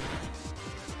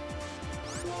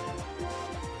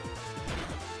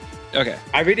 Okay.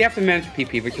 I really have to manage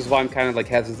PP, which is why I'm kind of like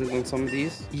hesitant on some of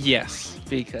these. Yes,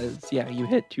 because yeah, you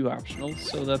hit 2 optionals,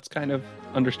 so that's kind of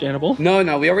understandable.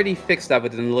 No, we already fixed that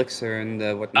with an elixir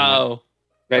and whatnot. Oh,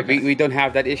 Right, okay. we don't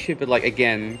have that issue, but like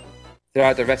again,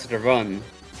 throughout the rest of the run,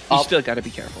 You still got to be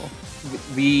careful.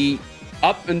 we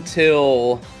up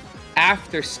until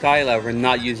after Skyla, we're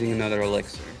not using another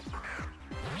elixir.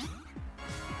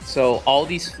 So all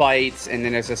these fights, and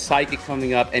then there's a psychic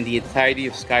coming up, and the entirety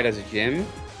of Skyla's gym,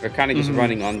 we're kind of just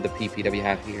running on the PP that we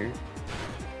have here.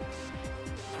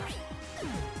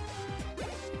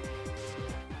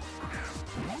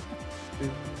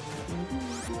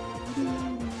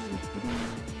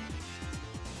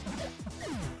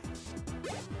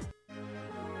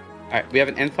 Alright, we have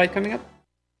an end fight coming up.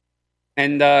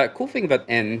 And cool thing about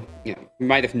N, you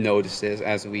might have noticed this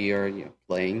as we are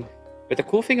playing. But the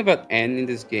cool thing about N in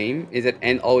this game is that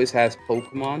N always has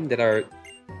Pokemon that are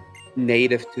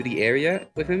native to the area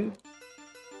with him.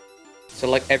 So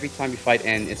like every time you fight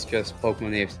N, it's just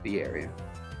Pokemon native to the area.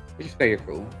 Which is very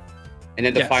cool. And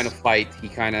then the final fight, he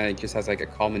kind of just has like a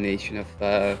culmination of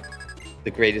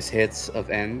the greatest hits of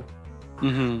N.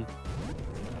 Mm-hmm.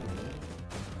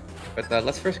 But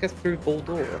let's first get through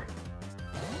Boldore.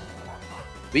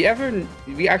 We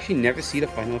actually never see the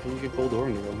final evolution of Boldore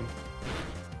in the room.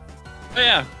 Oh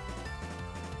yeah.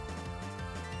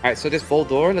 Alright, so this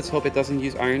Boldore, let's hope it doesn't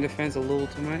use Iron Defense a little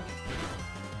too much.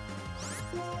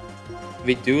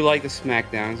 We do like the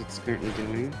smackdowns it's currently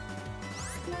doing.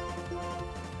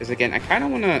 Because again, I kind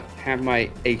of want to have my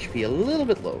HP a little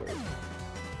bit lower.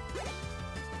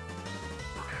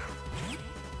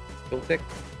 Joltik.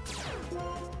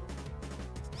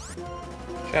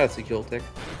 Shout out to Joltik.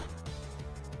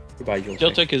 Goodbye, Joltik.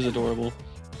 Joltik is adorable.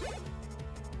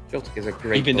 Joltik is a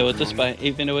great Even though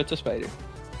Pokemon. it's a spider.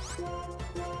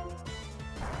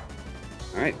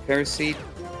 Alright, Paraseed.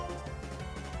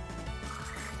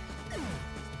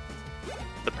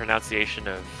 The pronunciation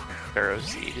of Pharaoh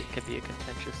Seed can be a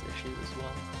contentious issue as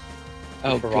well.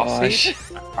 Oh Ferocity?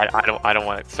 gosh. I don't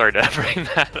want to. Sorry to bring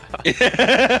that up. Is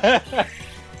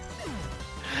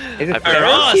it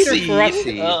Ferocity. Paraseed or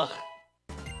Ferocity? Ugh.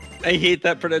 I hate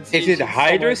that pronunciation. Is it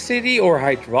Hydrocity or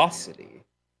Hydrocity?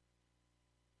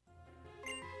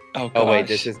 Oh gosh. Oh wait,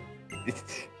 this is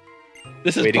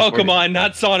This is waiting for Pokemon,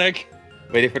 not Sonic.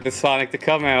 waiting for the Sonic to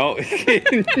come out.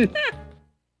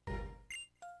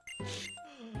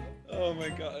 Oh my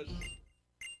gosh.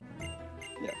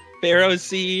 Yeah. Pharaoh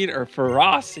Seed or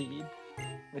Ferocity,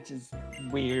 which is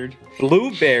weird.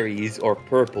 Blueberries or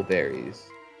purple berries?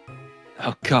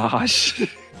 Oh gosh.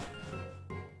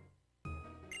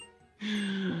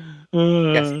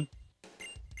 Yes.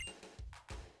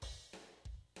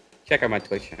 Check out my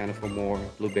Twitch channel for more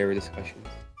blueberry discussions.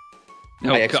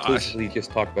 Oh I gosh. exclusively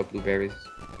just talk about blueberries.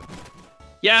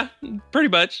 Yeah, pretty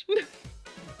much.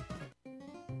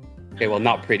 Okay, well,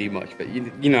 not pretty much, but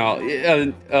you know.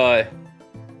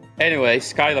 Anyway,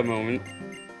 Skylar moment.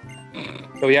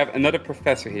 So we have another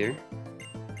professor here.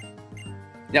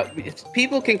 Now,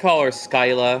 people can call her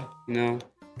Skyla, you know.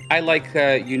 I like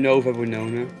Unova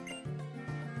Winona.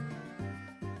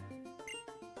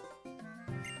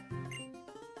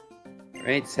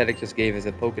 Right, Cedric just gave us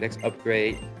a Pokedex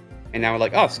upgrade. And now we're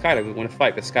like, oh, Skylar, we want to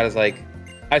fight. But Skylar's like,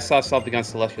 I saw something on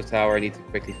Celestial Tower, I need to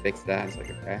quickly fix that. It's like,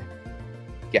 okay.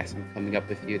 Yes, I'm coming up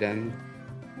with you then.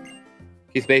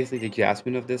 She's basically the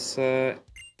Jasmine of this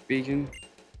region.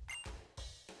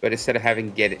 But instead of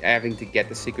having to get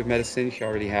the secret medicine, she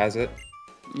already has it.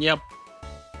 Yep.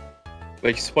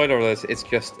 Which, spoiler alert, it's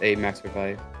just a max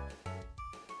revive.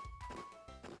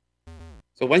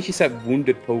 So when she said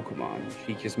wounded Pokemon,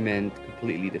 she just meant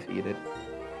completely defeated.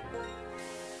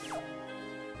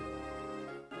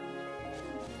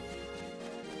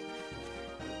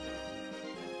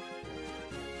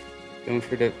 Going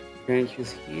for the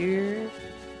branches here.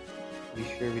 Be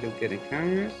sure we don't get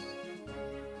encounters.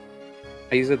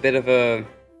 I use a bit of a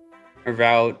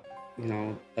route, you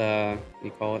know, what do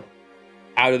you call it?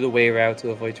 Out of the way route to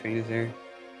avoid trainers there.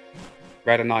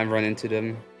 Rather not run into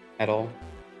them at all.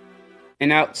 And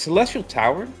now, Celestial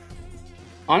Tower.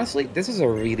 Honestly, this is a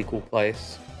really cool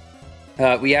place.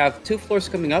 We have 2 floors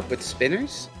coming up with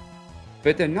spinners,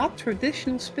 but they're not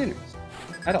traditional spinners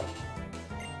at all.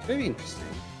 Very interesting.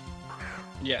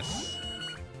 Yes.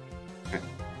 Right.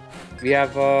 We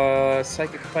have a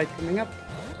Psychic Fight coming up.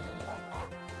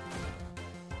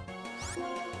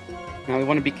 Now we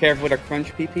want to be careful with our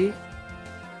Crunch PP.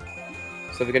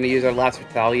 So we're going to use our last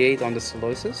Retaliate on the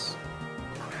Solosis.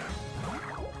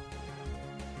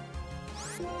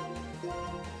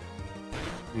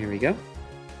 Here we go.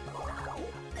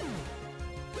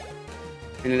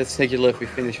 And then let's take a look if we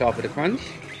finish off with a Crunch.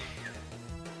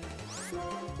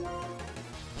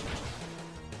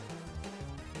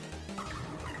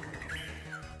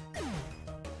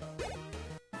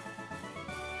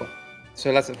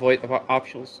 So let's avoid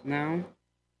optionals now.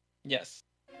 Yes.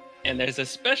 And there's a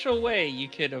special way you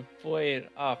could avoid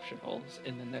optionals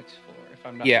in the next floor, if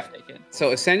I'm not mistaken.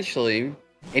 So essentially,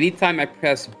 anytime I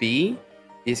press B,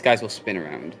 these guys will spin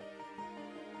around.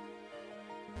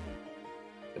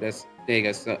 So there you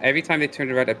go. So every time they turn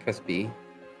around, I press B.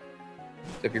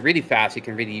 So if you're really fast, you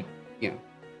can really, you know,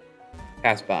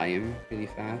 pass by him really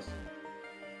fast.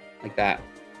 Like that.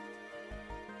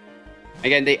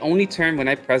 Again, they only turn when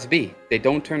I press B. They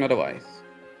don't turn otherwise.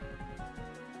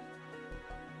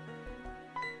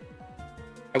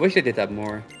 I wish I did that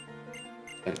more.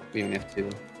 But we only have 2,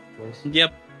 of course.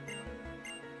 Yep.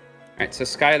 Alright, so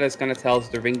Skylar's gonna tell us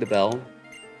to ring the bell.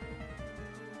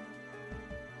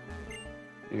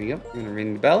 There we go. We're gonna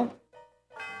ring the bell.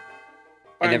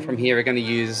 And then from here, we're gonna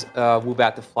use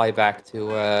Woobat to fly back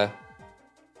to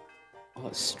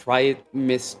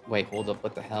Wait, hold up.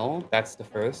 What the hell? That's the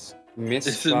first. This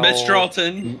is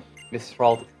Mistralton.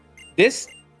 Mistralton. This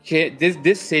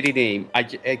city name, I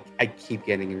keep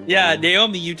getting it wrong. Yeah,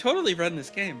 Naomi, you totally run this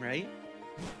game, right?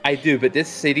 I do, but this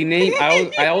city name,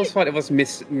 I always thought it was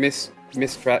Mistraton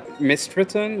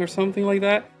or something like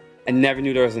that. I never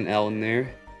knew there was an L in there.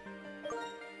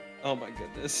 Oh my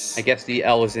goodness. I guess the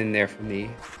L was in there for me.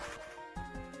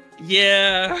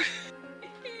 Yeah.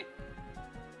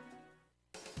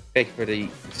 Thank you for the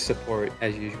support,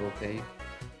 as usual, Dave.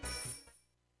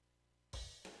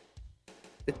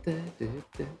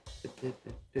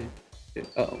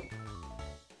 Uh-oh.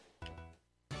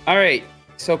 Alright,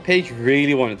 so Paige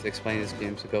really wanted to explain this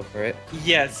gym, so go for it.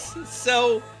 Yes,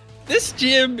 so this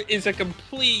gym is a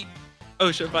complete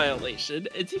OSHA violation.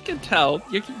 As you can tell,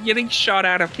 you're getting shot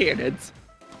out of cannons.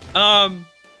 And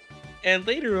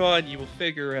later on you will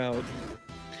figure out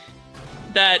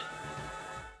that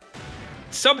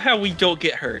somehow we don't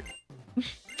get hurt.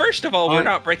 First of all, we're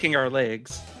not breaking our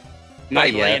legs by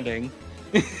landing.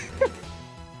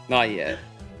 Not yet.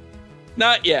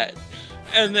 Not yet.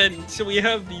 And then so we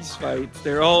have these fights.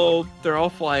 They're all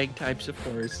flying types, of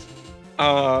course.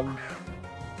 And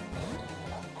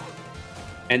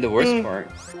the worst part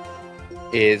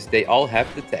is they all have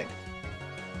Detect.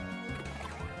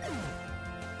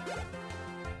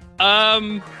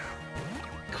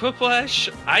 Quiplash,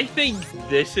 I think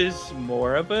this is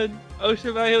more of an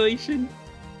OSHA violation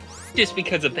just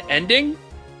because of the ending.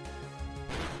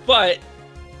 But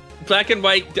Black and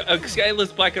White,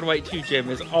 Skyless Black and White 2 gym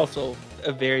is also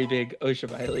a very big OSHA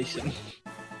violation.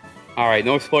 Alright,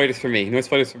 no spoilers for me. No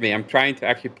spoilers for me. I'm trying to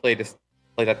actually play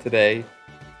that today.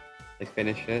 Like,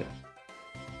 finish it.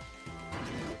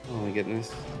 Oh my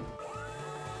goodness.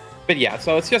 But yeah,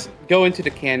 so let's just go into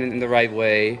the cannon in the right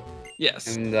way.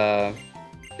 Yes. And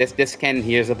this cannon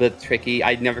here is a bit tricky.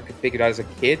 I never could figure it out as a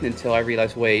kid until I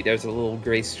realized, wait, there's a little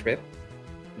gray strip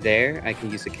there. I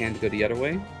can use the cannon to go the other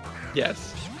way.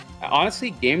 Yes. Honestly,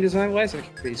 game design-wise, it's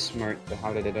pretty smart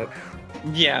how they did it.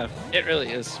 Yeah, it really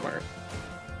is smart.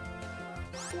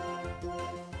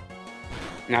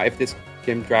 Now, if this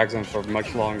game drags on for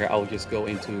much longer, I'll just go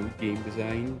into game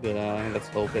design. But let's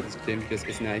hope that this game just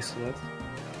is nice to us.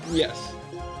 Yes.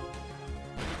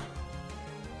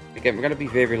 Again, we're gonna be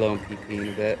very low on PP in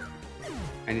a bit.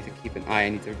 I need to keep an eye. I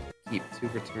need to keep 2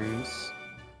 returns.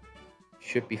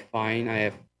 Should be fine. I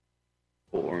have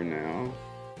 4 now.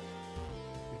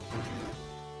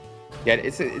 Yeah,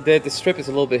 it's the strip is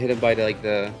a little bit hidden by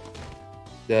the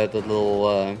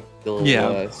little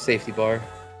safety bar.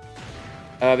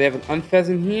 We have an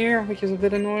unpheasant here, which is a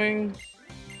bit annoying.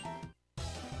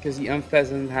 Because the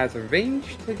unpheasant has a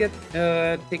range to get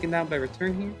taken down by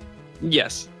return here.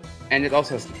 Yes. And it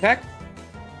also has attack.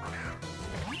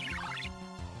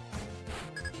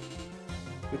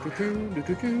 Of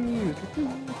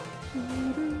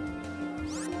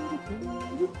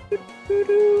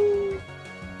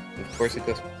course it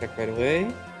goes protect right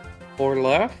away. 4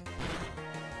 left.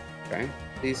 Okay.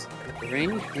 Please hit the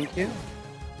range, thank you.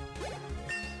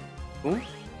 Cool.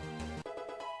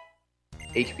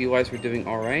 HP wise, we're doing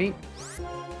alright.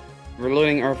 We're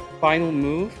loading our final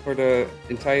move for the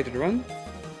entire run.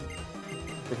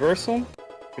 Reversal.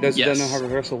 For those who don't know how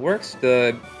reversal works,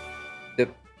 the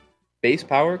base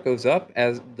power goes up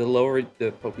as the lower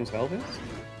the Pokemon's health is.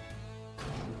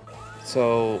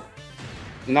 So,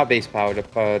 not base power, the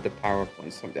power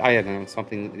points. I don't know,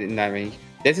 something in that range.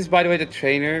 This is, by the way, the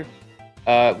trainer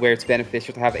where it's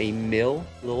beneficial to have a male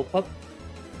Lillipup.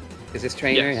 Because this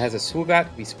trainer has a Swoobat,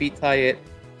 we speed tie it,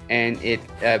 and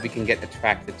we can get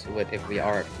attracted to it if we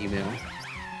are a female.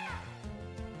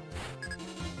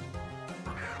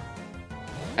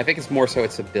 I think it's more so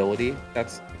its ability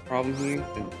that's the problem here.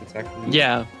 It's actually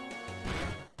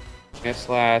F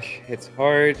slash hits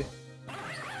hard.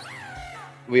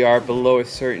 We are below a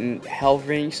certain health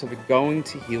range, so we're going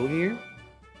to heal here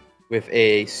with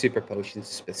a super potion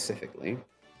specifically.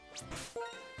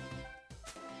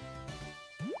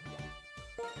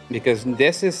 Because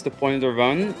this is the point of the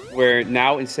run where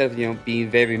now instead of being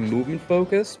very movement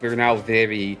focused, we're now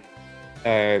very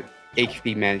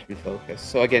HP management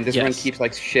focused. So again, this run keeps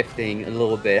like shifting a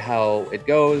little bit how it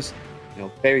goes.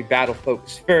 Very battle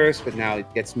focused first, but now it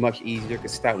gets much easier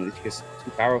because Stoutland is just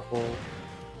too powerful.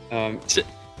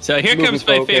 So here comes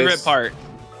my favorite part.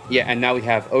 Yeah, and now we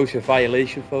have OSHA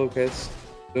violation focus.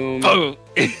 Boom. Oh.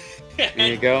 There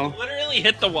you go. Literally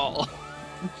hit the wall.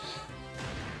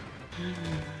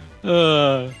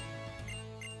 But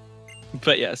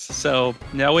yes, so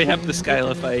now we have the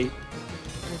Skyla fight.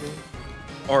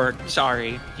 Or,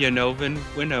 sorry, Unova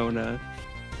Winona.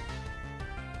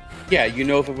 Yeah,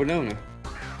 Unova Winona.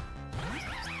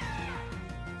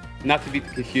 Not to be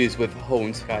confused with Ho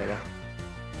and Skyla.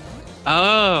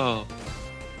 Oh,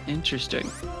 interesting.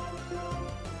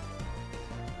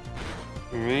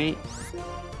 Alright.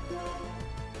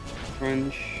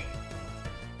 Crunch.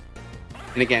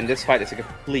 And again, this fight is a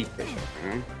complete push-up,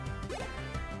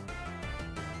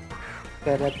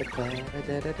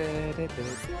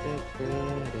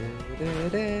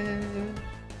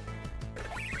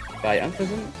 By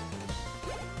Unpleasant.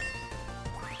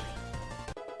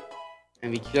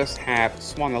 And we just have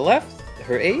Swanna left,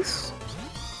 her ace.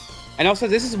 And also,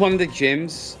 this is one of the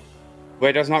gyms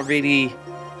where there's not really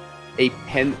a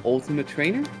penultimate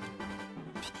trainer,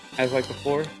 as like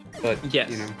before. But,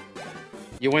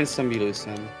 you win some, you lose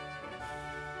some.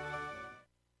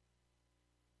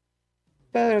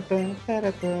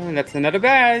 And that's another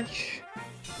badge.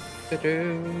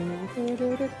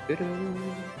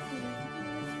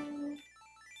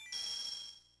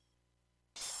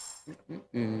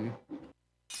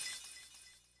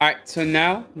 Alright, so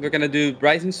now we're gonna do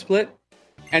Bryson split.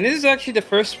 And this is actually the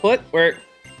first split where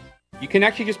you can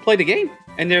actually just play the game.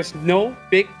 And there's no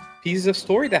big pieces of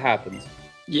story that happens.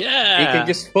 Yeah. You can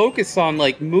just focus on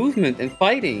like movement and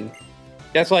fighting.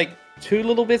 There's like 2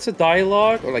 little bits of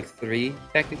dialogue, or like 3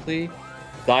 technically.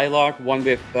 Dialogue, one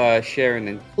with Sharon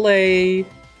and Clay.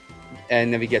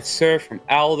 And then we get Surf from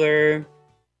Alder.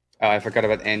 Oh, I forgot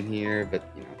about N here, but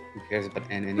who cares about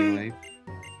N anyway.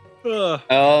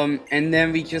 And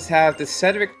then we just have the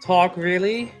Cedric talk,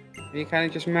 really. We kind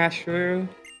of just mash through.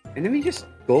 And then we just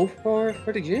go for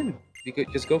the gym. We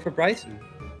could just go for Bryson.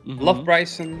 Love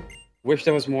Bryson. Wish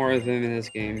there was more of them in this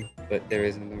game, but there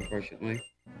isn't, unfortunately.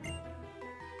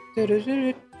 There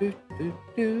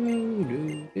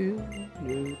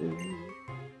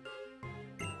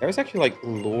was actually like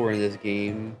lore in this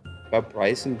game about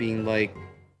Bryson being like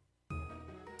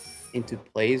into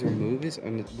plays or movies, or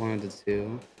one of the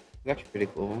two. It's actually pretty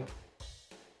cool.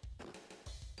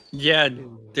 Yeah,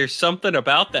 there's something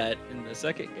about that in the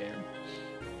second game.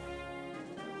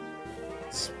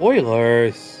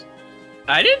 Spoilers!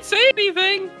 I didn't say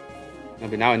anything! No,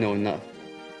 but now I know enough.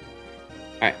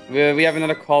 Alright, we have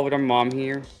another call with our mom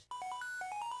here.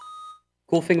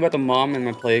 Cool thing about the mom and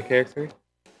my player character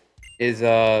is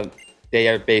they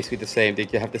are basically the same. They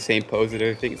have the same pose and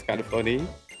everything. It's kind of funny.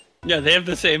 Yeah, they have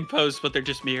the same pose, but they're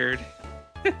just mirrored.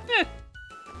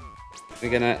 We're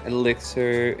gonna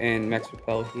Elixir and Max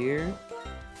Repel here.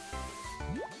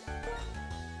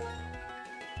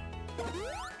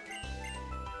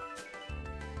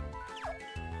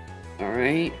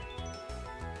 Alright.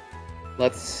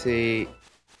 Let's see.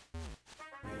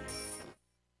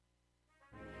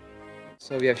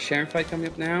 So we have Sharon fight coming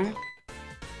up now.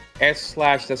 S/,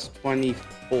 that's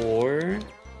 24.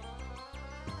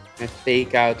 And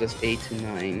Fake Out does 8 to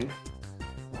 9.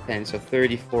 10, so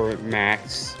 34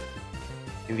 max.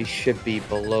 And we should be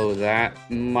below that.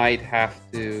 Might have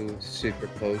to Super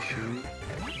Potion.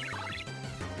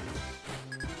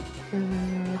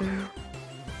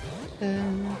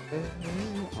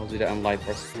 I'll do that on light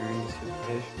burst turn. Super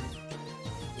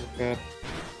Potion.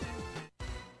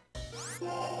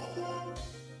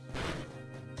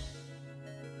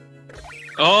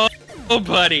 Oh,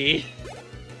 buddy.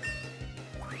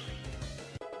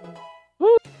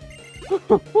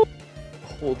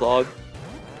 Hold on.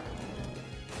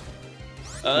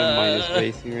 My mind is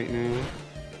racing right now.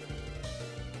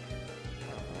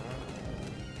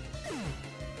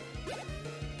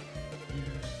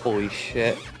 Holy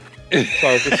shit.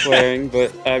 Sorry for swearing,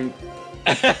 but I'm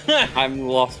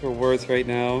lost for words right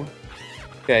now.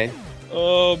 Okay.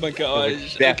 Oh my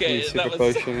gosh. Definitely Okay, super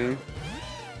potioning.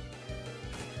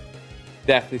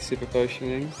 Definitely super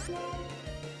potioning.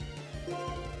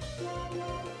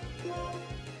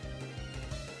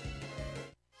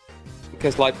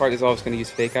 Because Light Part is always going to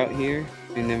use Fake Out here,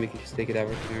 and then we can just take it out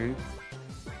of turn.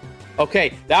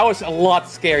 Okay, that was a lot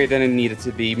scarier than it needed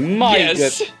to be. My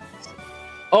goodness.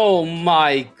 Oh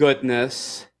my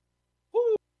goodness.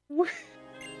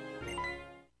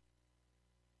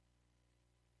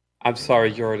 I'm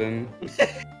sorry, Jordan.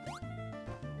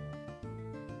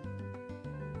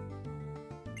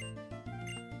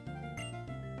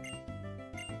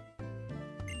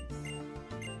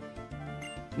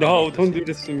 No, don't do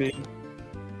this to me.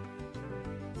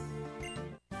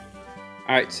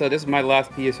 Alright, so this is my last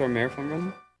PSR marathon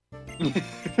run.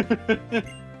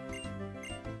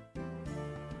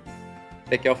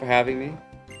 Thank y'all for having me.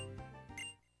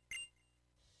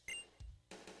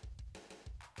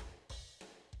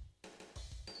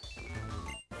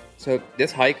 So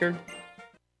this hiker,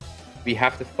 we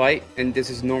have to fight, and this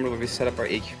is normally where we set up our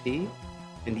HP.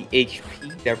 And the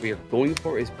HP that we are going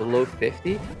for is below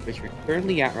 50, which we're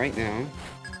currently at right now.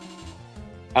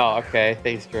 Oh, okay.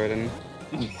 Thanks, Jordan.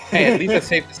 Hey, at least I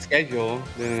saved the schedule,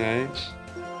 didn't I?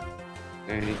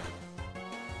 Alright.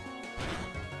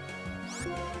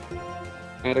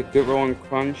 I had a good roll and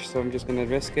crunch, so I'm just gonna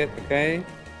risk it, okay?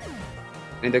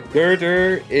 And the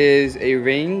girder is a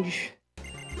range.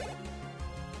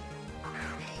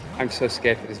 I'm so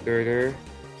scared for this girder.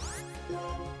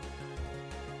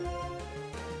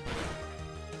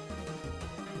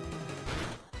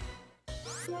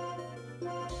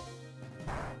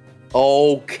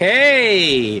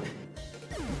 Okay!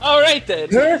 Alright then.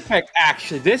 Perfect,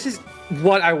 actually. This is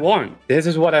what I want. This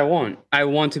is what I want. I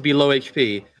want to be low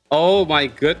HP. Oh my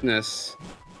goodness.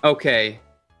 Okay.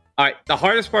 Alright, the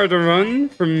hardest part of the run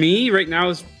for me right now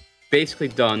is basically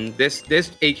done. This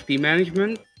HP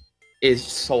management is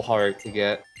so hard to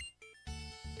get.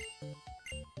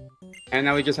 And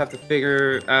now we just have to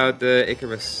figure out the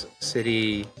Icarus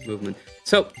City movement.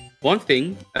 So, one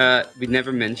thing we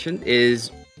never mentioned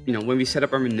is, you know, when we set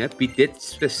up our manip, we did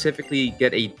specifically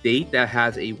get a date that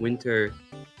has a winter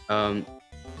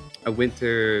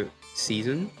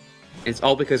season. And it's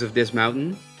all because of this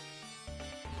mountain.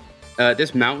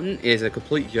 This mountain is a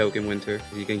complete joke in winter.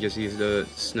 You can just use the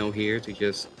snow here to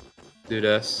just do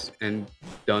this and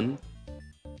done.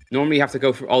 Normally you have to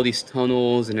go through all these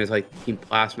tunnels and there's like Team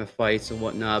Plasma fights and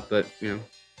whatnot, but you know,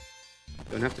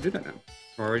 don't have to do that now.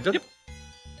 We're already done.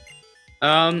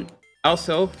 Yep.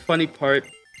 Also, funny part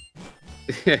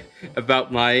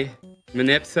about my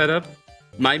manip setup.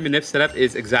 My manip setup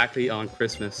is exactly on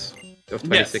Christmas of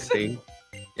 2016. Yes.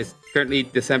 It's currently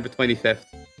December 25th,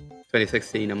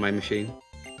 2016 on my machine.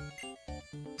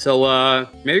 So,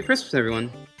 Merry Christmas,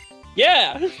 everyone.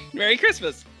 Yeah, Merry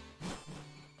Christmas.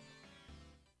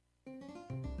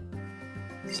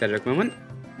 Cedric moment.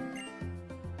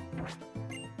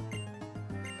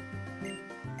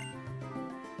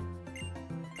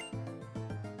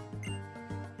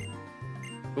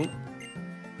 Cool.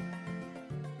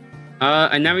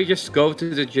 And now we just go to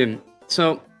the gym.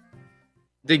 So,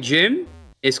 the gym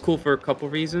is cool for a couple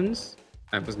reasons.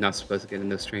 I was not supposed to get in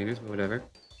those trainers, but whatever.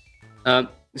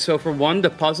 So for one, the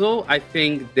puzzle, I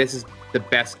think this is the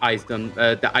best ice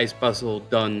puzzle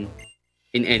done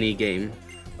in any game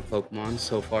of Pokemon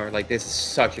so far. Like, this is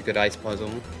such a good ice puzzle.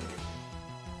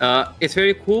 It's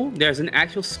very cool. There's an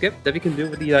actual skip that we can do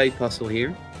with the ice puzzle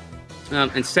here.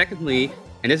 And secondly,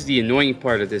 and this is the annoying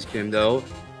part of this gym though,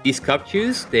 these cup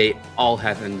chews, they all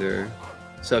have Endure.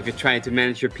 So if you're trying to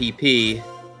manage your PP,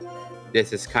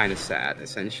 this is kind of sad,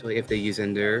 essentially, if they use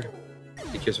Endure.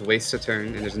 It just wastes a turn,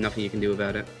 and there's nothing you can do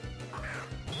about it.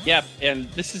 Yep, and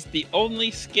this is the only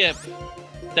skip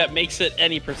that makes it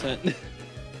any percent.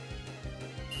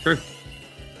 True.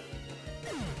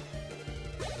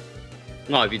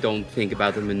 Well, if you don't think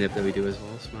about the manip that we do as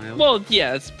well, Smile. Well,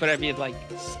 yes, but I mean, like,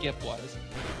 skip-wise.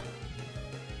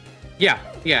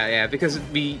 Yeah, because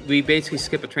we basically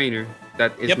skip a trainer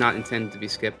that is not intended to be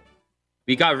skipped.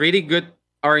 We got really good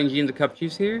RNG in the cup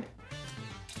juice here.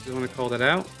 You want to call that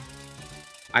out?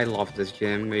 I love this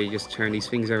gym where you just turn these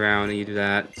things around and you do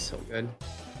that. It's so good.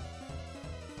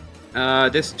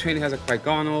 This trainer has a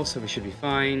Trigonal, so we should be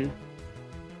fine.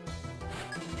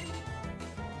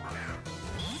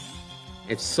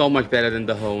 It's so much better than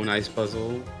the Hone Ice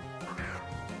Puzzle.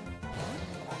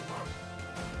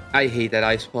 I hate that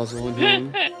Ice Puzzle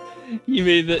again. You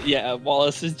made the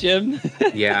Wallace's gym.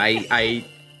 Yeah, I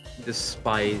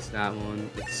despise that one.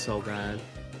 It's so bad.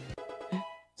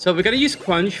 So we're gonna use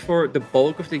Crunch for the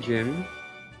bulk of the gym.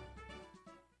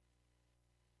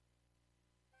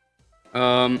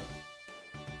 But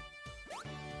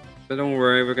don't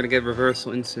worry, we're gonna get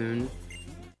Reversal in soon.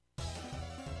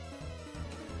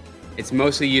 It's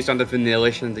mostly used on the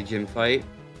Vanillish and the gym fight.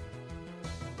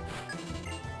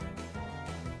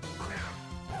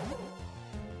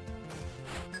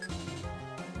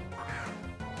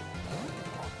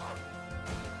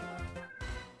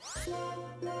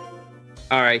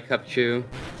 Alright, Cupchew.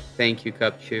 Thank you,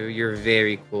 Cupchew. You're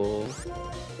very cool.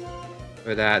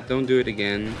 For that. Don't do it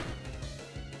again.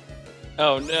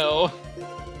 Oh no.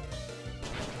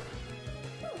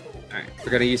 Alright,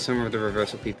 we're gonna use some of the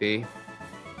Reversal PP.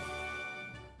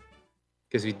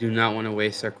 Because we do not want to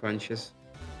waste our crunches.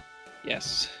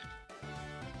 Yes.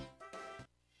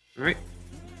 Alright.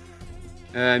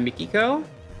 Mikiko.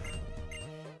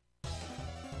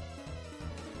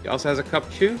 He also has a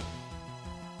Cupchew,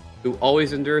 who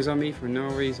always endures on me for no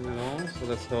reason at all, so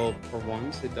let's hope for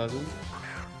once it doesn't.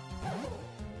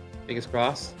 Biggest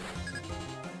cross.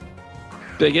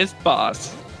 Biggest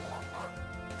boss.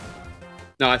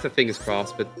 No, I said fingers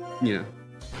crossed, but, you know.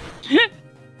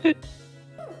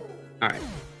 Alright.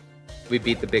 We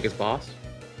beat the biggest boss.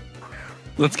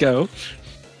 Let's go.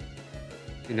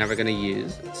 And now we're gonna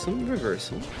use some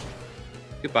Reversal.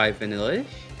 Goodbye, Vanillish.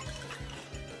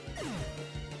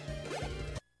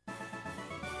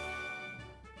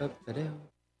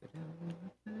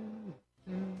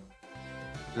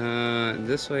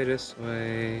 This way, this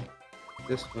way,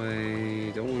 this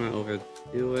way. Don't want to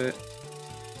overdo it.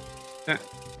 Ah.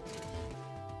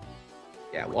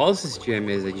 Yeah, Wallace's gym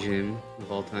is a gym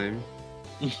of all time.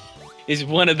 Is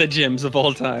one of the gyms of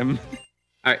all time.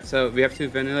 Alright, so we have two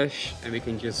Vanillish, and we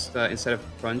can just, instead of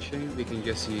crunching, we can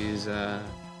just use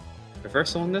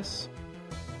Reversal on this.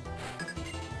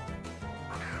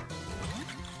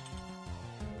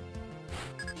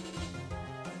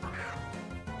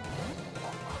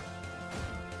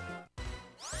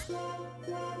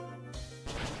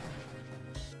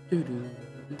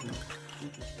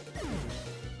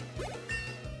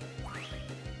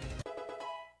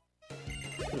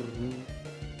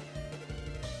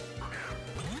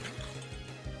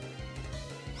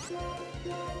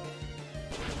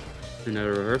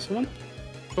 Another reversal one.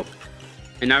 Cool.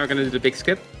 And now we're gonna do the big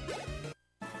skip.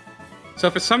 So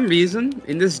for some reason,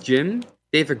 in this gym,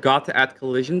 they forgot to add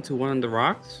collision to one of the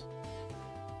rocks.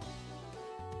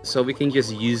 So we can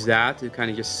just use that to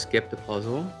kind of just skip the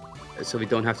puzzle. So we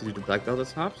don't have to do the black belt at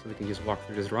the top, so we can just walk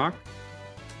through this rock.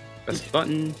 Press the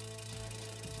button.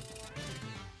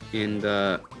 And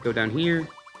go down here.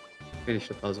 Finish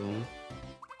the puzzle.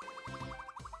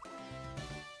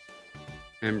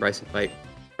 And Bryson fight.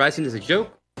 Bryson is a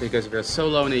joke, because we're so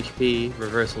low in HP,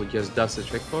 Reversal just does the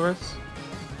trick for us.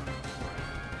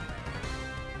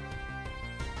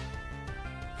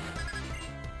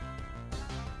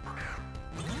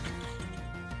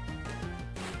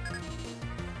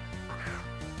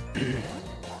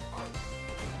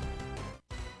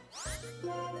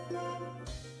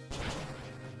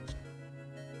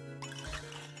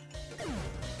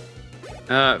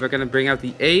 We're gonna bring out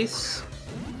the Ace,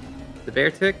 the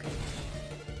Beartic.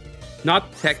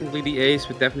 Not technically the Ace,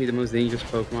 but definitely the most dangerous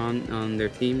Pokemon on their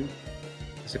team.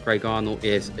 The Trigonal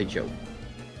is a joke.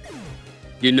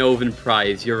 Unovan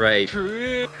Prize, you're right.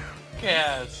 True.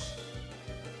 Yes.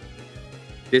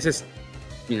 This is,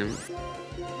 you know,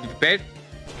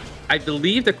 I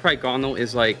believe the Trigonal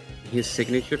is like his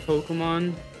signature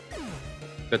Pokemon,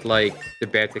 but like the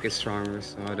Beartic is stronger,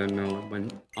 so I don't know what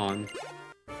went on.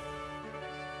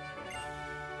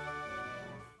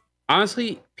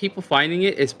 Honestly, people finding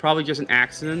it is probably just an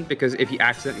accident, because if you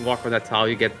accidentally walk on that tile,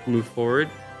 you get moved forward.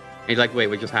 And you're like, wait,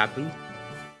 what just happened?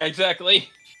 Exactly.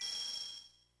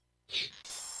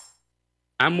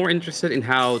 I'm more interested in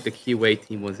how the QA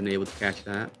team wasn't able to catch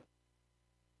that.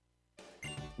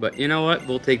 But you know what?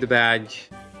 We'll take the badge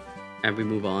and we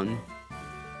move on.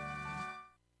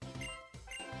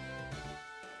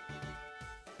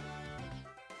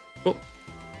 Cool.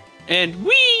 And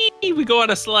we go on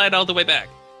a slide all the way back.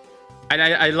 And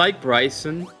I like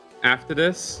Bryson after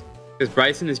this, because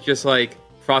Bryson is just like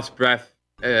Frost Breath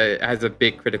has a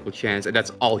big critical chance, and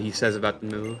that's all he says about the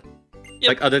move. Yep.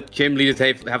 Like other gym leaders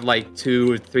have like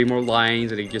 2 or 3 more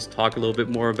lines, and they just talk a little bit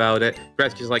more about it.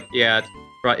 Brett's just like, yeah,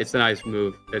 it's a nice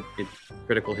move. It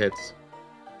critical hits.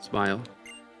 Smile.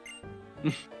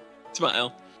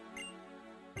 Smile.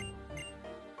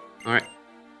 All right.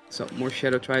 So more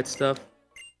Shadow Triad stuff.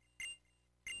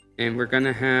 And we're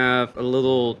gonna have a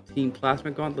little Team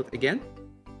Plasma Gauntlet again.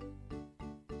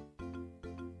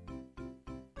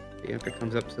 Bianca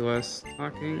comes up to us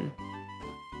talking.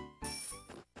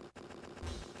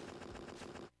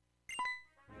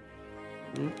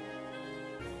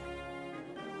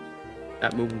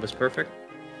 That movement was perfect.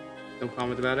 Don't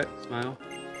comment about it. Smile.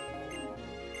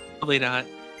 Probably not.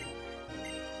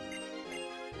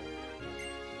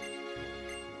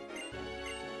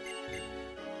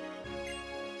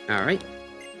 All right.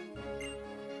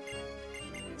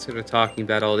 So we're talking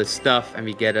about all this stuff, and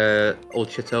we get a old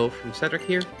chateau from Cedric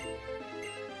here.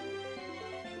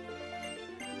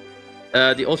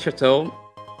 The old chateau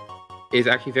is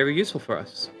actually very useful for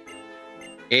us.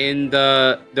 In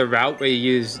the route where you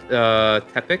use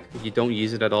Tepic, you don't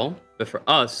use it at all. But for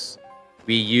us,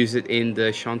 we use it in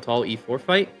the Chantal E4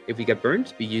 fight. If we get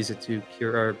burned, we use it to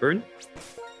cure our burn.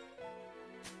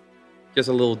 Just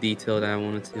a little detail that I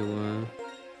wanted to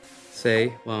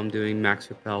say while I'm doing max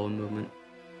repel and movement.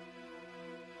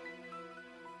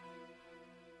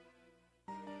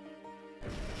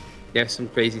 There's some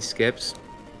crazy skips.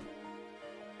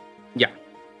 Yeah,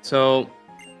 so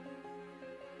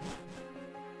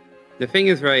the thing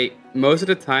is, right, most of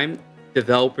the time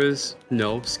developers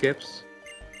know skips.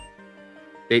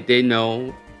 They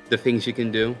know the things you can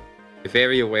do. They're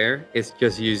very aware. It's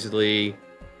just usually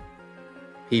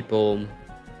people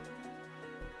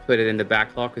put it in the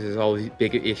backlog because there's always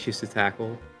bigger issues to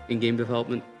tackle in game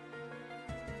development.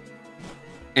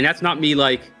 And that's not me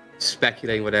like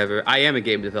speculating whatever. I am a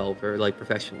game developer, like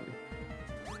professionally,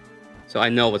 so I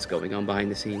know what's going on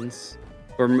behind the scenes.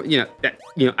 Or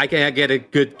I can get a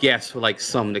good guess for like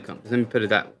some of the companies. Let me put it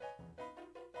that way.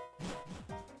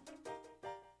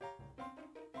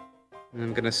 And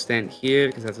I'm gonna stand here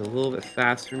because that's a little bit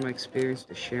faster in my experience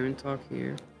to share and talk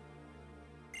here.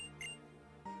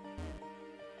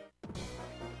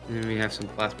 And then we have some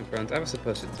plasma grounds. I was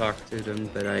supposed to talk to them,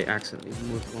 but I accidentally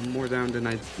moved one more down than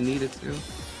I needed to.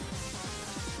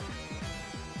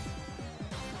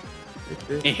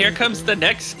 And here comes the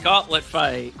next gauntlet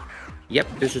fight.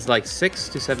 Yep, this is like 6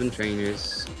 to 7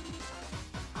 trainers.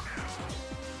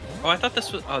 Oh, I thought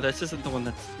this was... Oh, this isn't the one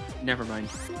that's... Never mind.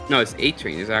 No, it's 8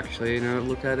 trainers actually, now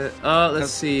look at it.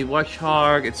 Let's see, Watch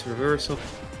Hog, it's reversal.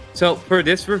 So for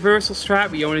this reversal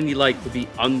strat, we only need like to be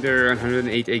under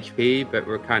 108 HP, but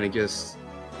we're kind of just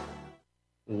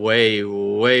way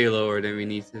lower than we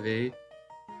need to be.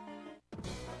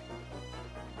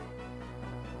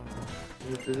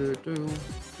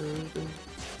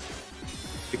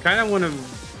 We kind of want to,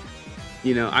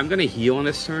 I'm going to heal on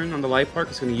this turn on the light part.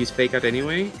 It's going to use Fake Out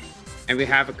anyway. And we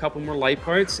have a couple more light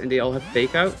parts, and they all have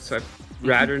Fake Out. So I'd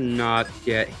rather not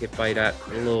get hit by that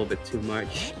a little bit too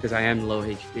much, because I am low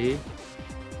HP.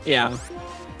 Yeah.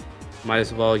 Might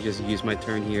as well just use my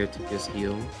turn here to just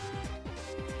heal.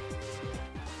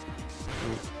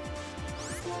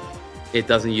 It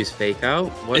doesn't use Fake Out?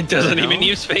 What it doesn't even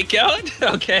use Fake Out?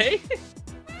 Okay.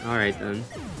 Alright then.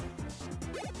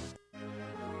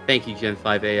 Thank you, Gen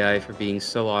 5 AI, for being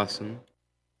so awesome.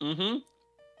 Mm-hmm.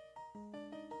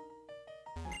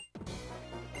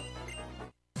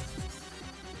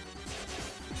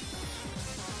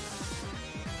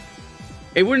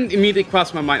 It wouldn't immediately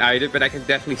cross my mind either, but I could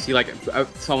definitely see like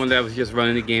someone that was just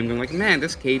running the game going like, man,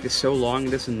 this cave is so long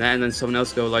and this and that, and then someone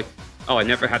else go like, oh, I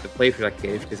never had to play for that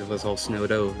cave because it was all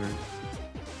snowed over.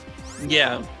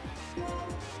 Yeah.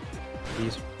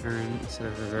 Please return instead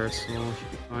of reversal,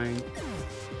 should be fine.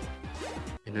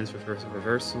 And then it's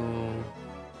reversal.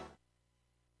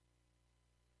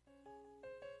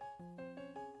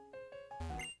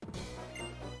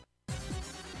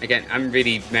 Again, I'm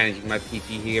really managing my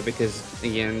PP here because,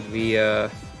 again, we're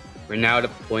now at a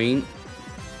point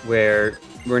where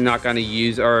we're not going to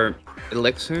use our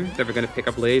elixir that we're going to pick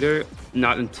up later,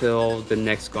 not until the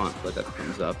next gauntlet that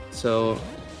comes up. So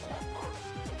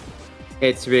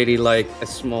it's really like a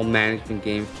small management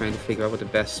game trying to figure out what the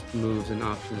best moves and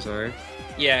options are.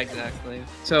 Yeah, exactly.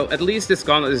 So at least this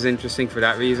gauntlet is interesting for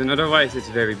that reason. Otherwise, it's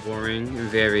very boring and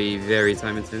very, very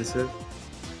time intensive.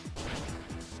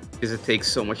 Because it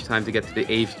takes so much time to get to the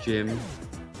 8th gym.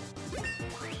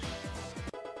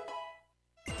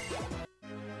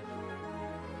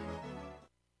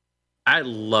 I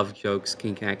love jokes,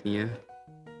 King Cacnea.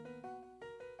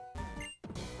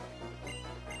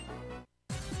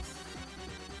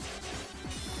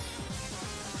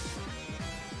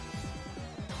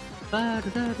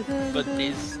 But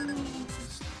these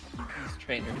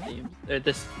trainer themes,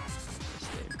 this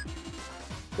theme.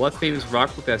 What famous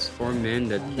rock group has 4 men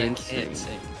that can't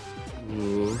sing?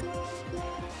 Ooh.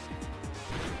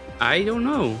 I don't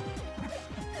know.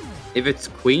 If it's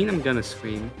Queen, I'm gonna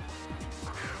scream.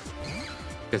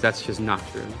 Because that's just not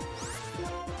true.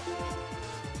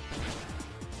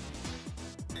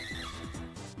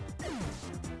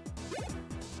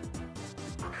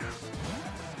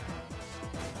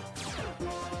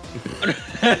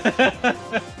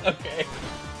 Okay.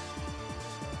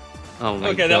 Oh my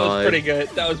okay, god. that was pretty good.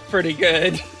 That was pretty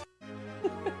good.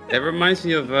 That reminds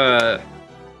me of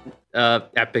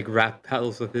epic rap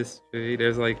battles of history.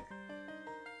 There's like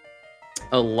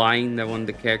a line that one of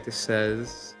the characters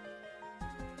says.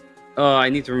 Oh, I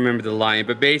need to remember the line,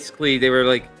 but basically they were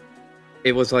like,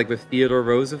 it was like with Theodore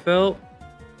Roosevelt,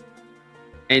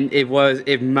 and it was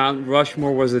if Mount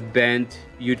Rushmore was a band,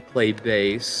 you'd play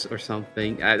bass or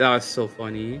something. That was so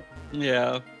funny.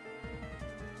 Yeah.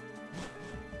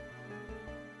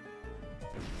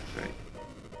 Right.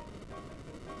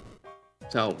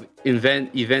 So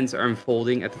events are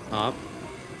unfolding at the top.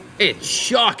 It's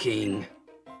shocking.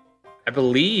 I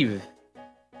believe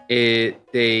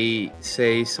they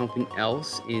say something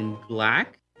else in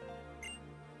black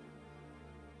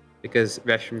because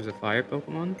Reshiram is a fire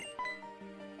Pokemon,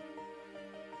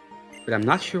 but I'm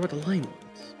not sure what the line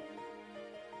was.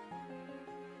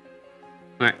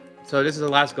 All right, so this is the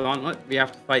last gauntlet. We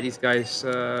have to fight these guys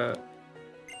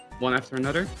one after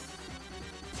another.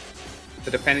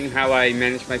 So depending on how I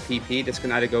manage my PP, this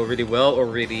can either go really well or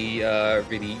really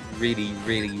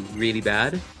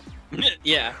bad.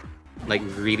 Yeah. Like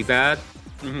really bad.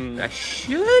 Mm-hmm. That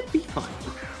should be fine.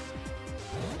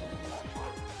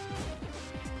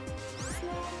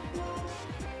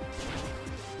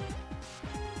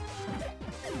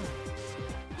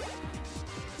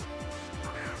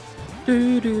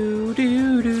 Do do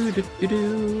do do do do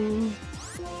do.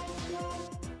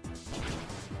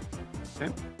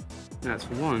 Okay, that's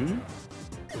one.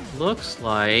 Looks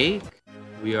like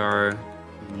we are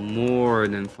more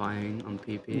than fine on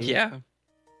PP. Yeah.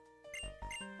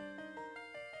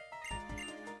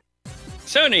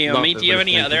 So Naomi, do you have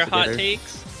any other hot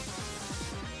takes?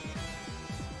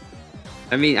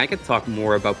 I mean, I could talk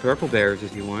more about purple bears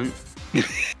if you want.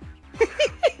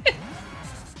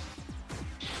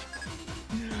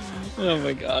 Oh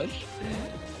my gosh.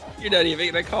 You're not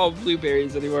even gonna call them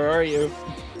blueberries anymore, are you?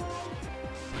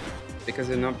 Because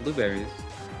they're not blueberries.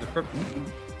 They're purple.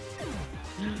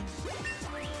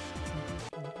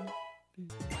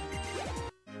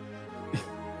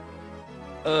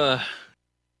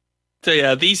 So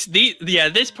yeah, this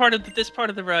part of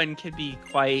the run can be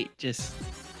quite just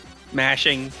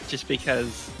mashing, just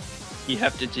because you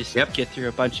have to just get through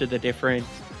a bunch of the different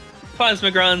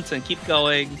plasma grunts and keep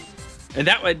going. And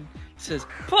that one says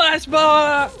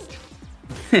plasma.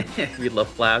 We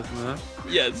love plasma.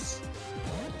 Yes.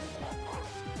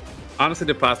 Honestly,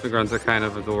 the plasma grunts are kind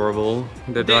of adorable.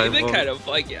 They're kind of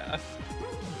like, yeah.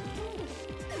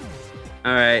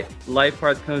 All right, life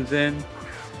part comes in.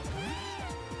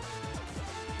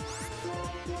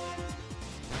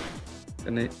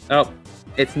 Oh,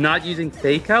 it's not using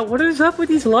fake out. What is up with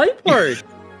these life parts?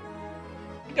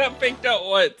 I got faked out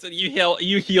once, and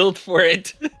you healed for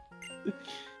it.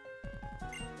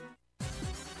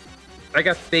 I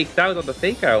got faked out on the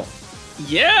fake out.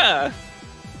 Yeah.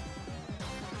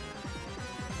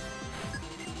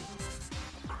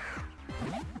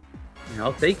 Yeah,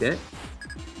 I'll take it.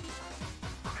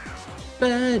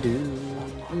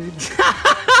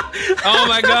 Oh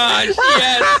my gosh,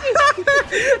 yes!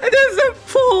 There's a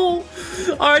poll!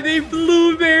 Are they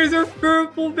blueberries or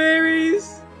purple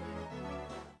berries?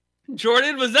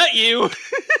 Jordan, was that you?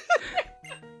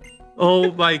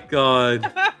 Oh my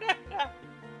god.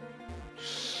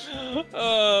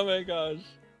 Oh my gosh.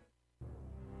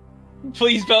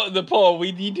 Please vote in the poll.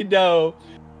 We need to know.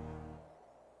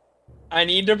 I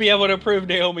need to be able to prove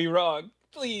Naomi wrong.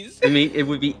 Please. I mean, it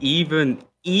would be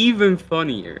even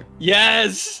funnier.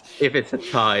 Yes! If it's a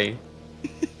tie.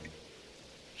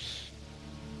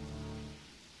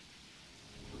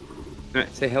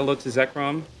 Alright, say hello to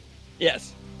Zekrom.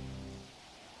 Yes.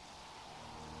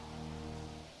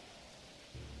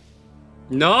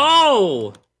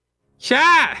 No!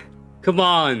 Chat! Come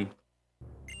on.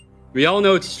 We all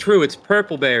know it's true. It's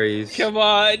purple berries. Come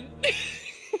on.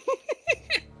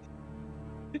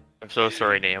 I'm so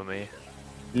sorry, Naomi.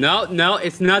 No,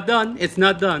 it's not done. It's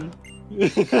not done.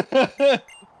 It's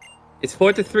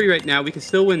 4-3 right now. We can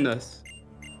still win this.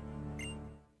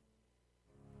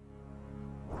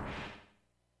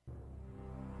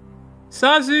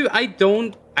 Sazu, I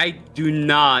do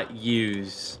not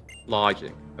use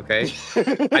logic, okay?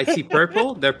 I see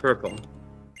purple, they're purple.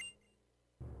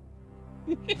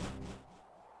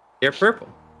 They're purple.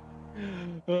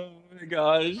 Oh my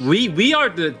gosh. We are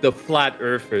the flat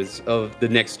earthers of the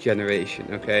next generation,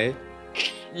 okay?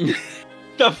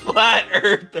 The flat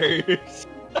earthers.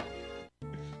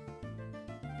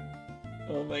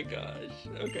 Oh my gosh.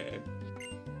 Okay.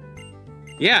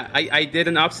 Yeah, I did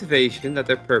an observation that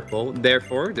they're purple,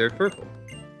 therefore they're purple.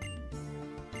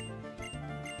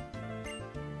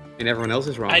 And everyone else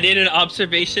is wrong. I did an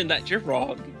observation that you're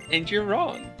wrong, and you're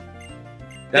wrong.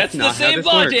 That's the not how same this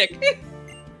logic.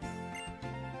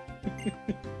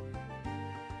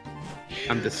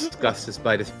 I'm disgusted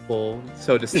by this poll.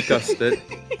 So disgusted.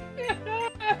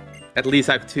 At least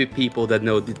I have 2 people that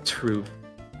know the truth.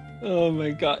 Oh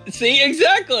my god. See,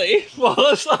 exactly.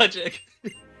 Flawless logic.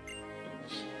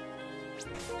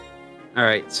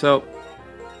 Alright, so...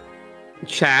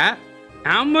 Chat,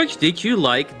 how much did you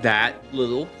like that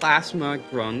little plasma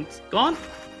grunt gone?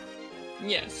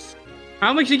 Yes.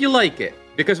 How much did you like it?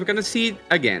 Because we're gonna see it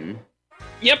again.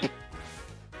 Yep.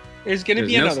 There's gonna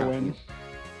be no another sound. one.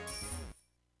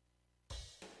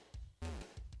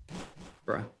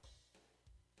 Bruh.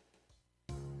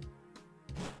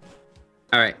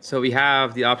 Alright, so we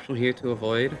have the option here to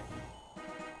avoid.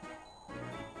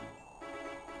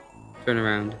 Turn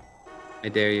around. I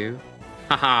dare you.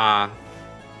 Haha.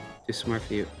 Too smart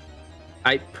for you.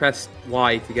 I pressed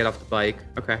Y to get off the bike.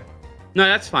 Okay. No,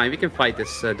 that's fine. We can fight this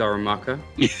Darumaka.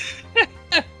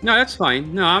 No, that's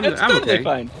fine. No, I'm totally okay.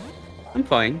 fine. I'm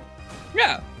fine.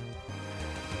 Yeah.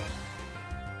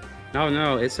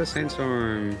 No, it's a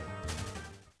sandstorm.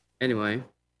 Anyway.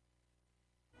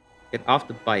 Get off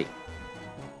the bike.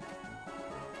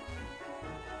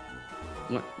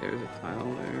 What? There's a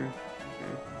tile there.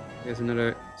 Okay. There's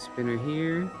another spinner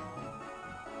here.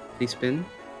 Please spin.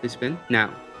 Please spin.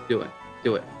 Now. Do it.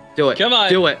 Do it. Do it. Come on.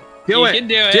 Do it. Do You it. can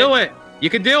do it. Do it. You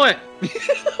can do it.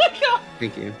 Oh my god.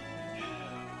 Thank you.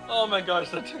 Oh my gosh,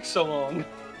 that took so long.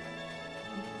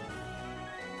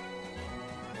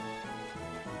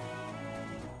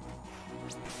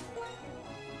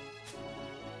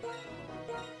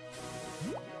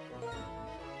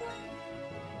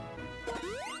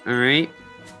 Alright.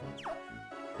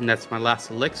 And that's my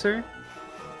last elixir.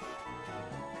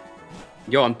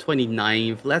 Yo, I'm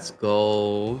 29th. Let's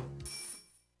go.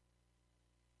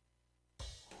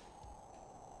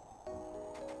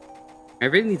 I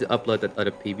really need to upload that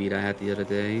other PB that I had the other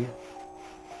day.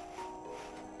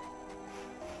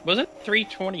 Was it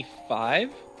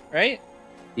 325? Right?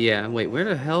 Yeah, wait, where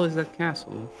the hell is that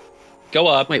castle? Go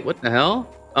up. Wait, what the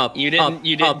hell? Up. You didn't. Up,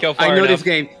 You didn't up. go far I know enough. this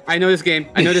game. I know this game.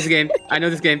 I know this game. I know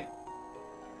this game.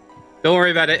 Don't worry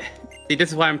about it. See, this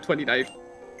is why I'm 29th.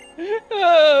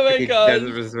 Oh my Okay, god.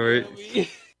 Desert Resort.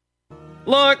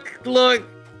 Look!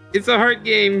 It's a hard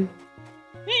game.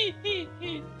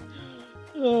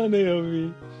 Oh,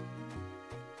 Naomi.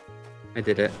 I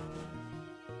did it.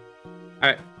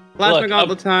 Alright. Plasma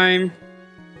Gauntlet time.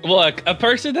 Look, a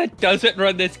person that doesn't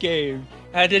run this game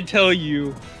had to tell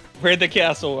you where the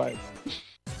castle was.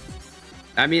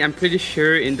 I mean, I'm pretty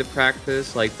sure in the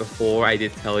practice, like before, I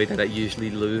did tell you that I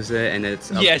usually lose it and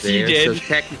it's up Yes, there. you did. So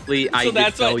technically, I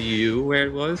did tell you where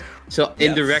it was. So Yes.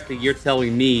 indirectly, you're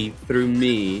telling me through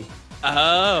me.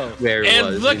 Oh. Where it and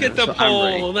was, look you at know, the so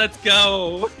I'm right. poll. Let's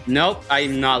go. Nope,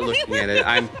 I'm not looking at it.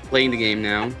 I'm playing the game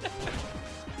now.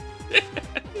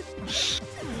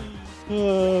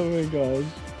 Oh my gosh.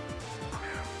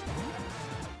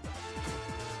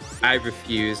 I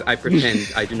refuse. I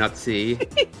pretend I do not see.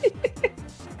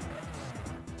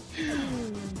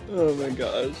 Oh my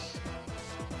gosh.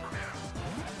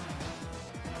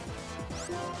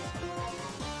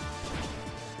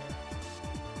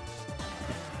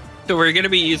 So we're gonna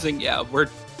be using,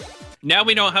 now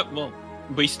we don't have, well,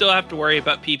 we still have to worry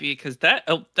about PP because that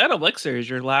elixir is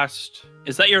your last,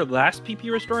 is that your last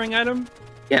PP restoring item?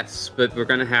 Yes, but we're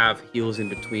gonna have heals in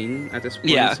between at this point,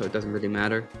 Yeah. so it doesn't really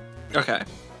matter. Okay.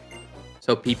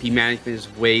 So PP management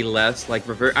is way less. Like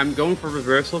I'm going for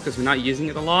reversal because we're not using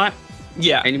it a lot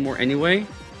Yeah. anymore anyway.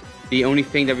 The only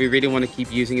thing that we really want to keep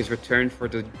using is return for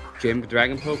the gym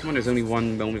dragon Pokemon. There's only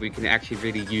one moment we can actually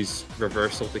really use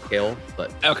reversal to kill,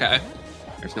 but Okay.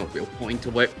 there's no real point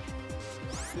to it.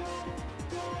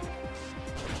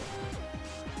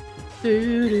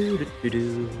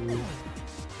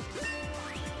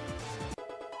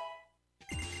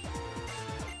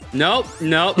 Nope,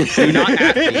 nope. Do not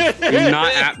at me. Do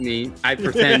not at me. I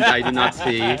pretend I did not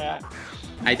see.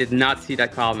 I did not see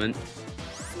that comment.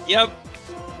 Yep.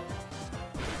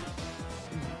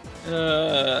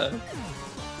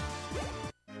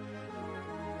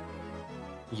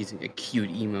 Using a cute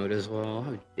emote as well.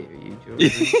 How dare you, Jordan?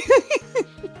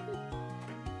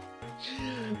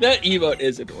 That emote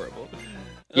is adorable.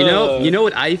 You know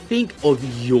what I think of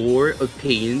your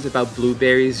opinions about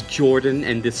blueberries, Jordan,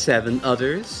 and the 7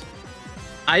 others?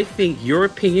 I think your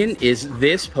opinion is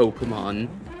this Pokemon,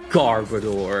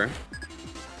 Garbodor.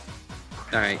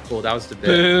 Alright, cool, that was the bit.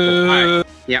 Cool. Alright,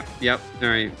 yep,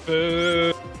 alright.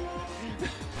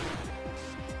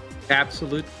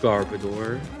 Absolute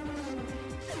Garbodor.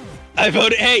 I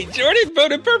voted. Hey, Jordan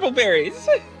voted purple berries.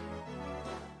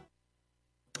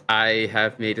 I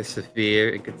have made a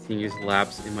severe and continuous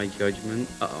lapse in my judgment.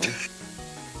 Uh-oh.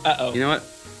 Uh-oh. You know what?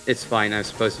 It's fine. I'm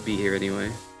supposed to be here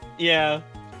anyway. Yeah.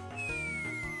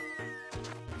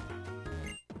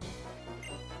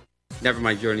 Never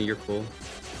mind, Jordan. You're cool.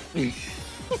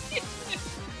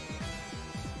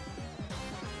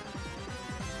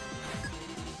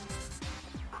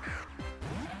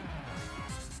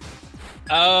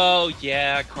 Oh,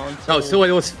 yeah, console. Oh, so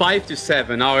it was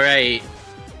 5-7. All right.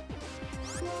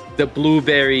 The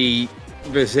blueberry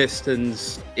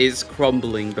resistance is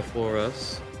crumbling before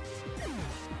us.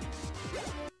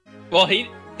 Well, they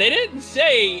didn't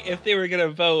say if they were gonna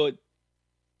vote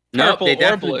No, purple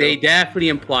or blue. They definitely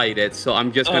implied it, so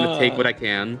I'm just gonna take what I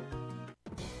can.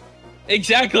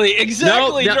 Exactly,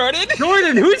 No, Jordan.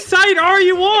 Jordan, whose side are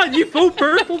you on? You vote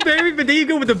purple berry, but then you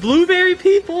go with the blueberry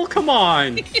people? Come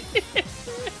on.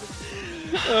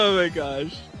 Oh my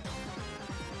gosh.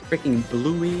 Freaking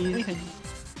blueies.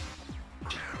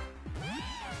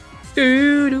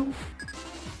 Doo-doo.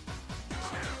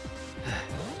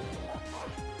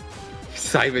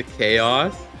 Cyber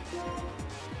Chaos.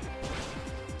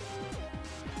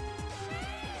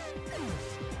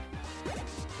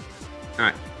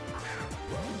 Alright.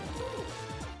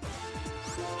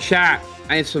 Chat,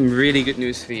 I have some really good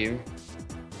news for you.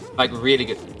 Like, really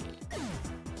good news.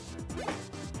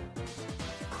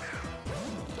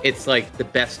 It's like the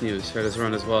best news for this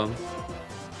run as well.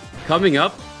 Coming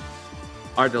up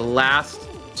are the last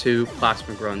 2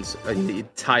 plasmic runs in the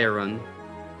entire run.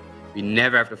 We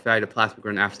never have to fight a plasmic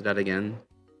run after that again.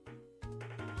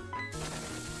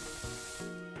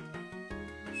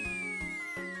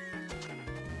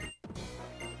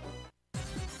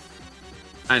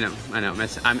 I know.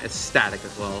 I'm ecstatic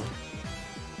as well.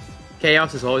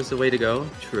 Chaos is always the way to go.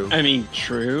 True. I mean,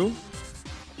 true.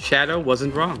 Shadow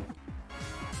wasn't wrong.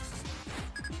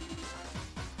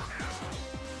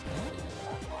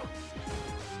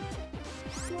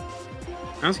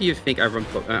 Honestly, you think I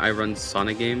run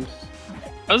Sonic games?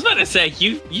 I was about to say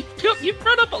you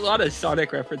brought up a lot of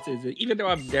Sonic references, even though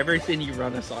I've never seen you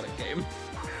run a Sonic game.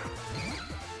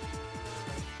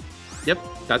 Yep,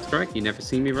 that's correct. You never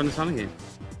seen me run a Sonic game.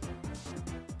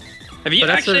 Have you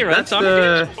actually run Sonic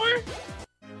games before?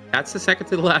 That's the second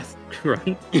to the last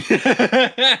run.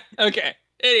 Okay.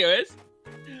 Anyways.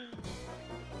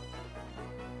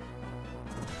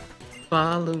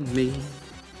 Follow me,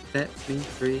 set me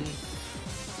free.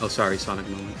 Oh, sorry, Sonic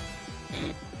moment.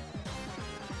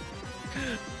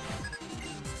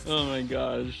 Oh my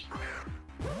gosh.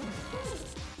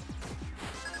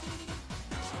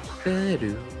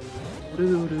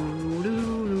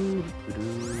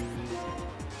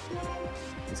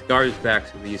 It's garbage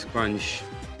bags with these crunch.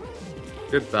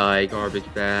 Goodbye,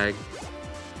 garbage bag.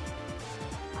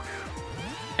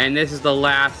 And this is the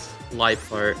last life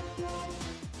part.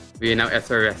 We are now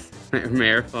SRS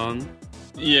marathon.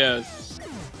 Yes.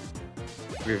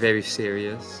 We're very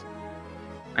serious.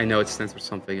 I know it stands for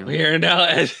something else. We are now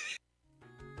at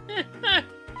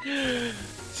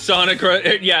Sonic.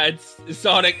 Yeah, it's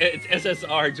Sonic. It's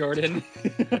SSR, Jordan.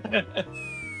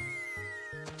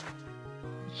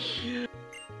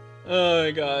 Oh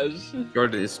my gosh.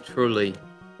 Jordan is truly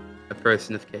a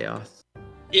person of chaos.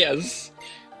 Yes.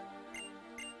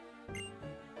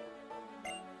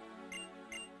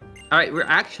 Alright, we're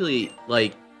actually,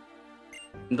 like,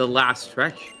 in the last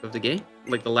stretch of the game.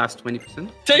 Like, the last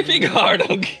 20%. Typing hard,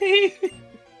 okay?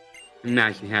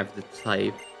 Imagine having to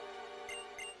type.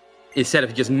 Instead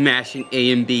of just mashing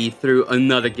A and B through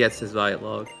another Gets'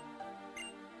 dialogue.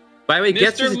 By the way,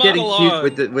 Gets is getting cute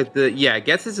with the yeah,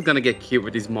 Gets is gonna get cute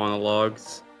with these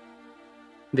monologues.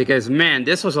 Because man,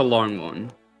 this was a long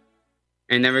one.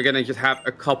 And then we're gonna just have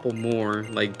a couple more,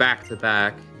 like back to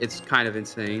back. It's kind of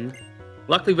insane.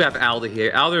 Luckily we have Alder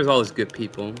here. Alder is always good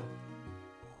people.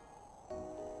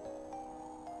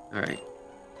 All right.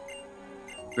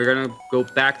 We're gonna go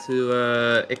back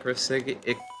to Icarus City.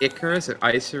 Icarus or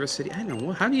Icarus City? I don't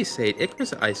know. How do you say it?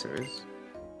 Icarus or Icarus?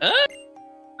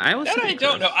 I always say I Icarus.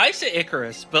 don't know. I say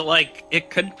Icarus, but like it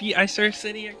could be Icarus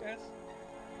City, I guess.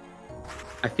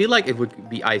 I feel like it would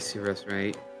be Icarus,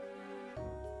 right?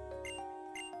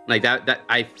 Like that.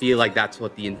 I feel like that's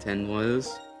what the intent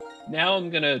was. Now I'm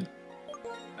gonna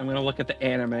look at the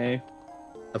anime.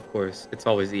 Of course, it's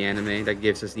always the anime that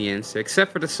gives us the answer,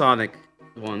 except for the Sonic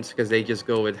ones, because they just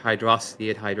go with Hydrocity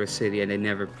at Hydro City and they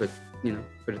never put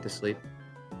it to sleep.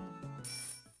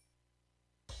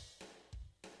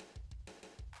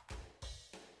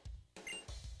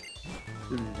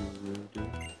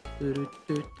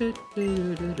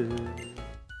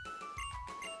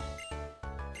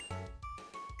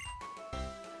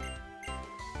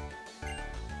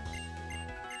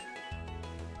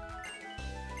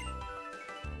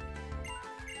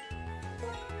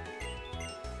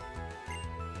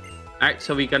 Alright,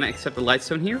 so we're gonna accept the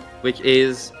Lightstone here, which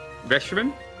is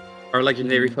Reshiram, our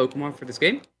legendary Pokemon for this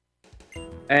game.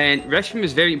 And Reshiram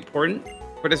is very important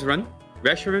for this run.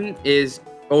 Reshiram is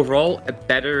overall a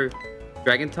better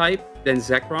Dragon type than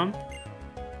Zekrom.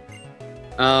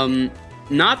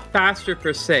 Not faster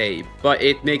per se, but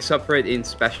it makes up for it in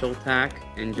special attack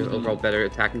and just overall better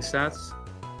attacking stats.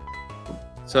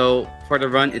 So for the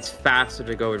run, it's faster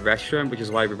to go with Reshiram, which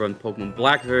is why we run Pokemon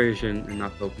Black version and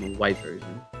not Pokemon White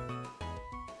version.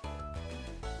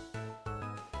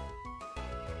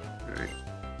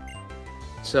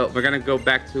 So we're gonna go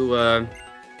back to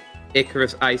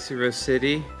Icarus Icarus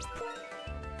City.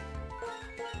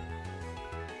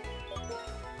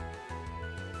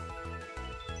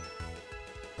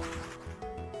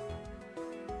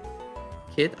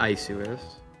 Kid Icarus.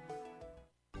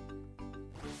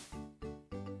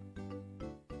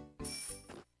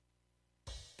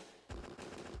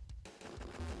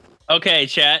 Okay,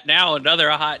 chat. Now another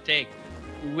hot take.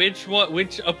 Which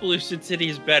Appalachian City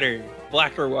is better,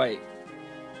 black or white?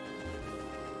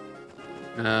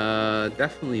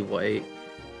 Definitely white.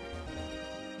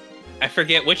 I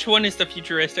forget which one is the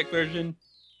futuristic version.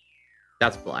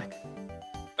 That's black.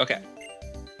 Okay.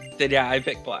 Then yeah, I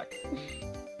picked black.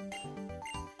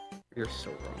 You're so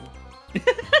wrong.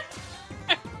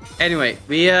 Anyway,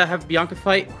 we have Bianca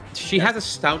fight. She has a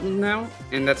Stoutland now,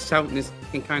 and that Stoutland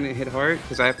can kind of hit hard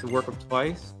because I have to work up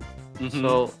twice.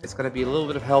 So it's gonna be a little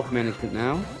bit of health management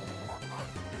now.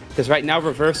 Because right now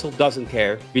Reversal doesn't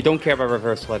care. We don't care about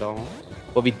Reversal at all.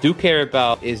 What we do care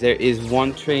about is there is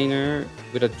one trainer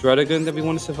with a Druddigon that we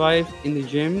want to survive in the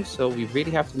gym, so we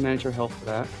really have to manage our health for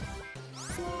that.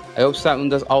 I hope Stoutland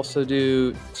does also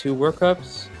do 2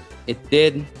 workups. It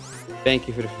did. Thank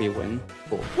you for the free win.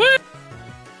 Cool.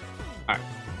 Alright.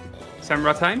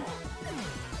 Samurai time?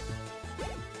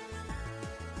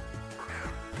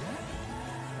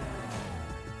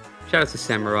 Shout out to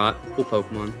Samurai. Cool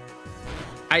Pokemon.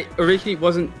 I originally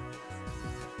wasn't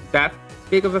that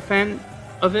big of a fan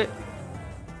of it.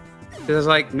 Because I was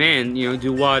like, man,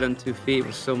 do wide on 2 feet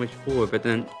was so much cooler. But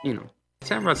then,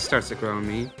 Samurai starts to grow on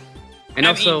me. And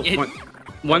also,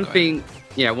 one thing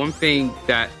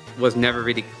that was never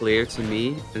really clear to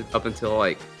me up until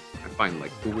I finally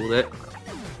Googled it.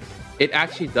 It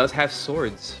actually does have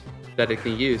swords that it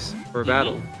can use for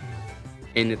battle.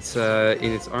 In its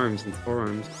arms and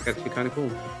forearms. It's actually kind of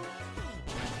cool.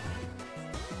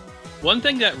 One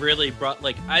thing that really brought,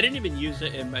 I didn't even use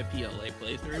it in my PLA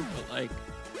playthrough, but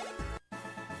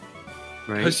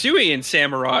right. Hisui and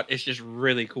Samurott is just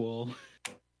really cool.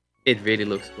 It really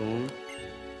looks cool.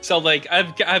 So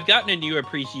I've gotten a new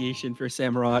appreciation for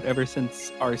Samurott ever since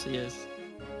Arceus.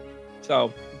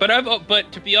 So, but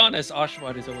to be honest,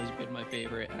 Oshawott has always been my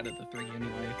favorite out of the 3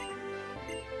 anyway.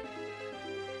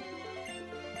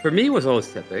 For me, it was always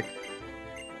Tepic.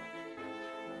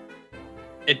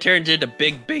 It turns into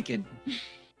big bacon.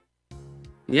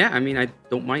 Yeah, I mean, I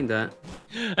don't mind that.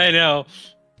 I know.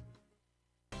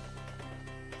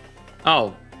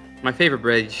 Oh, my favorite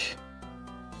bridge.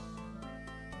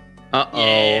 Uh-oh.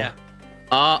 Yeah.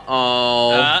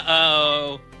 Uh-oh.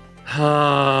 Uh-oh.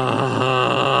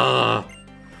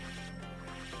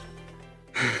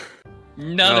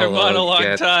 Another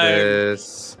monologue time.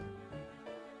 This.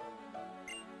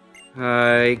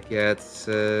 I get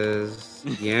this.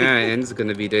 Yeah, N's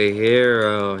gonna be the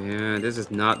hero. Yeah, this is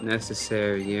not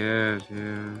necessary. Yeah.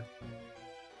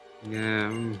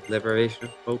 Liberation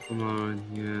of Pokemon.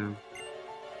 Yeah.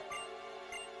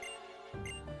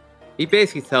 He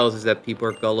basically tells us that people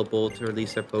are gullible to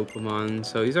release their Pokemon,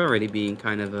 so he's already being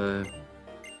kind of a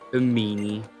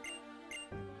meanie.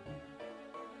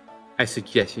 I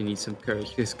suggest you need some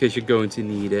courage, because you're going to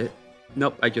need it.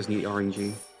 Nope, I just need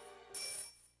RNG.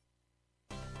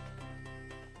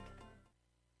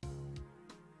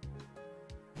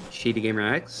 Shady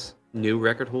Gamer X, new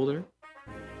record holder.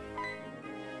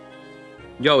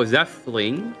 Yo, is that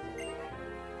Fling?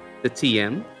 The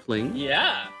TM Fling?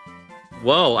 Yeah.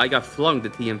 Whoa, I got flung the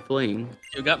TM Fling.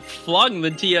 You got flung the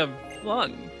TM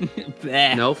flung.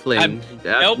 Bleh. No Fling.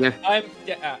 Nope.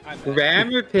 Yeah. I'm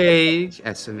Grammar page,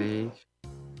 SMH.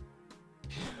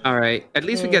 Alright, at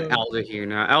least we get Elder here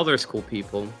now. Elder's cool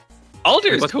people.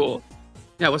 Alder's cool.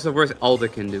 Yeah, what's the worst Elder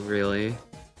can do, really?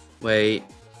 Wait.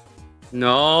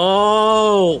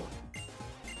 No!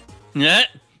 Yeah.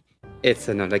 It's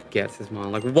another gets his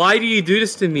mom. Like, why do you do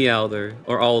this to me, Elder?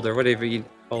 Or Alder, whatever you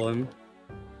call him.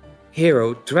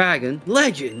 Hero, Dragon,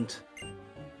 Legend!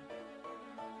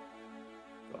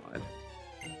 God.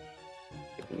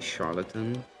 Fucking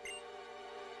charlatan.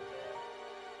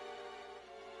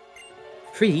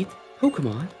 Freed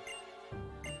Pokemon?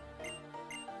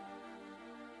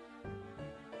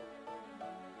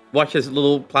 Watch his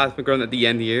little plasma grown at the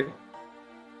end here.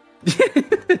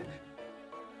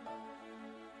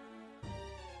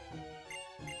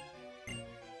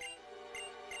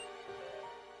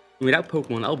 Without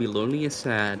Pokemon, I'll be lonely and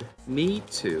sad. Me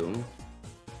too.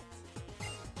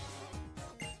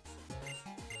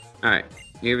 Alright,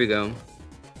 here we go.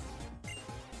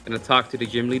 Gonna talk to the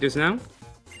gym leaders now.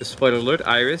 The spoiler alert,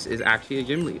 Iris is actually a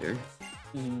gym leader.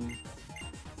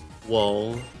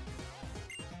 Whoa.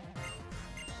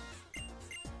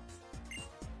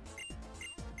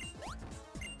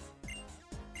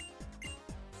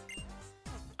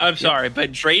 I'm sorry,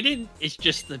 but Drayden is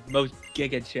just the most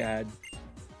Giga Chad.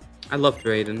 I love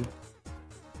Drayden.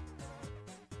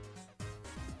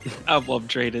 I love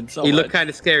Drayden so much. He looked kind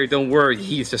of scary. Don't worry,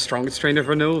 he's the strongest trainer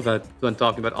for Nova. When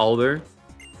talking about Alder.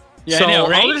 Yeah, so I know,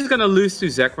 right? Alder is gonna lose to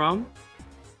Zekrom.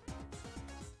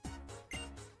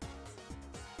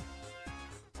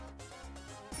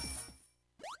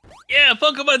 Yeah,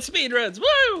 Pokemon speedruns.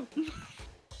 Woo!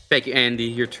 Thank you, Andy.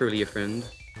 You're truly a friend.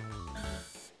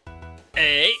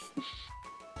 Hey.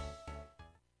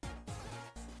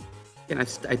 And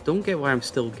I don't get why I'm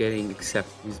still getting except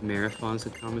these marathons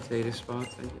and commentator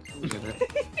spots. I just don't get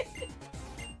it.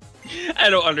 I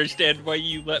don't understand why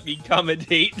you let me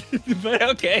commentate, but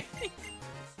okay. What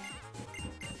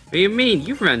do you mean?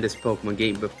 You've run this Pokemon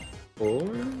game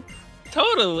before?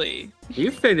 Totally.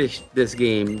 You finished this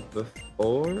game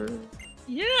before?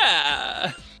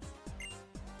 Yeah.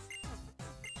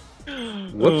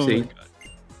 Whoopsie. Oh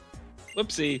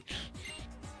whoopsie.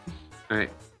 Alright.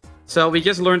 So we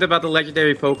just learned about the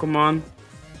legendary Pokemon.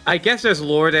 I guess there's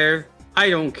lore there. I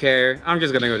don't care. I'm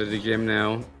just gonna go to the gym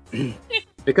now.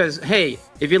 Because, hey,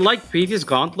 if you like previous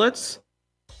gauntlets,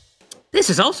 this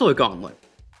is also a gauntlet.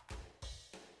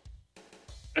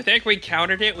 I think we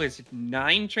counted it was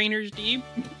 9 trainers deep.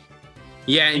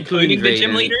 Yeah, including the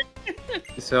gym leader.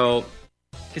 So,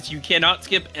 because you cannot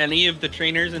skip any of the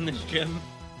trainers in this gym.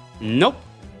 Nope.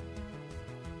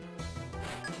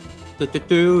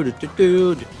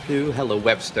 Hello,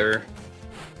 Webster.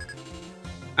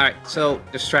 Alright, so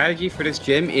the strategy for this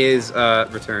gym is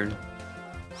return.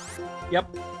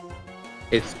 Yep.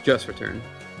 It's just return.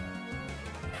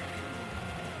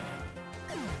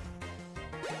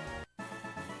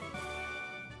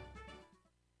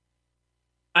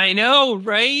 I know,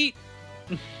 right?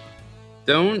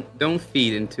 Don't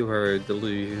feed into her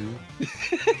delusion.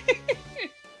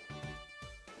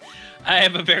 I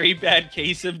have a very bad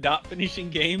case of not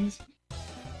finishing games.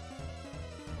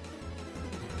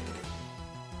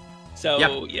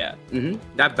 So, yeah.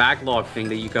 That backlog thing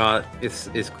that you got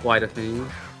is quite a thing.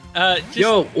 Just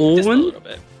Yo, a Owen? little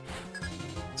bit.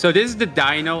 So this is the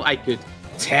dino I could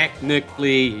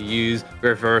technically use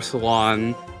reversal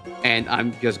on, and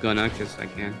I'm just gonna, because I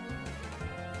can.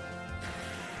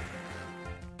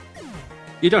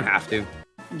 You don't have to.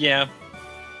 Yeah.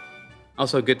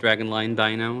 Also, good Dragon Line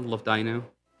Dino. Love Dino.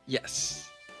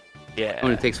 Yes. Yeah.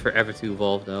 Only takes forever to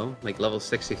evolve, though. Like level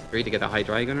 63 to get a High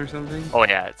Dragon or something. Oh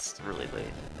yeah, it's really late.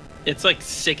 It's like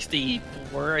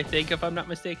 64, I think, if I'm not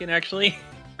mistaken, actually.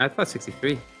 I thought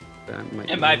 63.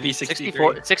 It might be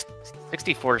 64.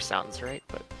 64 sounds right,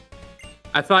 but...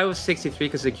 I thought it was 63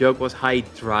 because the joke was High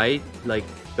Dry, like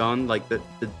gone, like the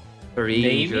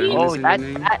Maybe? Oh, that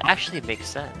actually makes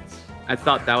sense. I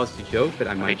thought that was the joke, but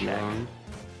I might be wrong.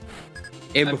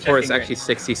 And I'm before it's checking actually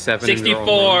 67.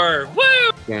 64! Woo!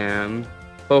 Damn.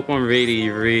 Pokemon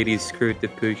really screwed the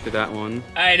pooch for that one.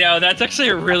 I know, that's actually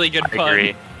a really good pun. I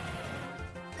agree.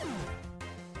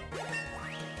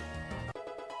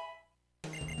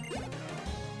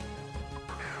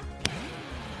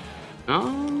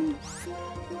 Oh.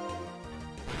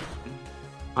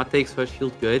 Hot takes first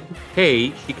shield good.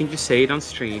 Hey, she can just say it on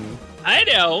stream. I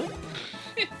know.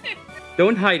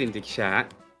 Don't hide in the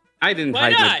chat. I didn't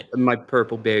Why hide my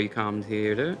purple berry comms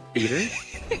here either.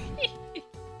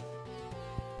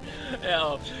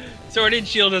 Hell, Sword and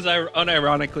Shield is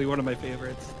unironically one of my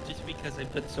favorites, just because I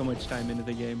put so much time into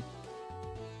the game.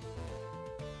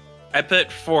 I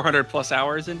put 400 plus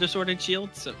hours into Sword and Shield,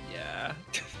 so yeah.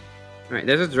 Alright,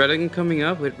 there's a Dragon coming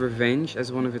up with Revenge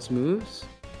as one of its moves.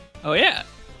 Oh yeah.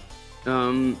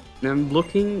 I'm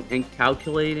looking and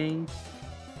calculating.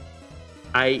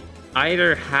 I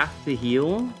either have to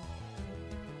heal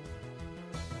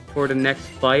for the next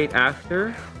fight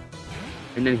after,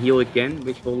 and then heal again,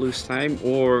 which will lose time,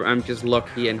 or I'm just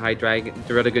lucky and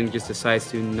Dragon just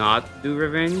decides to not do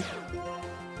Revenge.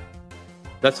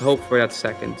 Let's hope for that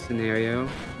second scenario.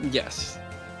 Yes.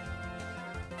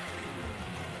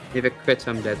 If it crits,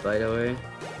 I'm dead, by the way.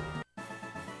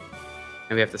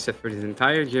 And we have to sit for this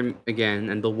entire gym again,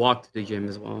 and the walk to the gym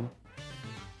as well.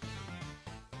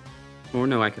 Or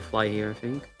no, I can fly here, I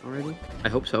think, already. I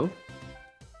hope so.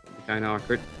 Kind of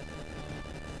awkward.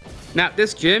 Now,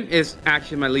 this gym is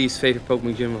actually my least favorite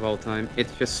Pokemon gym of all time.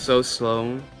 It's just so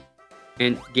slow.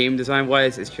 And game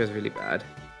design-wise, it's just really bad.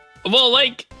 Well,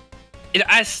 like, in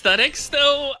aesthetics,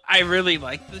 though, I really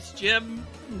like this gym.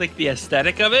 Like, the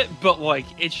aesthetic of it, but, like,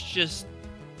 it's just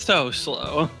so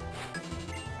slow.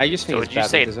 I just think it's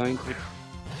badly designed.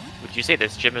 Would you say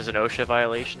this gym is an OSHA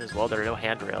violation as well? There are no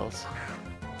handrails.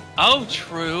 Oh,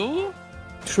 true?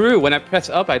 True, when I press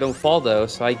up, I don't fall, though,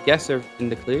 so I guess they're in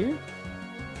the clear?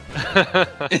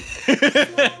 That's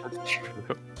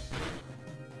true.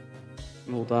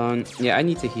 Hold on. Yeah, I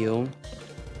need to heal.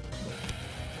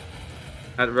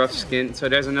 Had rough skin. So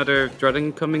there's another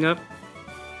Dragon coming up.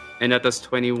 And that does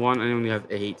 21. I only have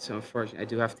 8. So unfortunately, I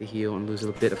do have to heal and lose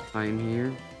a bit of time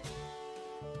here.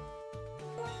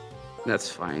 That's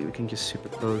fine. We can just super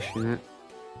potion it.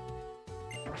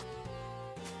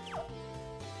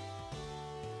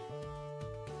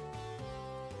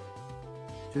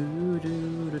 Okay,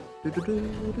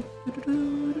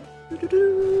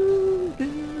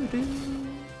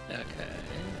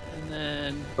 and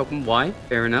then Pokemon Y,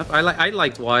 fair enough. I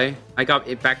liked Y. I got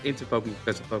it back into Pokemon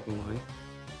because of Pokemon Y.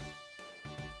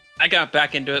 I got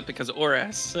back into it because of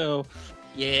Oras, so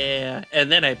yeah. And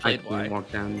then I played Y. I can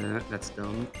walk down that. That's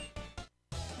dumb.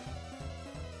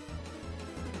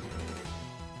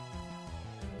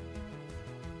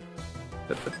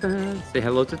 Say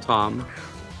hello to Tom.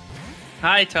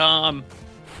 Hi, Tom.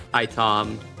 Hi,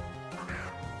 Tom.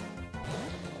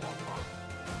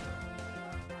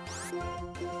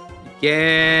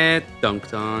 Get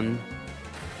dunked on.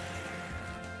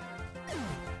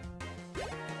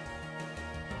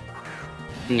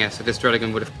 Yeah, so this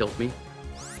Dragon would have killed me.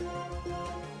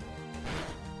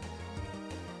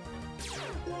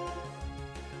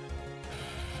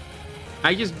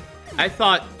 I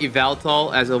thought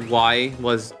Yveltal as a Y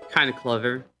was kind of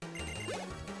clever.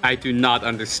 I do not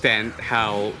understand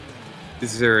how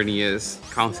Xerneas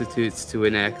constitutes to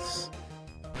an X.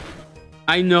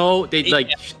 I know they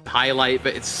highlight,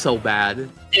 but it's so bad.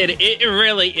 It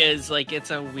really is, like, it's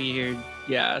a weird,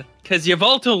 yeah, because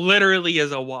Yveltal literally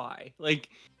is a Y, like,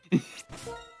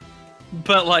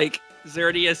 but like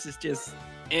Xerneas is just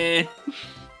eh.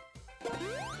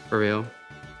 For real.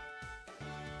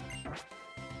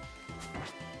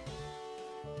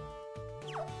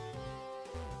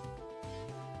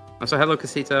 Also, hello,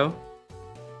 Casito.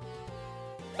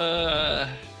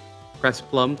 Press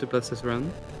plum to bless this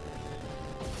run.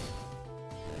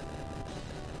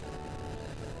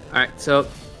 Alright, so,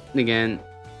 again,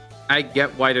 I get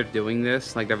why they're doing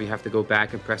this, like that we have to go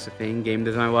back and press a thing, game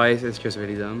design-wise, it's just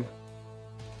really dumb.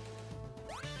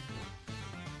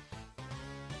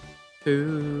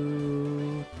 Alright,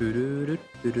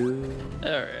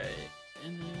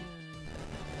 and then...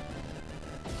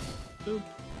 Boop.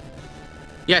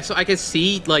 Yeah, so I can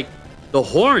see, like, the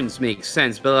horns make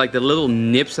sense, but, like, the little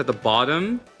nips at the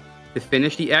bottom to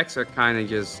finish the X are kind of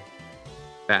just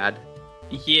bad.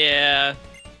 Yeah.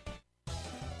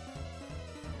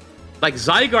 Like,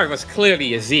 Zygarde was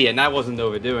clearly a Z, and that wasn't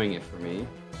overdoing it for me.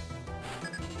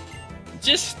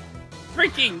 Just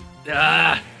freaking...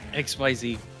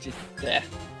 XYZ. Just,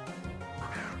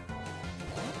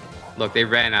 Look, they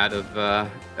ran out of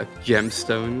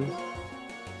gemstones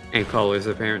and colors,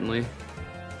 apparently.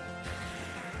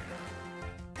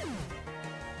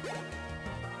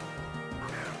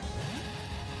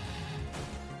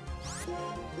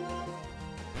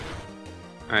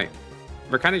 Alright,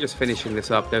 we're kind of just finishing this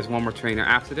up. There's one more trainer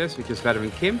after this, which is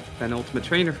Veteran Kim, then Ultimate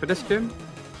Trainer for this gym.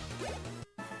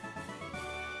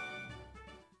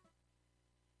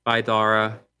 Bye,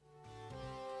 Dara.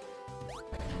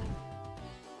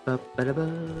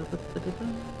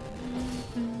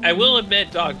 I will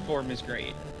admit dog form is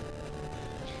great.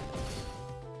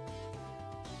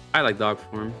 I like dog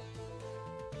form.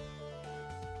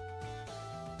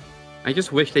 I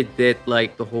just wish they did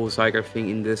like the whole Zygarde thing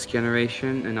in this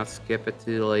generation and not skip it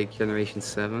to like generation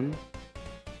 7.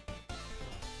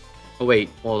 Oh wait,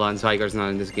 hold on, Zygarde's not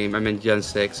in this game. I'm in Gen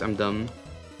 6, I'm dumb.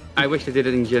 I wish they did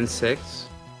it in Gen 6.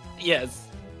 Yes.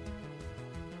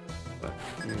 But,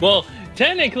 Well,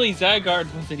 technically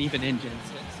Zygarde wasn't even in Gen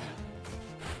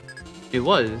 6. it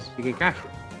was. You can catch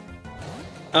it.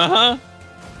 Uh-huh.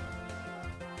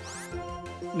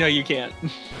 No, you can't.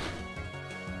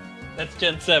 That's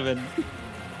Gen 7.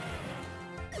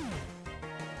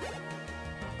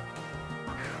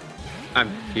 I'm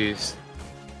confused.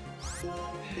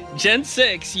 Gen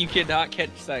 6, you cannot catch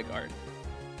Zygarde.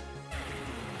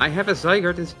 I have a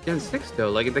Zygarde in Gen 6 though,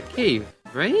 like in the cave,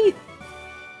 right?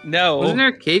 No. Wasn't there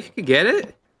a cave you could get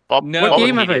it? Well, No. what What game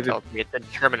game have I tells me it's in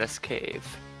Terminus Cave.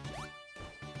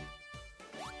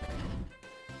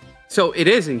 So it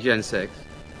is in Gen 6.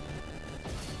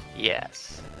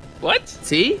 Yes. What?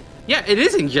 See? Yeah, it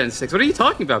is in Gen 6. What are you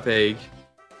talking about, Paige?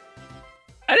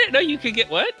 I didn't know you could get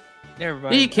what? Never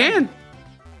mind. Yeah, you can.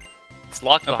 It's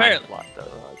locked behind Apparently. plot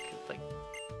though, like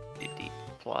deep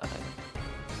plot.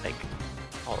 Like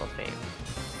Hall of Fame.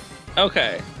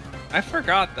 Okay. I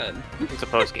forgot then. It's a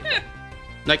post game.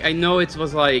 Like, I know it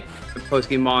was like a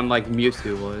Pokemon like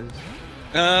Mewtwo was.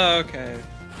 Oh, okay.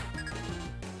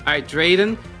 Alright,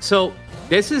 Drayden. So,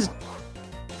 this is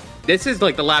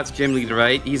like the last gym leader,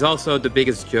 right? He's also the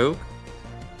biggest joke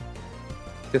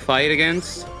to fight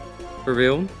against. For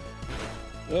real.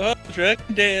 Oh,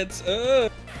 Dragon Dance. Oh.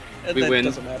 And We then win. It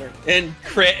doesn't matter. And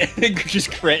crit.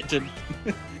 Just crit to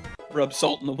rub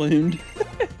salt in the wound.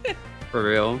 For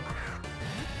real.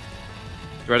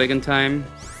 Dredigan time.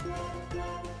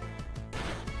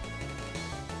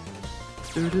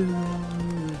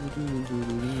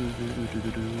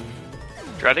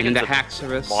 Dredigan's And the a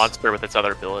Haxorus. monster with its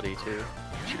other ability too.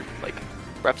 Like,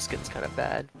 Rep Skin's kind of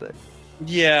bad, but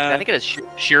Yeah. I think it has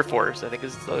sheer force. I think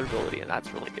is its other ability, and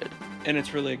that's really good. And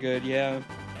it's really good, yeah.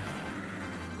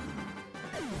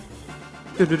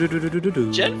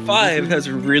 Gen 5 has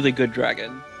really good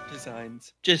dragon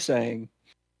designs. Just saying.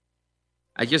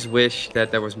 I just wish that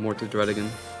there was more to Dredigan.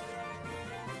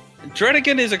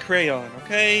 Dredigan is a crayon,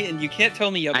 okay? And you can't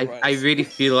tell me otherwise. I really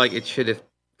feel like it should have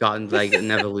gotten like an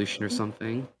evolution or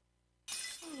something.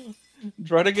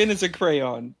 Dredigan is a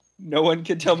crayon. No one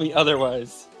can tell me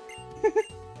otherwise.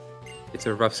 It's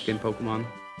a rough skin Pokemon.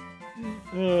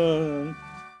 Uh,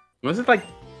 Was it like...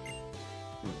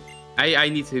 I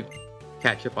need to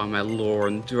catch up on my lore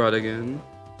on Dredigan.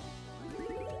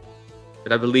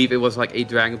 But I believe it was like a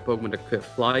dragon Pokemon that could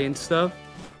fly and stuff.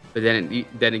 But then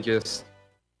it just,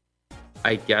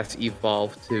 I guess,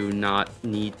 evolved to not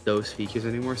need those features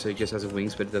anymore. So it just has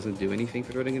wings, but it doesn't do anything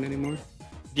for Dredigan anymore.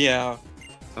 yeah.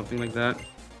 Something like that.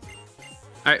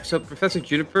 Alright, so Professor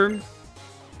Juniper,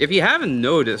 if you haven't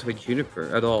noticed with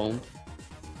Juniper at all,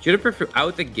 Juniper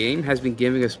throughout the game has been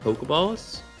giving us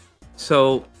Pokeballs.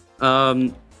 So,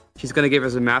 she's gonna give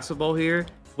us a Master Ball here.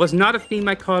 Was not a theme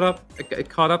I caught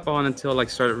up on until like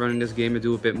started running this game and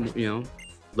do a bit more, you know,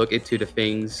 look into the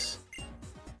things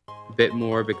a bit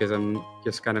more because I'm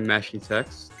just kind of mashing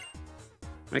text.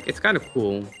 Like, it's kind of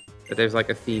cool that there's like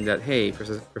a theme that, hey,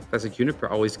 Professor Juniper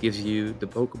always gives you the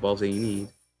Pokeballs that you need.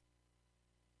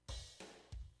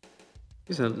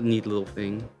 Just a neat little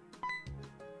thing.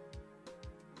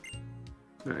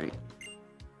 Alright.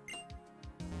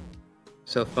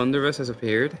 So Thunderous has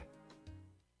appeared.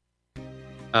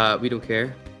 We don't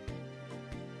care.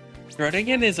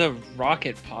 Dredigan is a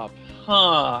rocket pop.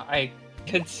 Huh, I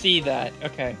could see that.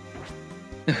 Okay.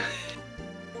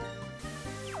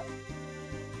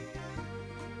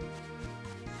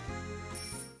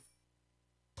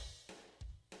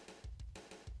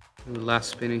 The last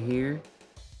spin in here.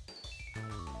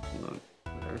 Hold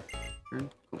on. Whatever.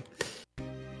 Cool.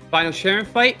 Final Sharon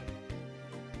fight.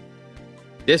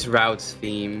 This route's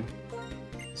theme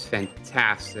is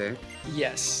fantastic.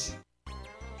 Yes.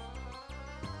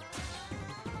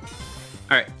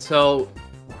 Alright, so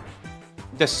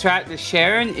the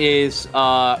Sharon is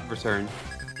return.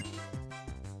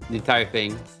 The entire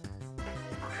thing.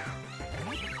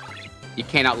 You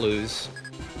cannot lose.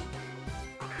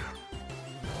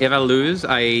 If I lose,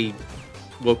 I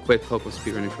will quit Pokemon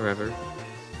speedrunning forever.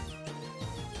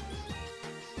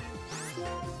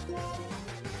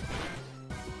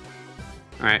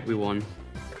 Alright, we won.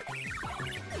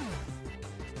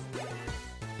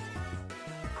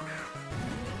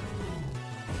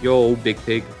 Yo, Big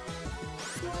Pig.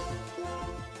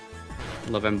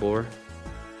 Love Embor.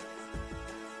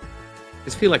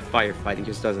 Just feel like firefighting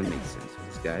just doesn't make sense for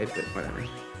this guy, but whatever.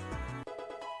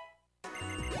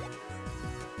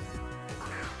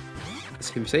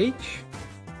 Skim Sage.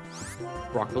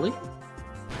 Broccoli.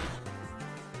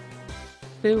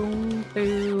 And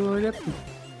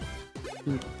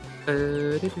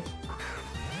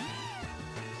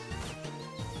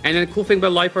then the cool thing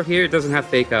about Lillipup here, it doesn't have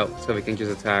fake out, so we can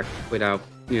just attack without,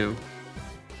 you know,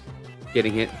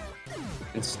 getting hit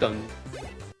and stunned.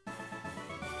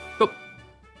 Cool.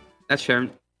 That's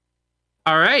Sharon.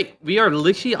 Alright, we are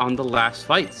literally on the last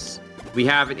fights. We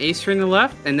have an Ace on the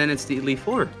left, and then it's the Elite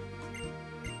Four.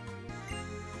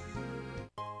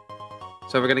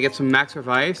 So we're going to get some max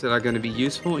revives that are going to be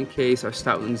useful in case our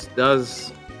Stoutlands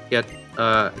does get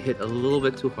hit a little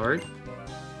bit too hard.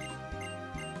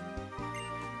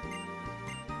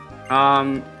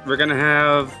 We're going to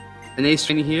have an Ace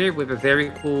Trainer here with a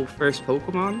very cool first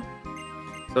Pokemon.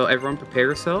 So everyone prepare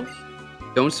yourselves.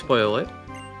 Don't spoil it.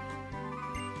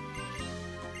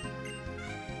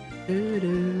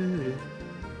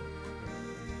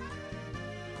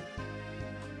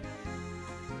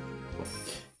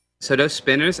 So those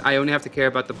spinners, I only have to care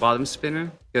about the bottom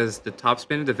spinner because the top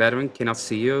spinner, the veteran, cannot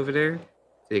see you over there.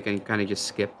 So you can kind of just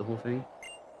skip the whole thing.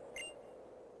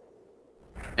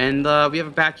 And we have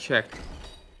a back check.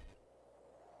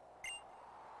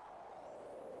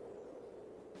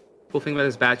 Cool thing about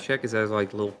this badge check is there's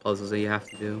like little puzzles that you have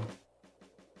to do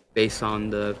based on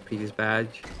the previous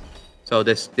badge. So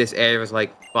this area is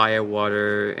like fire,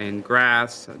 water, and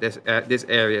grass. This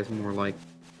area is more like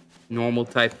normal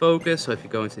type focus. So if you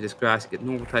go into this grass, you get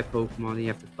normal type Pokemon you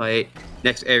have to fight.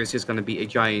 Next area is just going to be a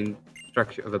giant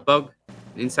structure of a bug,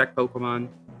 an insect Pokemon.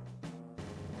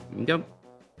 Yep.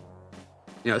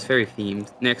 You know, it's very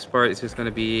themed. Next part is just going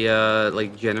to be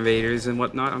like generators and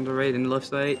whatnot on the right and the left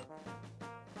side.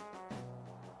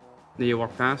 Then you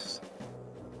walk past.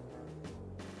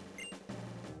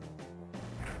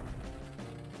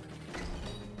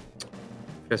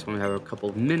 First one, we have a couple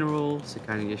of minerals to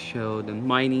kind of just show the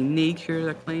mining nature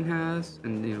that Plane has,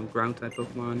 and you know, ground type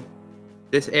Pokemon.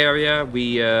 This area,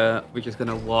 we're just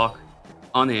gonna walk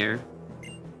on air.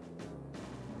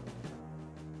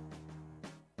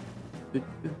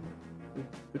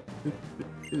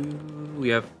 We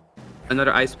have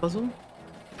another ice puzzle.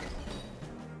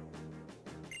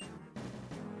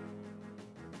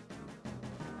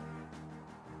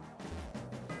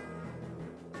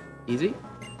 Easy.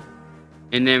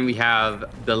 And then we have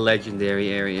the legendary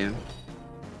area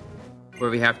where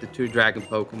we have the 2 dragon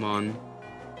Pokemon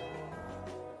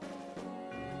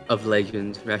of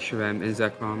legend, Reshiram and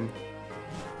Zekrom.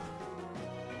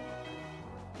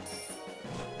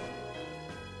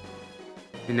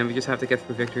 And then we just have to get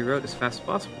through Victory Road as fast as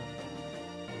possible.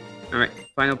 Alright,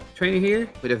 final trainer here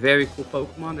with a very cool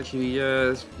Pokemon that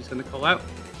she's gonna call out.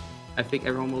 I think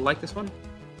everyone will like this one.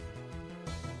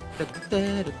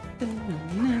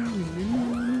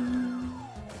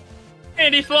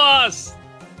 Candy Floss!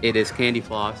 It is Candy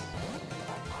Floss.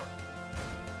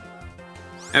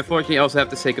 Unfortunately, I also have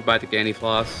to say goodbye to Candy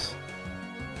Floss.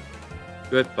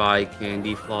 Goodbye,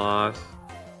 Candy Floss.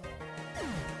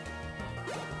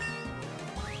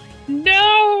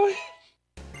 No!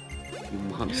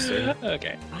 Monster.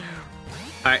 Okay.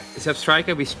 Alright,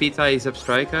 Zebstrika, we speed tie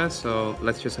Zebstrika, so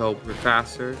let's just hope we're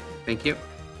faster. Thank you.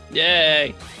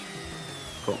 Yay!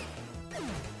 Cool.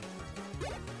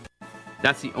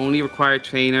 That's the only required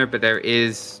trainer, but there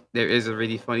is a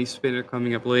really funny spinner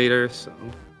coming up later, so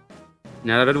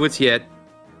not out of the woods yet.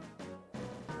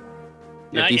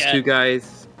 Not these yet. 2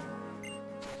 guys.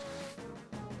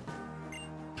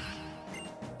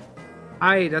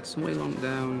 Aye, that's way long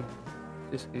down.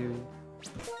 This area.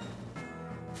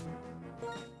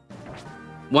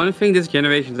 One thing this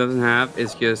generation doesn't have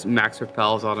is just max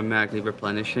repels automatically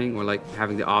replenishing, or like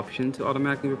having the option to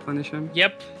automatically replenish them.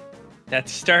 Yep. That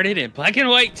started in Black and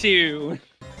White 2.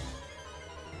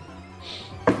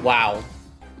 Wow.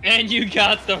 And you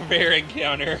got the rare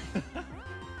encounter.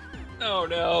 Oh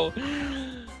no.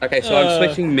 Okay, so I'm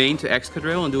switching main to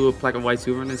Excadrill and do a Black and White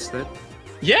 2 run instead.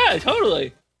 Yeah,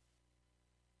 totally.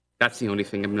 That's the only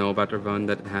thing I know about the run,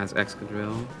 that it has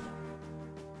Excadrill.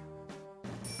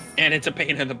 And it's a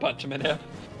pain in the butt to manip.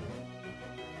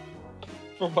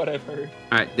 From what I've heard.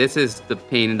 Alright, this is the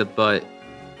pain in the butt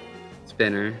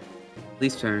spinner.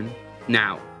 Please turn.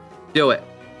 Now. Do it.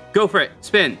 Go for it.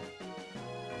 Spin.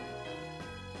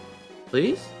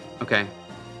 Please? Okay.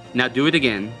 Now do it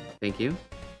again. Thank you.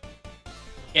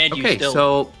 And you okay, still...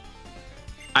 so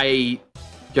I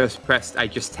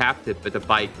just tapped it, but the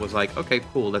bike was like, okay,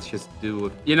 cool, let's just do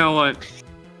it. You know what?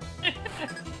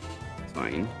 It's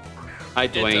fine. Hi,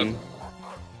 Dwayne.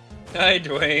 Hi,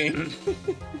 Dwayne.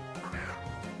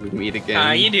 We meet again.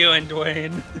 How you doing,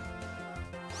 Dwayne?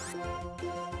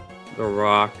 The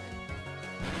Rock.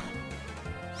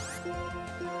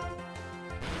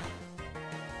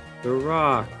 The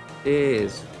rock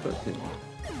is cooking.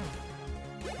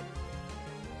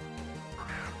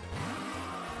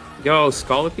 Yo,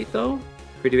 Scolipede though?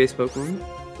 Pretty base Pokemon.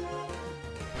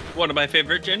 One of my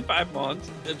favorite Gen 5 mons.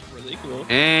 It's really cool.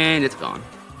 And it's gone.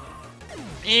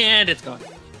 And it's gone.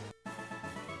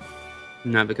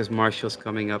 Now because Marshall's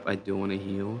coming up, I do want to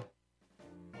heal.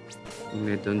 I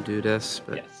mean, I don't do this,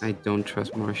 but Yes. I don't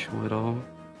trust Marshall at all.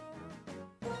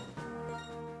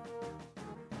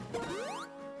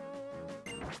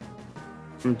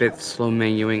 I'm a bit slow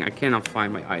menuing. I cannot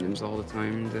find my items all the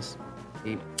time in this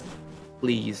game.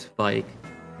 Please, bike.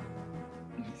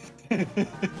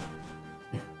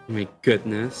 My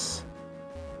goodness.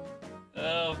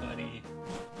 Oh, buddy.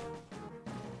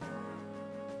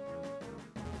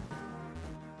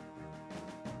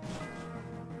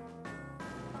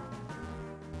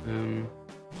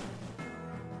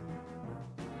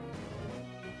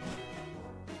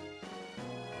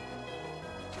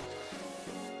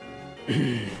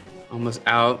 Almost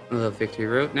out of the victory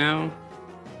road now.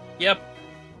 Yep.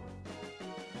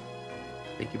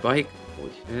 Thank you, bike.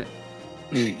 Holy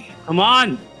shit. Come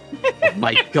on! Oh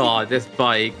my god, this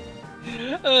bike.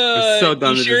 I'm so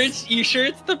done with this. You sure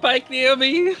it's the bike,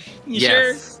 Naomi? You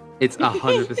Yes, it's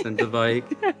 100% the bike.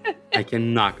 I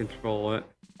cannot control it.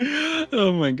 sure?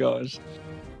 Oh my gosh.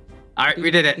 Alright,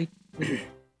 we did it.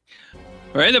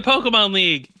 We're in the Pokemon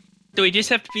League. So we just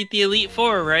have to beat the Elite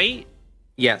Four, right?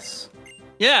 Yes.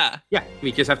 Yeah. Yeah,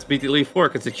 we just have to beat the Elite Four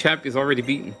because the champ is already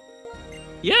beaten.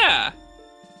 Yeah.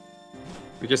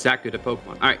 We're just that good at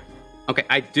Pokemon. Alright. Okay,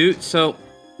 I do. So,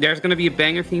 there's going to be a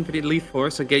banger theme for the Elite Four,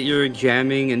 so get your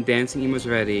jamming and dancing emos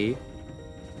ready.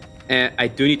 And I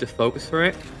do need to focus for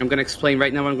it. I'm going to explain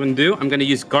right now what I'm going to do. I'm going to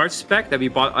use Guard Spec that we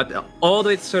bought all the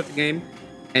way to start the game.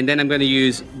 And then I'm going to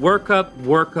use Work Up,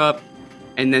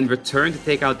 and then Return to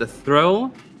take out the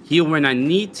Throw. Heal when I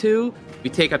need to. We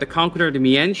take out the Conqueror, the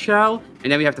Mienshao,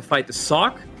 and then we have to fight the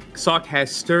Sock. Sock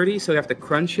has Sturdy, so we have to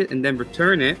crunch it and then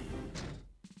return it.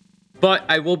 But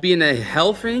I will be in a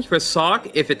health range for Sock.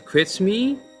 If it crits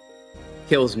me,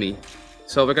 kills me.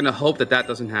 So we're gonna hope that that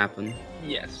doesn't happen.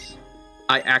 Yes.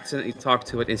 I accidentally talked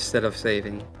to it instead of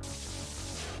saving.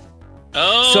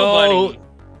 Oh, so buddy.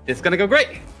 it's gonna go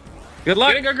great. Good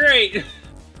luck. It's gonna go great.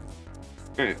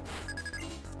 Alright.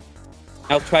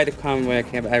 I'll try to calm when I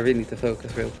can, but I really need to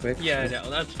focus real quick. Yeah, no,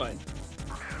 that's fine.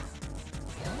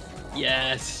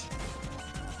 Yes.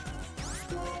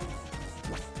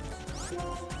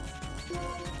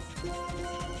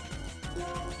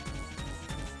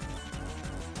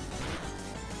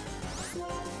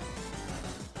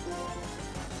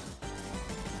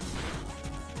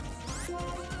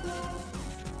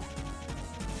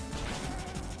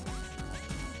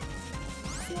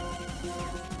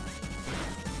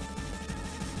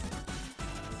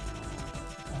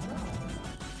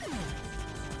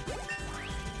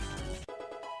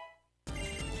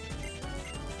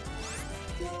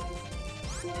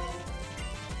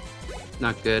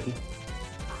 Not good.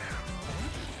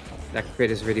 That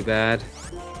crit is really bad.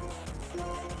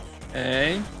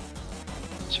 Okay.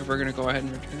 So we're gonna go ahead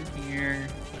and return here.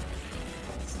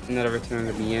 Another return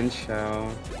to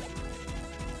Mienshao.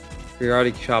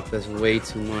 Periodic Chop does way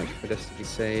too much for this to be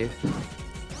saved.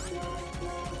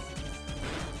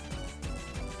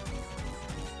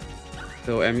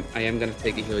 So I am gonna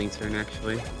take a healing turn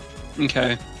actually.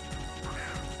 Okay.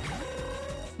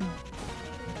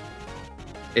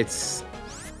 It's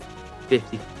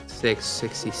 56,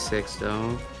 66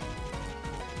 though.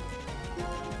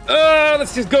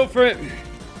 Let's just go for it.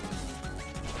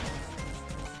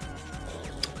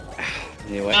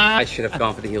 Anyway, I should have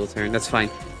gone for the heal turn. That's fine.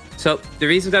 So the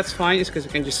reason that's fine is because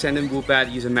we can just send in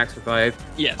Woobat using Max Revive.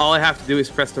 Yes. All I have to do is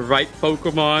press the right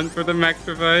Pokemon for the Max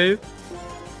Revive.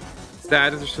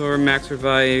 Status Restore, Max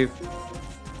Revive.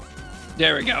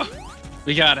 There we go.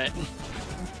 We got it.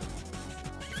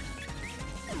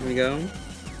 Here we go.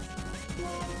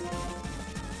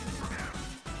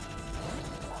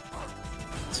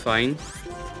 It's fine.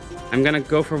 I'm gonna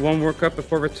go for one workup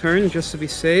before return just to be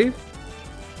safe.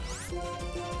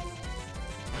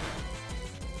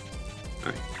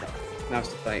 Alright. Now it's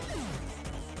the fight.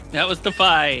 That was the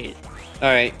fight.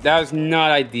 Alright, that was not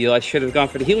ideal. I should have gone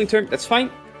for the healing turn. That's fine.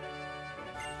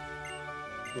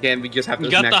 Again, we just have to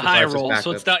You got the high roll,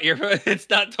 so it's not your it's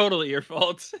not totally your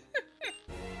fault.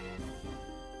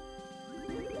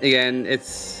 Again,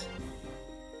 it's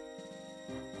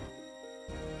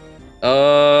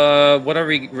what are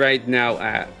we right now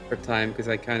at for time? Because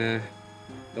I kind of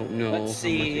don't know. Let's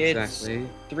see, how much exactly.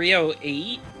 It's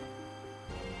 3:08.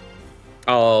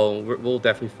 Oh, we'll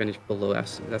definitely finish below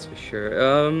estimate. That's for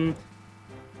sure.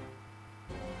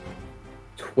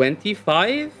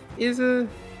 25 is a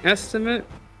estimate.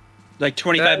 Like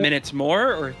 25 minutes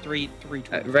more, or 3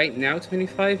 right now,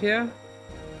 25, yeah.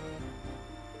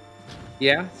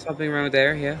 Yeah, something around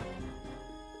there, yeah.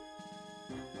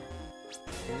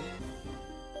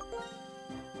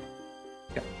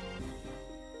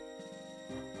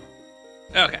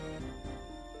 Okay.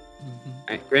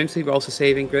 Alright, Grimsby, we're also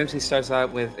saving. Grimsby starts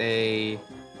out with a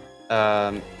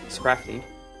Scrafty.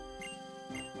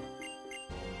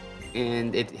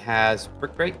 And it has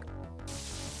Brick Break.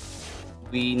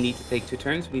 We need to take 2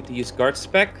 turns. We need to use Guard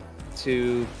Spec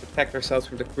to protect ourselves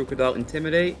from the Crocodile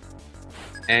Intimidate.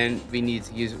 And we need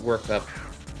to use Work Up.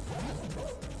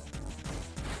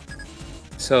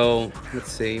 So,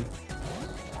 let's see.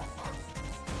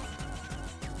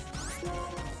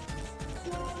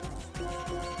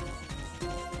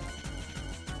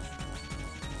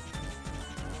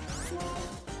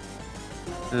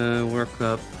 Work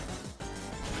Up.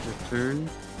 Return.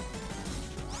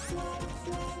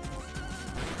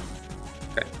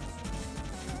 Okay.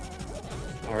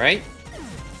 Alright.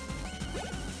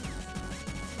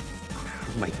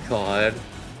 Oh my god.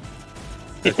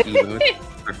 Those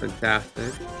emotes are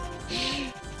fantastic.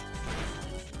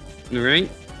 Alright.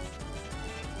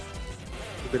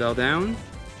 Keep it all down.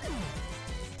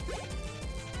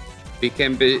 We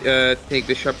can take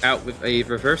Bishop out with a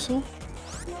reversal.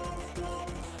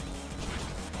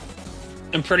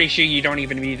 I'm pretty sure you don't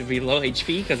even need to be low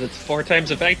HP because it's 4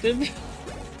 times effective.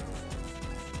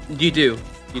 You do.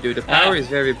 You do. The power is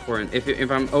very important.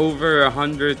 If I'm over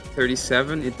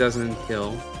 137, it doesn't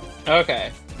kill.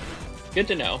 Okay. Good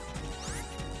to know.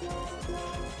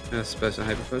 Special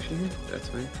Hyper Potion here? That's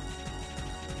fine.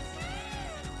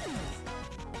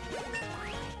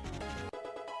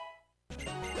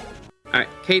 Alright,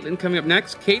 Caitlyn coming up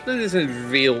next. Caitlyn is a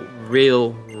real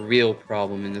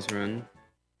problem in this run.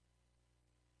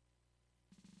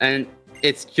 And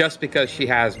it's just because she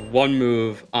has 1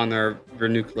 move on her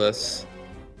Renucleus.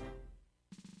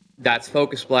 That's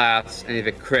Focus Blast, and if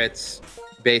it crits,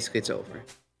 basically it's over.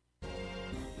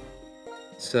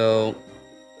 So,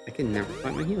 I can never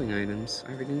find my healing items.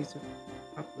 I really need to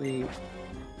probably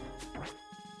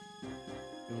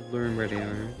learn where they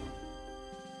are.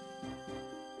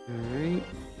 Alright,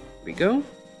 here we go.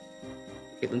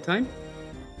 Caitlyn time.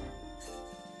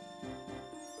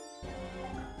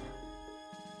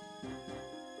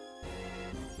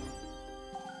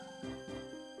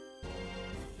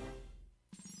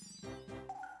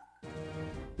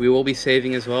 We will be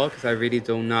saving as well, because I really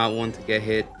do not want to get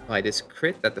hit by this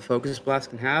crit that the Focus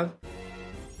Blast can have.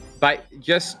 But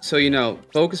just so you know,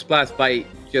 Focus Blast by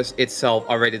just itself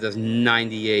already does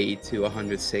 98 to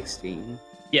 116.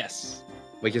 Yes.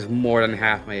 Which is more than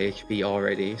half my HP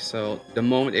already. So the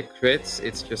moment it crits,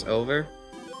 it's just over.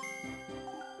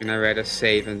 And I'd rather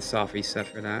save and soft reset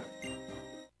for that.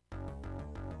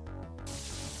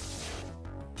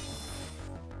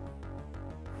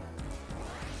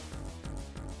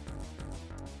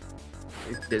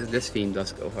 This theme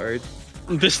does go hard.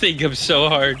 This thing goes so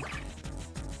hard.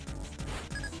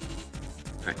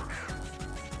 Right.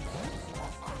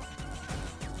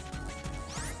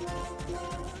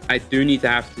 I do need to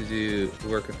have to do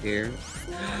work up here.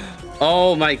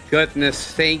 Oh my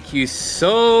goodness, thank you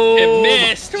so It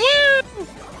missed! Woo!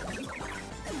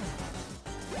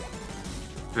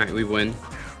 Alright, we win.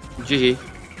 GG.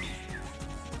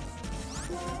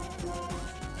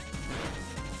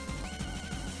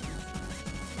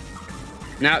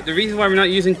 Now, the reason why we're not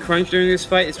using Crunch during this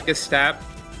fight is because Stab.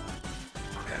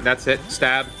 That's it,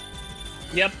 Stab.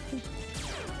 Yep.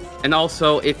 And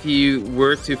also, if you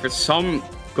were to, for some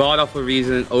god-awful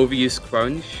reason, overuse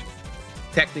Crunch,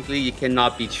 technically you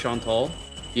cannot beat Chantal.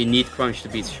 You need Crunch to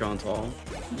beat Chantal.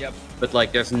 Yep. But,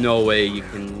 like, there's no way you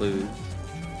can lose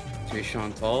to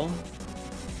Chantal.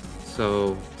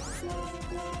 So,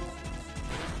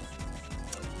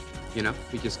 you know,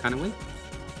 we just kind of win.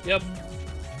 Yep.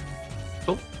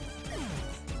 Cool.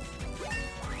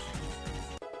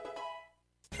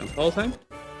 Call time.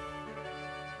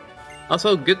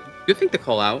 Also, good thing to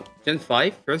call out. Gen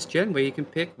 5, first gen, where you can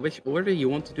pick which order you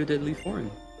want to do the Elite Four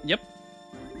in. Yep.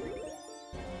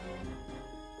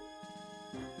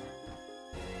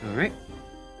 Alright.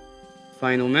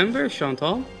 Final member,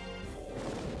 Chantal.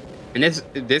 And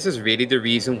this is really the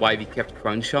reason why we kept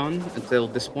Crunch on until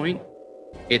this point.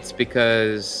 It's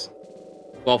because,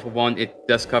 well, for one, it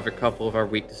does cover a couple of our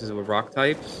weaknesses with rock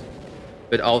types,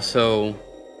 but also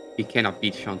we cannot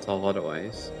beat Chantal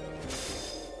otherwise.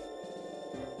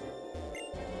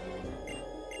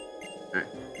 Alright.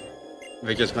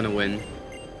 We're just gonna win.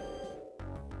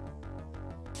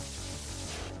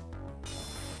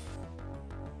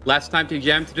 Last time to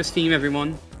jam to this team,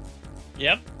 everyone.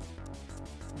 Yep.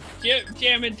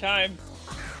 Jamming time.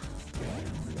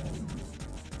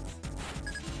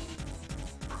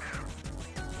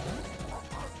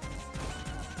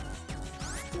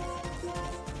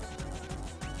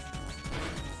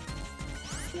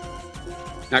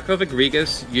 Knockoff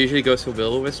Egregious usually goes for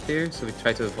Will-O-Wisp here, so we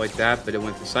try to avoid that, but it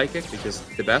went for Psychic, which is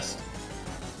the best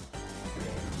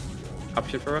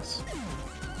option for us.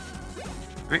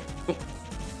 Alright, cool.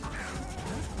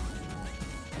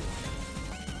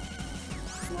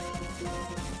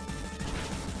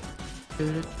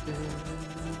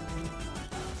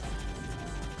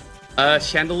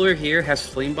 Chandelier here has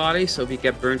Flame Body, so if we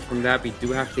get burned from that, we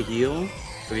do have to heal.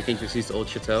 So we can just use the Old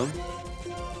Chateau.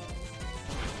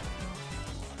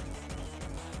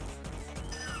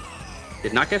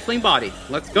 Did not get Flame Body.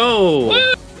 Let's go!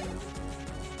 Woo!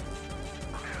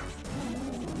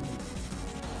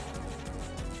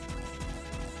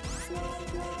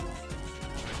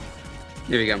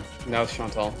 There we go. That was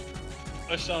Chantal.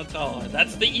 Oh, Chantal.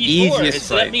 That's the E4. Easiest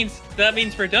So fight. that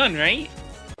means we're done, right?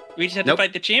 We just have to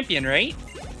fight the champion, right?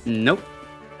 Nope.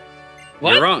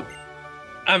 What? You're wrong.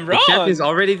 I'm wrong. The champion's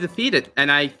already defeated,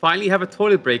 and I finally have a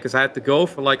toilet break because I had to go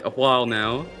for like a while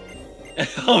now.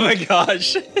 Oh my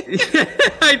gosh.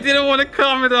 I didn't want to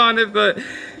comment on it, but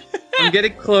I'm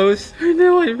getting close. I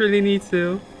know I really need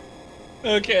to.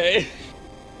 Okay.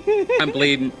 I'm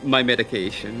blaming my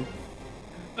medication.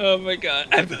 Oh my god.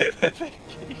 I blame my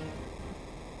medication.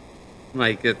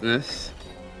 My goodness.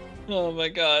 Oh my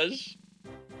gosh.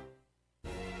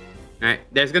 Alright,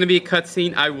 there's gonna be a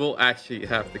cutscene. I will actually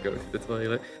have to go to the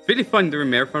toilet. It's really fun doing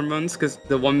marathon runs, because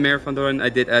the one marathon run I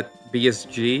did at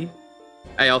BSG,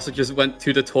 I also just went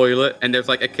to the toilet, and there's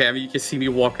like a camera, you can see me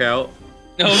walk out.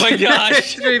 Oh my gosh!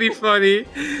 It's really funny.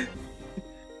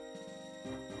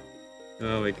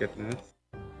 Oh my goodness.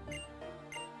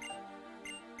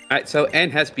 Alright, so N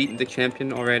has beaten the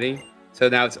champion already, so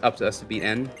now it's up to us to beat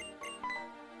N.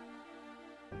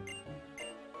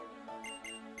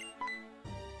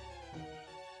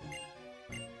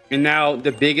 And now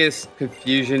the biggest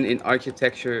confusion in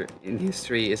architecture in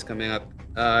history is coming up.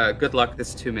 Good luck,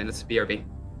 this 2 minutes, BRB.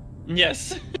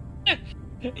 Yes.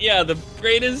 Yeah, the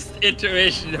greatest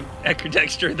iteration of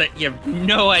architecture that you have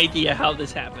no idea how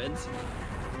this happens.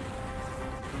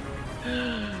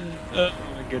 Oh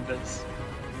my goodness.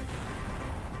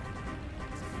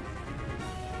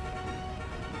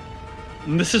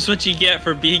 And this is what you get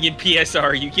for being in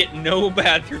PSR. You get no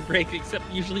bathroom break except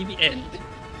usually the end.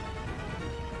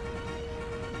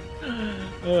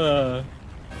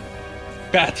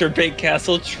 Bathroom break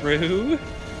castle, true.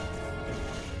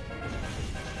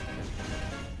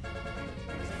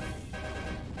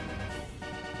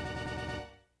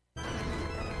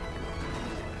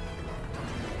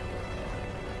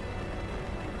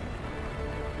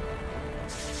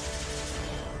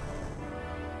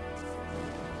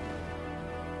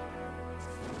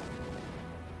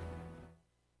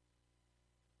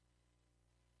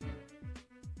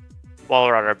 While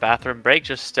we're on our bathroom break,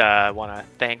 just want to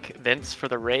thank Vince for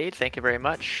the raid. Thank you very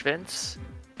much, Vince.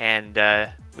 And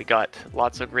we got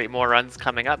lots of great more runs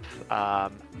coming up.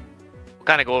 We'll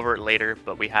kind of go over it later,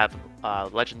 but we have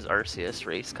Legends Arceus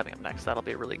race coming up next. That'll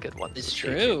be a really good one. It's so stay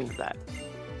tuned true. for that.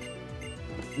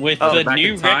 With the back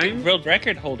new in time? world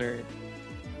record holder.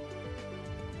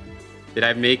 Did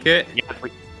I make it?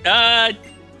 Yeah,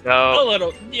 A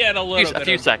little. Yeah, a little bit. a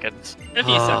few seconds. A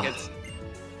few seconds.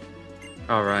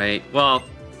 Alright, well,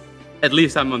 at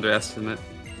least I'm underestimate.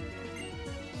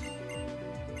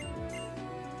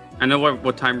 I know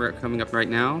what time we're coming up right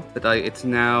now, but it's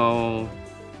now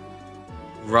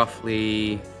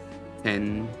roughly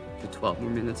 10 to 12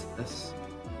 more minutes of this.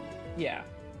 Yeah.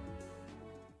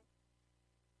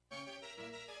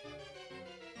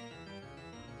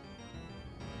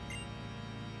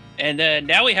 And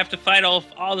now we have to fight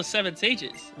all the 7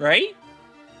 sages, right?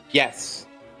 Yes.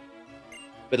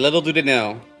 But little do they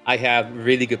know, I have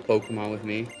really good Pokemon with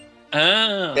me.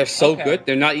 Oh. They're so okay. good,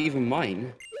 they're not even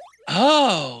mine.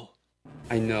 Oh.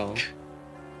 I know.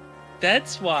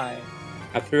 That's why.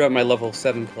 I threw out my level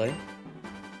 7 play.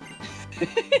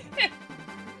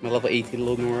 My level 18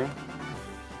 Lenora.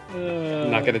 I'm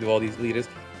not gonna do all these leaders.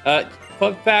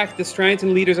 Fun fact, the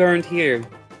Strangton leaders aren't here.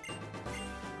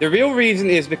 The real reason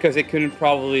is because they couldn't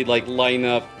probably like line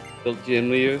up the gym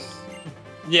leaders.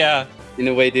 Yeah. In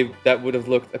a way that would have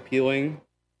looked appealing.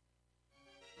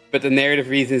 But the narrative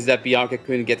reason is that Bianca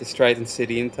couldn't get to Strident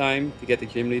City in time to get the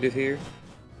gym leaders here.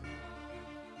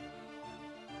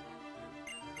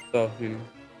 So, you know.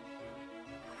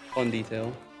 Fun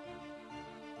detail.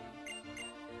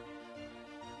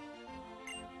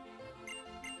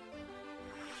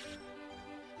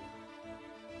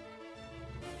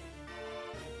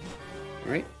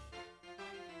 Alright.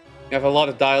 We have a lot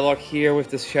of dialogue here with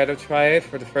this Shadow Triad.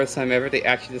 For the first time ever, they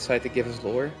actually decide to give us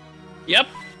lore. Yep.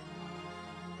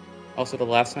 Also the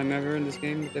last time ever in this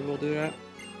game that they will do that.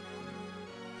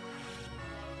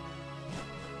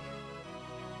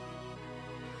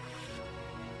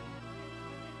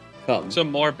 Come.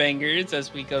 Some more bangers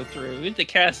as we go through the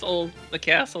castle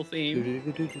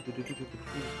theme.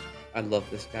 I love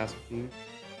this castle theme.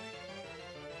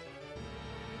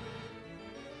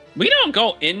 We don't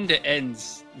go into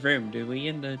N's room, do we,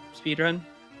 in the speedrun?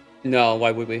 No,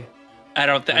 why would we? I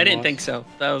didn't think so.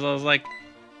 I was like,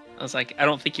 I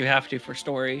don't think you have to for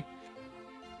story.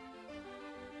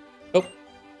 Oh.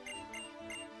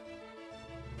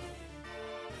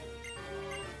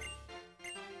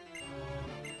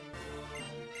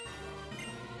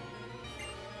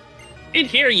 In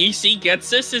here, you see,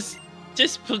 Getsus is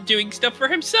just doing stuff for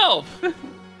himself.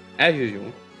 As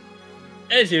usual.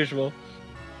 As usual.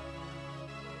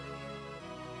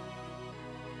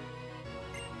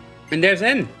 And there's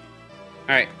N.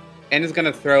 Alright. N is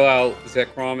gonna throw out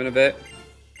Zekrom in a bit.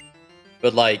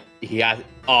 But like,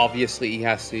 obviously he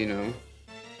has to, you know,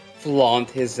 flaunt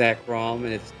his Zekrom,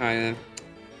 and it's kinda... Of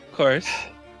course.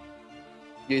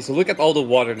 Yeah, so look at all the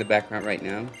water in the background right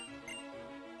now.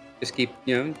 Just keep,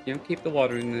 you know, keep the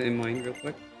water in mind real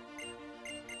quick.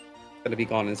 It's gonna be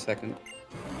gone in a second.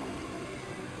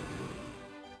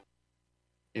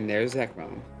 And there's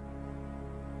Zekrom.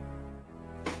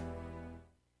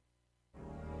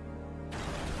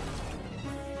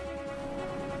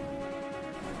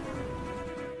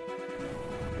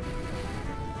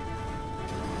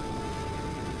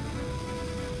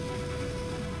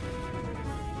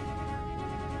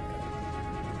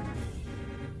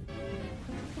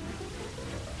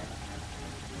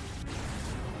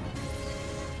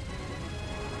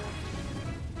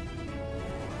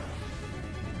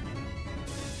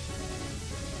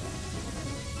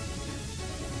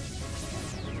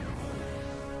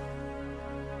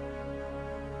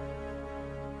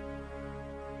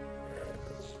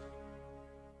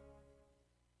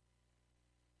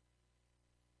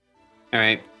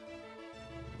 Alright.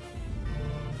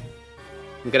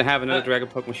 I'm gonna have another Dragon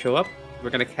Pokemon show up. We're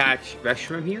gonna catch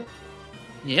Reshiram here.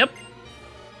 Yep.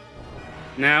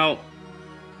 Now,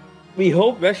 we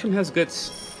hope Reshiram has good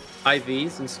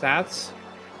IVs and stats.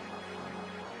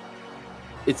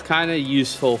 It's kind of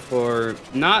useful for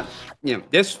not, you know,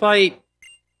 this fight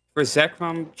for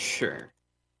Zekrom, sure.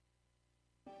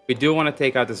 We do want to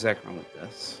take out the Zekrom with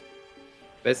this.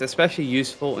 But it's especially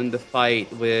useful in the fight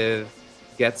with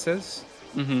Getsus.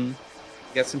 Mm-hmm.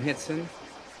 Get some hits in.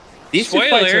 These two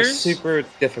fights are super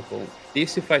difficult.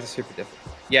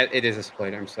 Yeah, it is a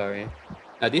spoiler, I'm sorry.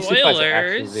 These two fights are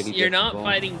actually really difficult. You're not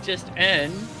fighting just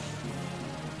N.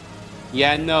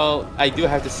 Yeah, no, I do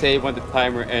have to say when the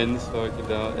timer ends, so you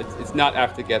know, it's not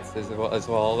after Getsus as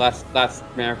well. Last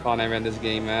marathon I ran this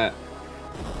game at,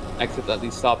 I could at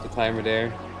least stop the timer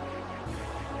there.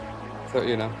 So,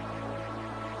 you know.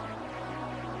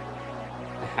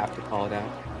 I have to call it out.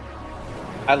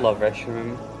 I love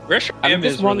Reshiram. I'm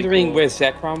just wondering really cool. where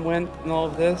Zekrom went in all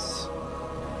of this.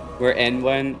 Where N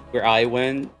went, where I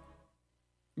went.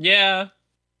 Yeah.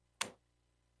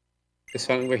 Just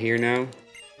fun we're here now.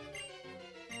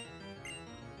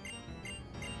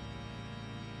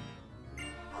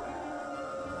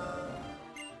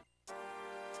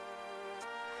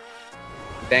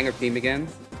 Banger theme again.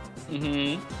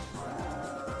 Mm-hmm.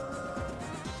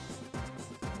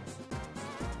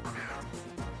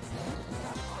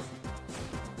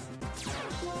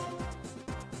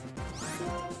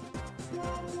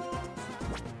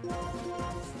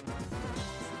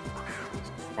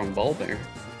 Strong ball there.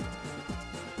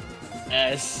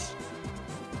 Yes.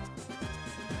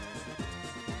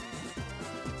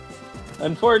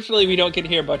 Unfortunately, we don't get to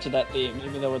hear much of that theme,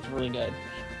 even though it's really good.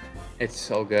 It's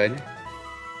so good.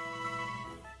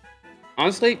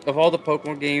 Honestly, of all the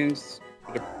Pokemon games,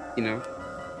 you know,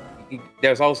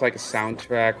 there's always like a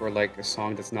soundtrack or like a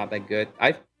song that's not that good.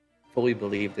 I fully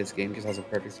believe this game just has a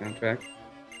perfect soundtrack.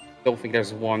 Don't think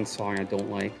there's one song I don't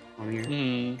like on here.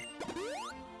 Mm.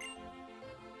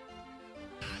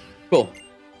 Cool.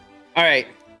 Alright.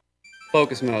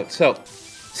 Focus mode. So,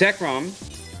 Zekrom,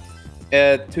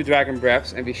 2 Dragon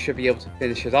Breaths, and we should be able to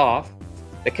finish it off.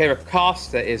 The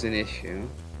Caracosta is an issue.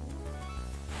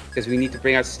 Because we need to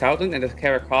bring out Stoutland, and the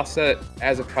Caracosta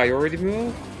as a priority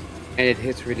move, and it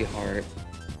hits really hard.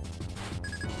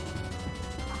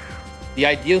 The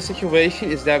ideal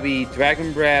situation is that we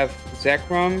Dragon Breath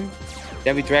Zekrom,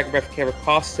 then we Dragon Breath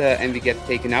Caracosta, and we get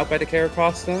taken out by the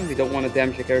Caracosta. We don't want to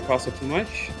damage the Caracosta too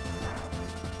much.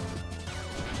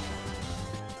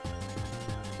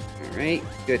 Alright,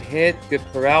 good hit, good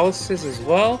paralysis as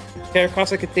well.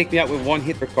 Caracrossa could take me out with one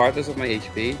hit regardless of my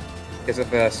HP because of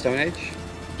Stone Edge.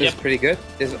 This is pretty good.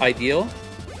 This is ideal.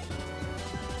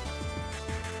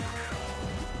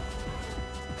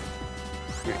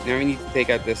 Right, now we need to take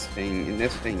out this thing, and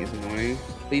this thing is annoying.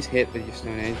 Please hit with your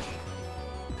Stone Edge.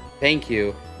 Thank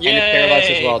you. Yay! And the paralyzed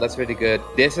as well. That's really good.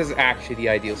 This is actually the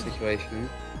ideal situation.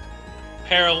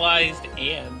 Paralyzed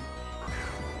and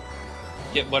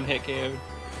get one hit KO'd.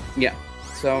 Yeah.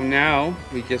 So now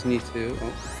we just need to.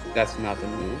 Oh, that's not the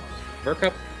move. Work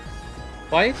up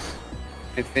twice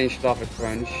and finish it off with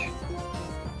Crunch.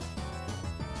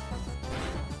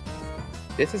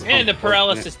 This is. And the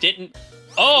paralysis didn't.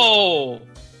 Oh!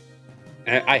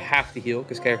 I have to heal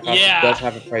because Caracross does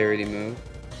have a priority move.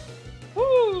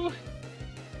 Woo!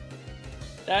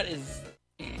 That is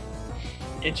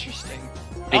interesting.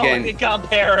 Again, it got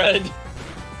parried.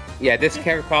 Yeah, this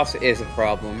Caracross is a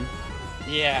problem.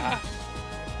 Yeah.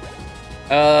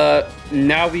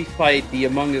 Now we fight the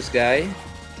Among Us guy.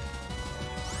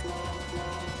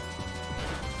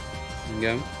 There you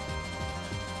go.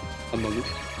 Among Us.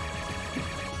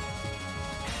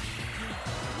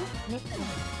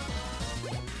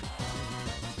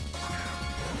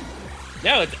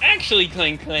 Now it's actually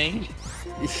Clang Clang.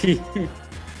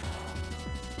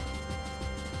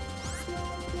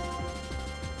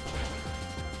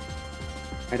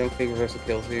 I don't think reversal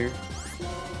kills here.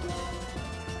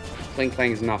 Clang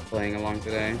Clang is not playing along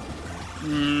today.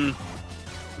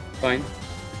 Fine.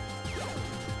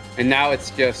 And now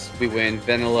it's just we win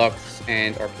Venilux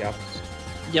and Archeops.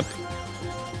 Yep.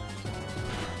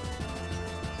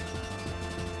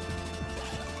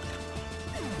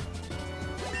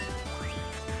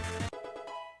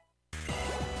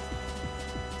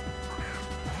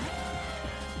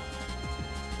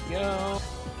 Go.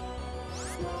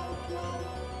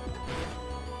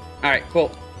 Alright,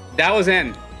 cool. That was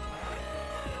N.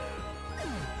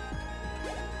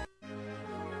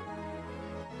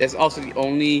 That's also the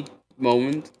only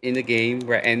moment in the game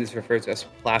where N is referred to as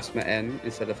Plasma N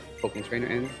instead of Pokemon Trainer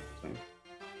N. So,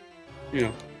 you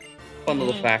know, fun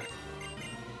little fact.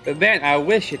 But then I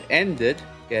wish it ended,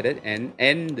 get it, and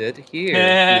ended here.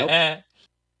 Nope.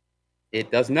 It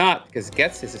does not, because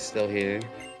Getsis is still here.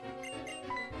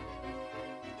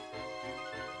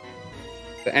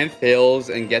 So N fails,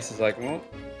 and Gets is like, well,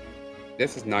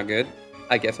 this is not good.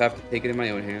 I guess I have to take it in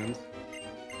my own hands.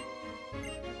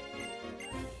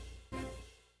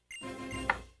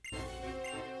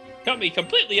 Caught me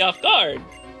completely off guard.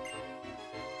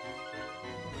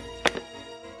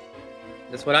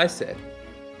 That's what I said.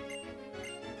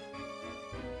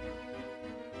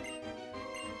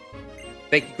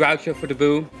 Thank you, Groucho, for the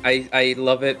boo. I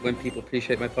love it when people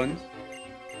appreciate my puns.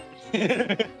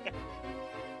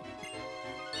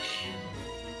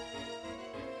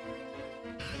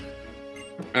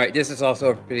 Alright, this is also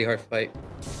a pretty hard fight.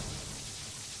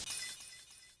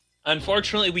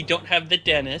 Unfortunately, we don't have the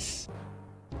Dennis.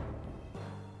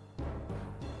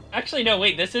 Actually, no,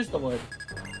 wait, this is the one.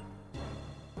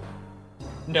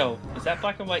 No, is that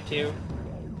black and white too?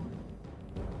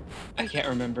 I can't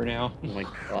remember now. Oh my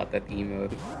god, that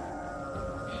emote.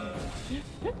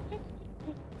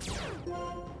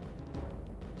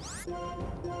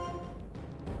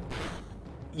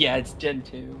 Yeah, it's Gen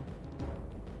 2.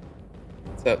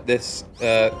 So this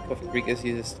Coffee Creek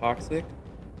uses Toxic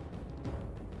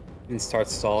and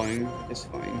starts stalling, it's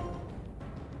fine.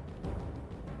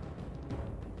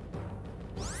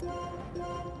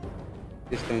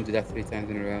 Just don't do that 3 times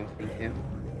in a row, thank you.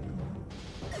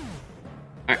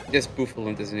 Alright, this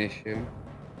Buffalant is an issue.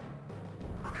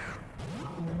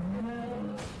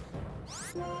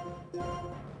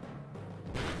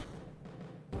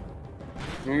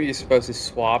 Normally you're supposed to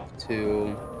swap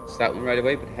to Stoutland right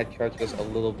away, but head charge was a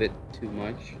little bit too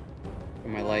much for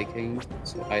my liking,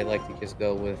 so I like to just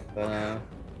go with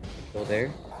go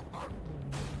there.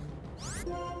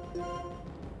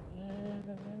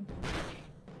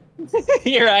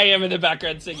 Here I am in the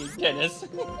background singing Dennis.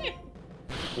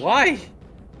 Why?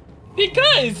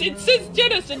 Because it says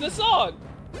Dennis in the song.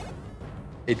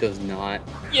 It does not.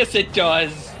 Yes, it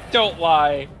does. Don't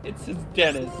lie. It says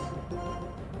Dennis.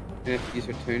 I'm gonna have to use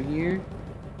return here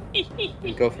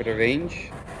and go for the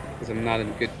range because I'm not in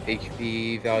good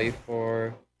HP value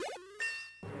for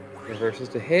reverses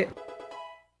to hit.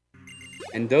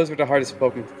 And those were the hardest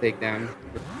Pokemon to take down.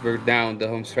 We're down the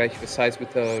home stretch with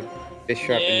Seismitoad,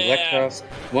 Bisharp, and Electros.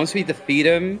 Once we defeat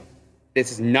him,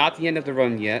 this is not the end of the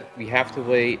run yet. We have to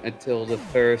wait until the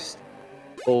first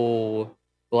full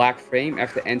black frame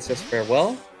after N says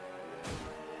farewell.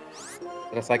 So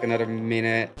that's like another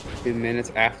minute, 2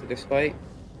 minutes after this fight.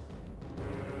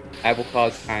 I will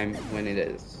call time when it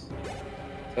is.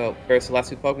 So first, the last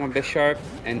two Pokemon, Bisharp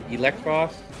and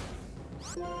Electros.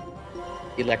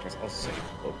 Electros, also second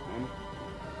Pokemon.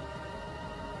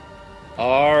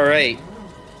 Alright.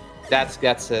 That's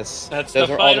Getsus. That's Those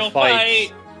the are all final the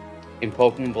fights fight. in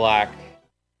Pokemon Black.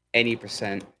 Any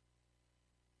percent.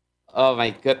 Oh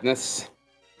my goodness.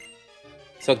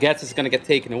 So Getsus is gonna get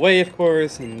taken away, of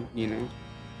course, and you know,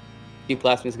 Team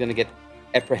Plasma is gonna get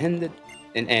apprehended,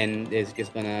 and N is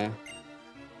just gonna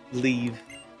leave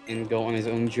and go on his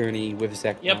own journey with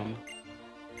Zekrom. Yep.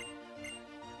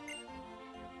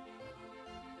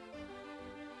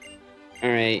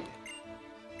 Alright.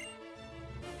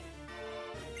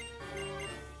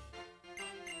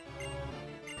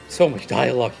 So much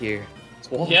dialogue here.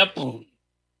 Yep.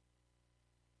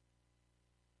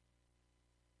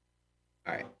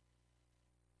 Alright.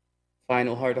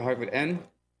 Final heart-to-heart with N.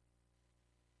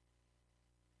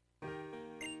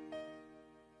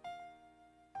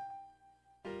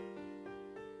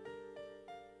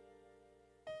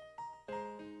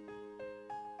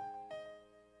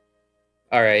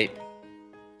 Alright.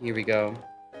 Here we go.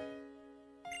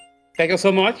 Thank you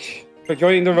so much for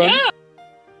joining the run. Yeah.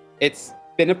 It's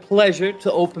been a pleasure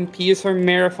to open PSR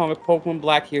Marathon with Pokemon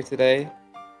Black here today.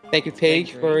 Thank you,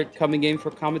 Paige, for coming in for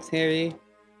commentary.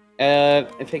 And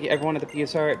thank you everyone at the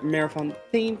PSR Marathon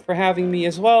team for having me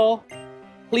as well.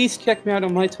 Please check me out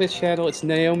on my Twitch channel. It's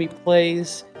Naomi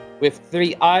Plays with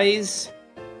 3 eyes.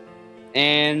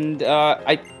 And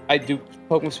I do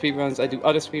Pokemon speedruns. I do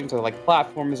other speedruns like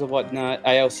platformers and whatnot.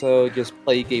 I also just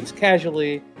play games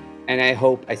casually. And I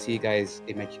hope I see you guys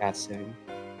in my chat soon.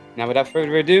 Now, without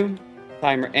further ado,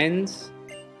 timer ends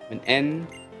when N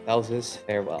tells us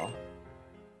farewell.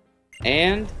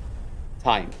 And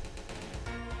time.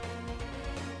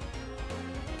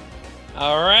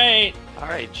 All right. All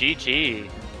right, GG.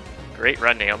 Great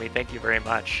run, Naomi. Thank you very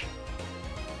much.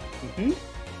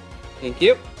 Thank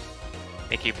you.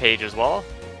 Thank you, Paige, as well.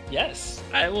 Yes,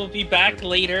 I will be back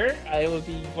later. I will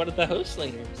be one of the hosts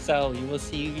later. So you will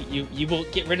see. You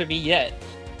won't get rid of me yet.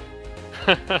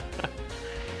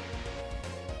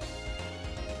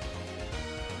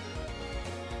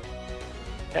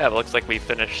 Yeah, it looks like we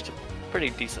finished pretty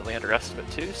decently under estimate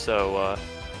too. So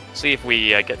see if we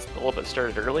get a little bit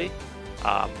started early.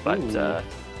 But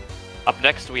up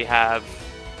next we have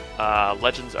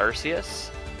Legends Arceus.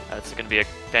 It's going to be a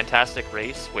fantastic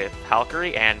race with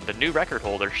Halkery and the new record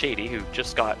holder, Shady, who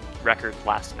just got record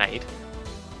last night.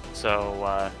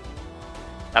 So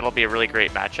that'll be a really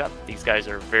great matchup. These guys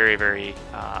are very, very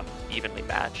evenly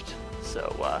matched.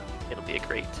 So it'll be a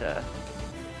great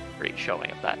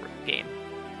showing of that game.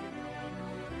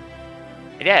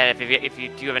 And yeah, if you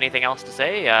do have anything else to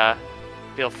say,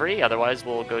 feel free. Otherwise,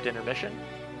 we'll go to intermission.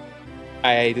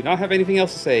 I do not have anything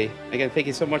else to say. Again, thank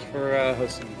you so much for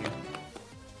hosting me here.